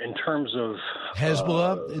 In terms of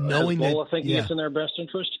Hezbollah, knowing Hezbollah thinking yeah. it's in their best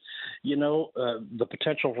interest, the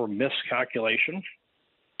potential for miscalculation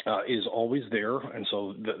is always there, and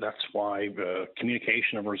so that's why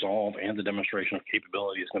communication of resolve and the demonstration of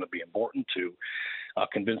capability is going to be important to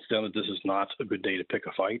convince them that this is not a good day to pick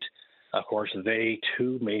a fight. Of course, they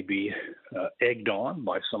too may be egged on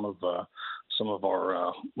by some of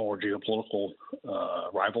our more geopolitical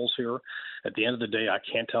rivals here. At the end of the day, I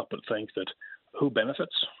can't help but think that who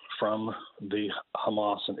benefits from the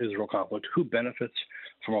Hamas and Israel conflict? Who benefits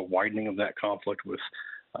from a widening of that conflict with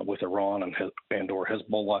Iran and or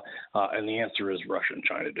Hezbollah? And the answer is Russia and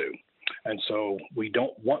China do. And so we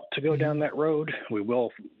don't want to go down that road. We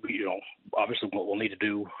will, obviously we'll need to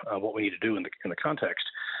do what we need to do in the context,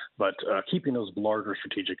 but keeping those larger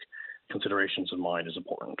strategic considerations in mind is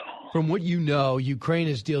important. From what you know, Ukraine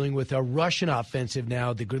is dealing with a Russian offensive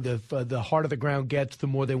now. The harder the ground gets, the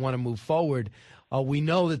more they want to move forward. We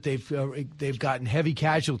know that they've gotten heavy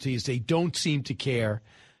casualties. They don't seem to care.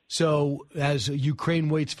 So as Ukraine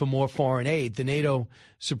waits for more foreign aid, the NATO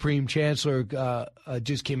Supreme Chancellor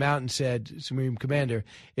just came out and said, Supreme Commander,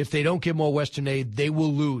 if they don't get more Western aid, they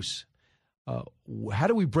will lose. How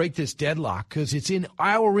do we break this deadlock? Because it's in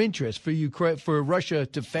our interest for Russia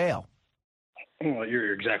to fail. Well,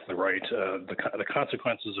 you're exactly right. The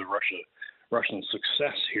consequences of Russian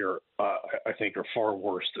success here, I think, are far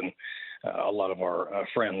worse than a lot of our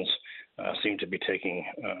friends seem to be taking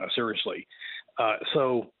seriously.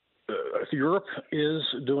 So Europe is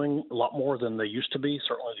doing a lot more than they used to be,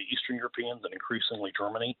 certainly the Eastern Europeans and increasingly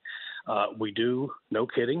Germany. We do, no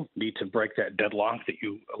kidding, need to break that deadlock that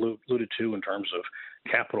you alluded to in terms of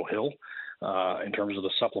Capitol Hill, in terms of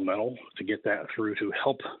the supplemental, to get that through to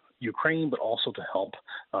help Ukraine, but also to help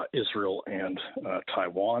Israel and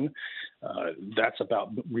Taiwan. That's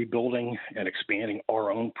about rebuilding and expanding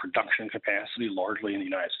our own production capacity, largely in the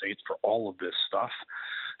United States, for all of this stuff.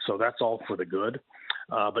 So that's all for the good.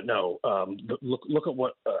 But no, look at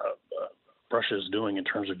what Russia is doing in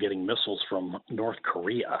terms of getting missiles from North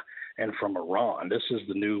Korea and from Iran. This is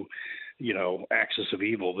the new, axis of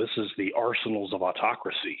evil. This is the arsenals of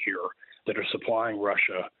autocracy here that are supplying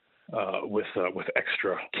Russia with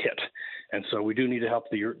extra kit. And so we do need to help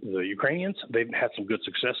the Ukrainians. They've had some good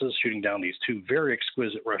successes shooting down these two very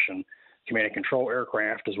exquisite Russian command and control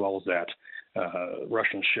aircraft, as well as that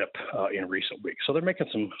Russian ship in recent weeks. So they're making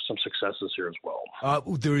some successes here as well.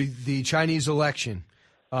 The Chinese election,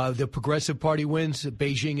 the Progressive Party wins.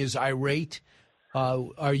 Beijing is irate.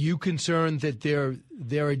 Are you concerned that their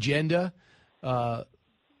agenda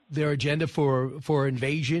for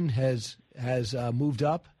invasion has moved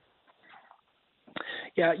up?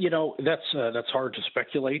 Yeah, that's hard to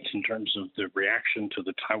speculate in terms of the reaction to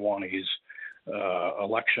the Taiwanese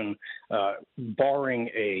election, barring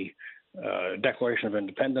a declaration of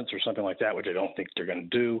independence or something like that, which I don't think they're going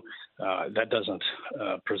to do. That doesn't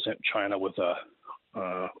present China with a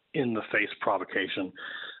in-the-face provocation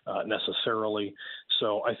necessarily.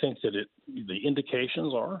 So I think that the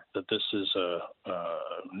indications are that this is a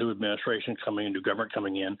new administration coming, a new government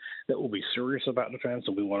coming in that will be serious about defense,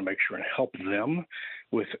 and we want to make sure and help them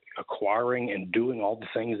with acquiring and doing all the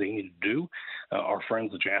things they need to do. Our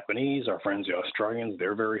friends, the Japanese, our friends, the Australians,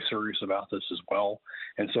 they're very serious about this as well.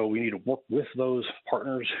 And so we need to work with those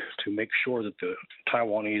partners to make sure that the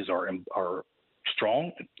Taiwanese are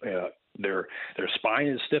strong. Their spine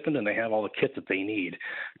is stiffened, and they have all the kit that they need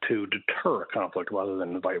to deter a conflict rather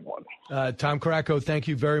than invite one. Tom Caracco, thank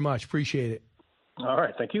you very much. Appreciate it. All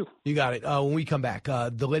right. Thank you. You got it. When we come back,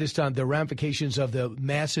 the latest on the ramifications of the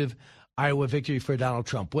massive Iowa victory for Donald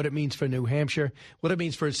Trump, what it means for New Hampshire, what it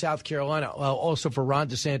means for South Carolina, also for Ron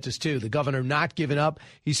DeSantis, too. The governor not giving up.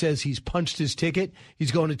 He says he's punched his ticket.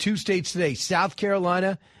 He's going to 2 states today, South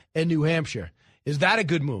Carolina and New Hampshire. Is that a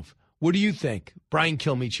good move? What do you think? Brian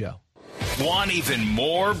Kilmeade Show. Want even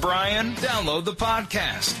more Brian? Download the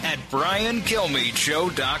podcast at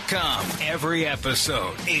briankilmeadshow.com. Every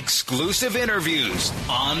episode, exclusive interviews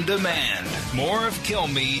on demand. More of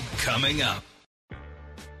Kilmeade coming up.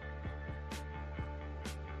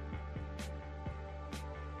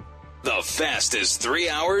 The fastest 3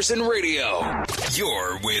 hours in radio.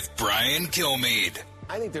 You're with Brian Kilmeade.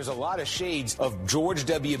 I think there's a lot of shades of George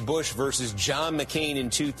W. Bush versus John McCain in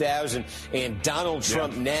 2000 and Donald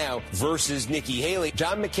Trump now versus Nikki Haley.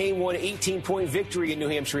 John McCain won an 18-point victory in New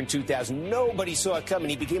Hampshire in 2000. Nobody saw it coming.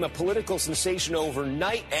 He became a political sensation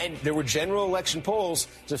overnight, and there were general election polls.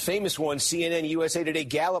 It's a famous one, CNN, USA Today,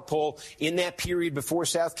 Gallup poll in that period before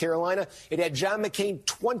South Carolina. It had John McCain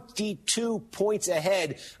 22 points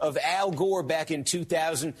ahead of Al Gore back in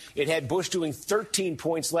 2000. It had Bush doing 13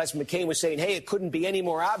 points less. McCain was saying, hey, it couldn't be any any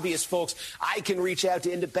more obvious, folks. I can reach out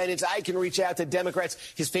to independents. I can reach out to Democrats.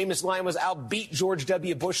 His famous line was, I'll beat George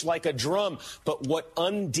W. Bush like a drum. But what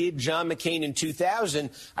undid John McCain in 2000,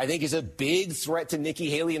 I think, is a big threat to Nikki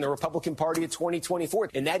Haley and the Republican Party of 2024.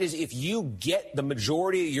 And that is, if you get the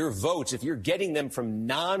majority of your votes, if you're getting them from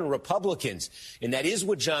non-Republicans, and that is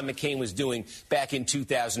what John McCain was doing back in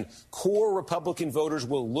 2000, core Republican voters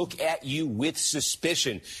will look at you with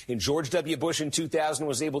suspicion. And George W. Bush in 2000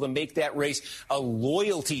 was able to make that race a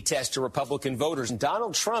loyalty test to Republican voters. And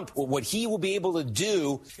Donald Trump, what he will be able to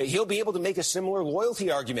do, he'll be able to make a similar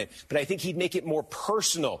loyalty argument, but I think he'd make it more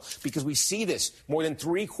personal, because we see this. More than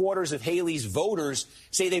 3/4 of Haley's voters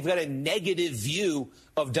say they've got a negative view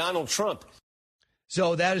of Donald Trump.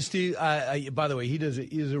 So that is Steve. By the way, he does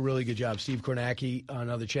a really good job. Steve Kornacki on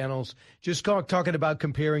other channels, just talking about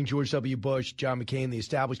comparing George W. Bush, John McCain, the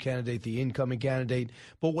established candidate, the incoming candidate,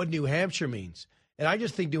 but what New Hampshire means. And I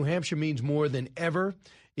just think New Hampshire means more than ever.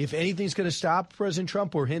 If anything's going to stop President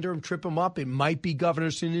Trump or hinder him, trip him up, it might be Governor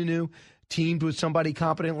Sununu teamed with somebody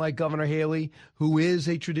competent like Governor Haley, who is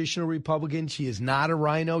a traditional Republican. She is not a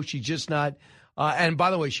rhino. She's just not. And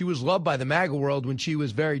by the way, she was loved by the MAGA world when she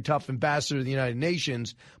was very tough ambassador to the United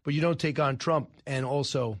Nations. But you don't take on Trump and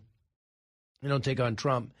also look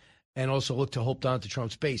to hold on to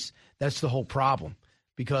Trump's base. That's the whole problem,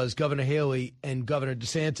 because Governor Haley and Governor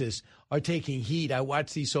DeSantis are taking heat. I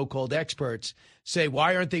watch these so-called experts say,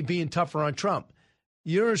 why aren't they being tougher on Trump?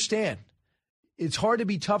 You don't understand. It's hard to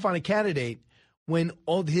be tough on a candidate when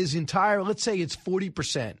all his entire, let's say it's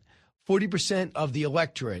 40% of the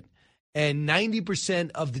electorate and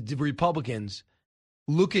 90% of the Republicans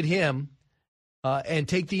look at him and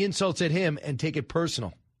take the insults at him and take it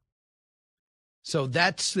personal. So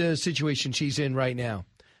that's the situation she's in right now.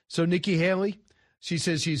 So Nikki Haley, she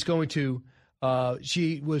says she's going to,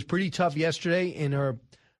 she was pretty tough yesterday in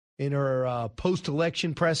her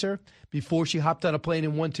post-election presser. Before she hopped on a plane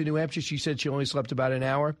and went to New Hampshire, she said she only slept about an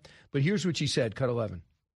hour. But here's what she said, cut 11.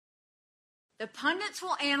 The pundits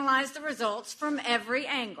will analyze the results from every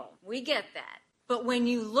angle. We get that. But when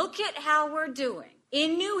you look at how we're doing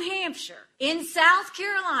in New Hampshire, in South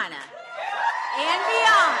Carolina, and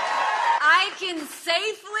beyond, I can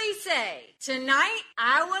safely say tonight,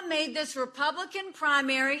 Iowa made this Republican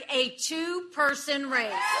primary a two-person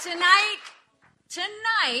race.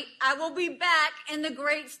 Tonight, I will be back in the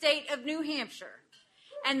great state of New Hampshire.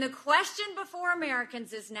 And the question before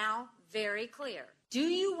Americans is now very clear. Do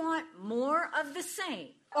you want more of the same?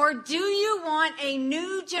 Or do you want a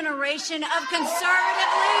new generation of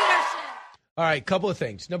conservative leadership? All right, couple of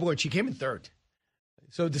things. Number one, she came in third.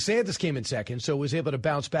 So DeSantis came in second, so was able to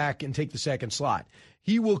bounce back and take the second slot.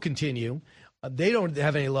 He will continue. They don't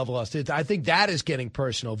have any level loss. I think that is getting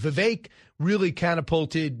personal. Vivek really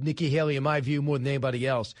catapulted Nikki Haley, in my view, more than anybody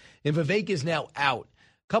else. And Vivek is now out.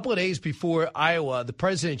 A couple of days before Iowa, the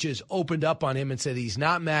president just opened up on him and said he's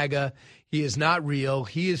not MAGA, he is not real,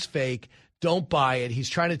 he is fake, don't buy it, he's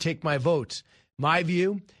trying to take my votes. My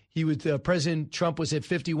view, President Trump was at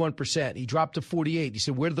 51%. He dropped to 48. He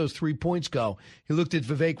said, where did those 3 points go? He looked at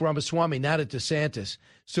Vivek Ramaswamy, not at DeSantis.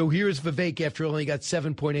 So here's Vivek after only got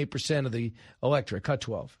 7.8% of the electorate. Cut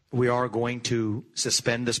 12. We are going to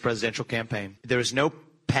suspend this presidential campaign. There is no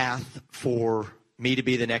path for me to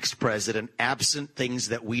be the next president absent things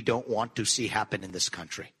that we don't want to see happen in this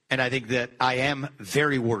country. And I think that I am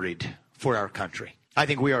very worried for our country. I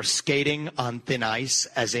think we are skating on thin ice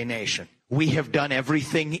as a nation. We have done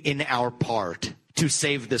everything in our part to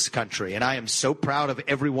save this country. And I am so proud of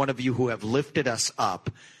every one of you who have lifted us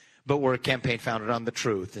up. But we're a campaign founded on the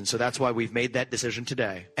truth. And so that's why we've made that decision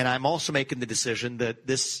today. And I'm also making the decision that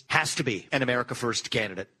this has to be an America First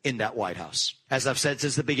candidate in that White House. As I've said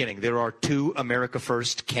since the beginning, there are two America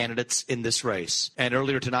First candidates in this race. And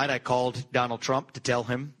earlier tonight, I called Donald Trump to tell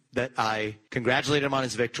him that I congratulate him on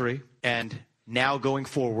his victory. And now going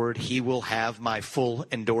forward, he will have my full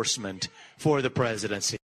endorsement for the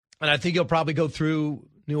presidency. And I think he'll probably go through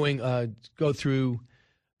New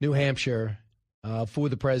Hampshire for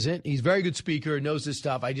the president. He's a very good speaker, knows this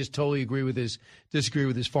stuff. I just totally disagree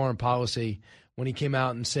with his foreign policy when he came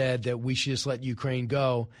out and said that we should just let Ukraine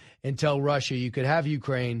go and tell Russia you could have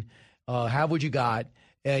Ukraine, have what you got,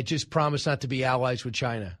 and just promise not to be allies with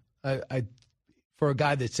China. For a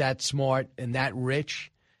guy that's that smart and that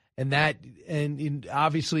rich and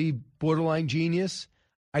obviously borderline genius,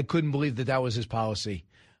 I couldn't believe that was his policy.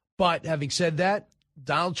 But having said that,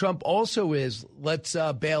 Donald Trump also is, let's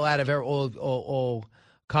bail out of all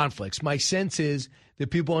conflicts. My sense is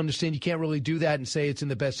that people understand you can't really do that and say it's in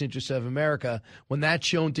the best interest of America. When that's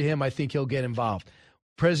shown to him, I think he'll get involved.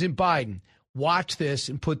 President Biden, watch this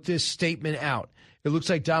and put this statement out. It looks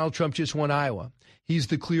like Donald Trump just won Iowa. He's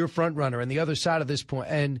the clear front runner, and the other side of this point,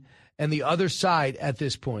 and the other side at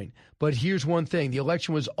this point. But here's one thing: the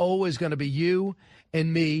election was always going to be you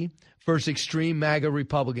and me versus extreme MAGA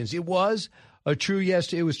Republicans. It was true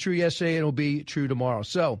yesterday. It was true yesterday, and it'll be true tomorrow.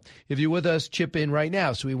 So if you're with us, chip in right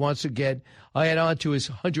now. So he wants to get add on to his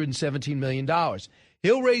 $117 million.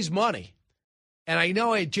 He'll raise money. And I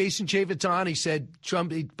know Jason Chaffetz on. He said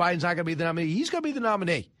Biden's not going to be the nominee. He's going to be the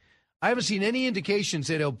nominee. I haven't seen any indications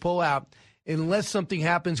that he'll pull out unless something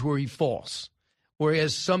happens where he falls or he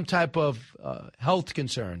has some type of health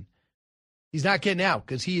concern. He's not getting out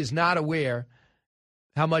because he is not aware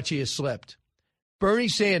how much he has slipped. Bernie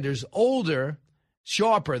Sanders, older,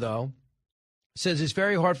 sharper, though, says it's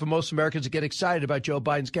very hard for most Americans to get excited about Joe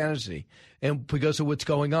Biden's candidacy and because of what's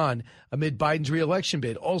going on amid Biden's reelection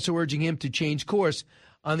bid, also urging him to change course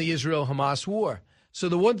on the Israel-Hamas war. So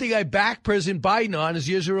the one thing I back President Biden on is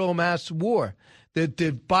the Israel-Hamas war, that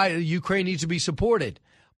Ukraine needs to be supported.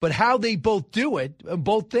 But how they both do it,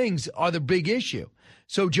 both things are the big issue.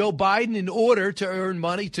 So Joe Biden, in order to earn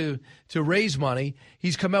money, to raise money,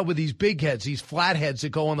 he's come out with these big heads, these flat heads that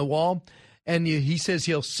go on the wall. And he says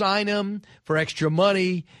he'll sign them for extra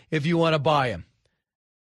money if you want to buy them.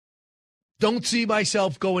 Don't see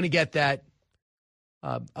myself going to get that.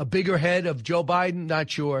 A bigger head of Joe Biden, not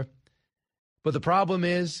sure. But the problem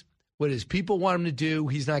is, what his people want him to do,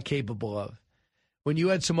 he's not capable of. When you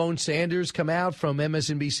had Simone Sanders come out from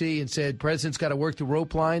MSNBC and said president's got to work the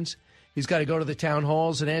rope lines, he's got to go to the town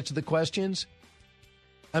halls and answer the questions.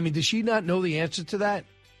 I mean, does she not know the answer to that?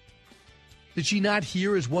 Did she not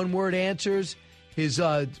hear his one-word answers, his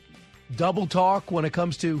double talk when it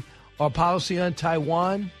comes to our policy on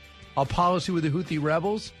Taiwan, our policy with the Houthi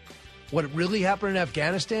rebels, what really happened in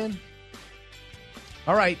Afghanistan?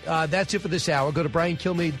 All right, that's it for this hour. Go to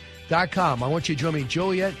BrianKilmeade.com. I want you to join me in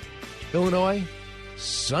Joliet, Illinois,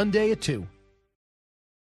 Sunday at 2.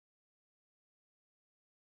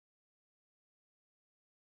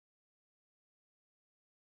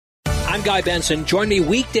 I'm Guy Benson. Join me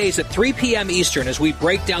weekdays at 3 p.m. Eastern as we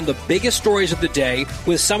break down the biggest stories of the day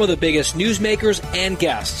with some of the biggest newsmakers and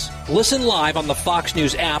guests. Listen live on the Fox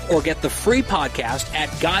News app or get the free podcast at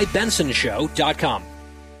GuyBensonShow.com.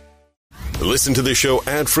 Listen to the show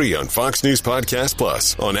ad-free on Fox News Podcast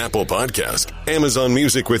Plus, on Apple Podcast, Amazon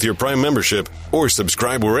Music with your Prime membership, or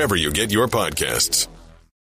subscribe wherever you get your podcasts.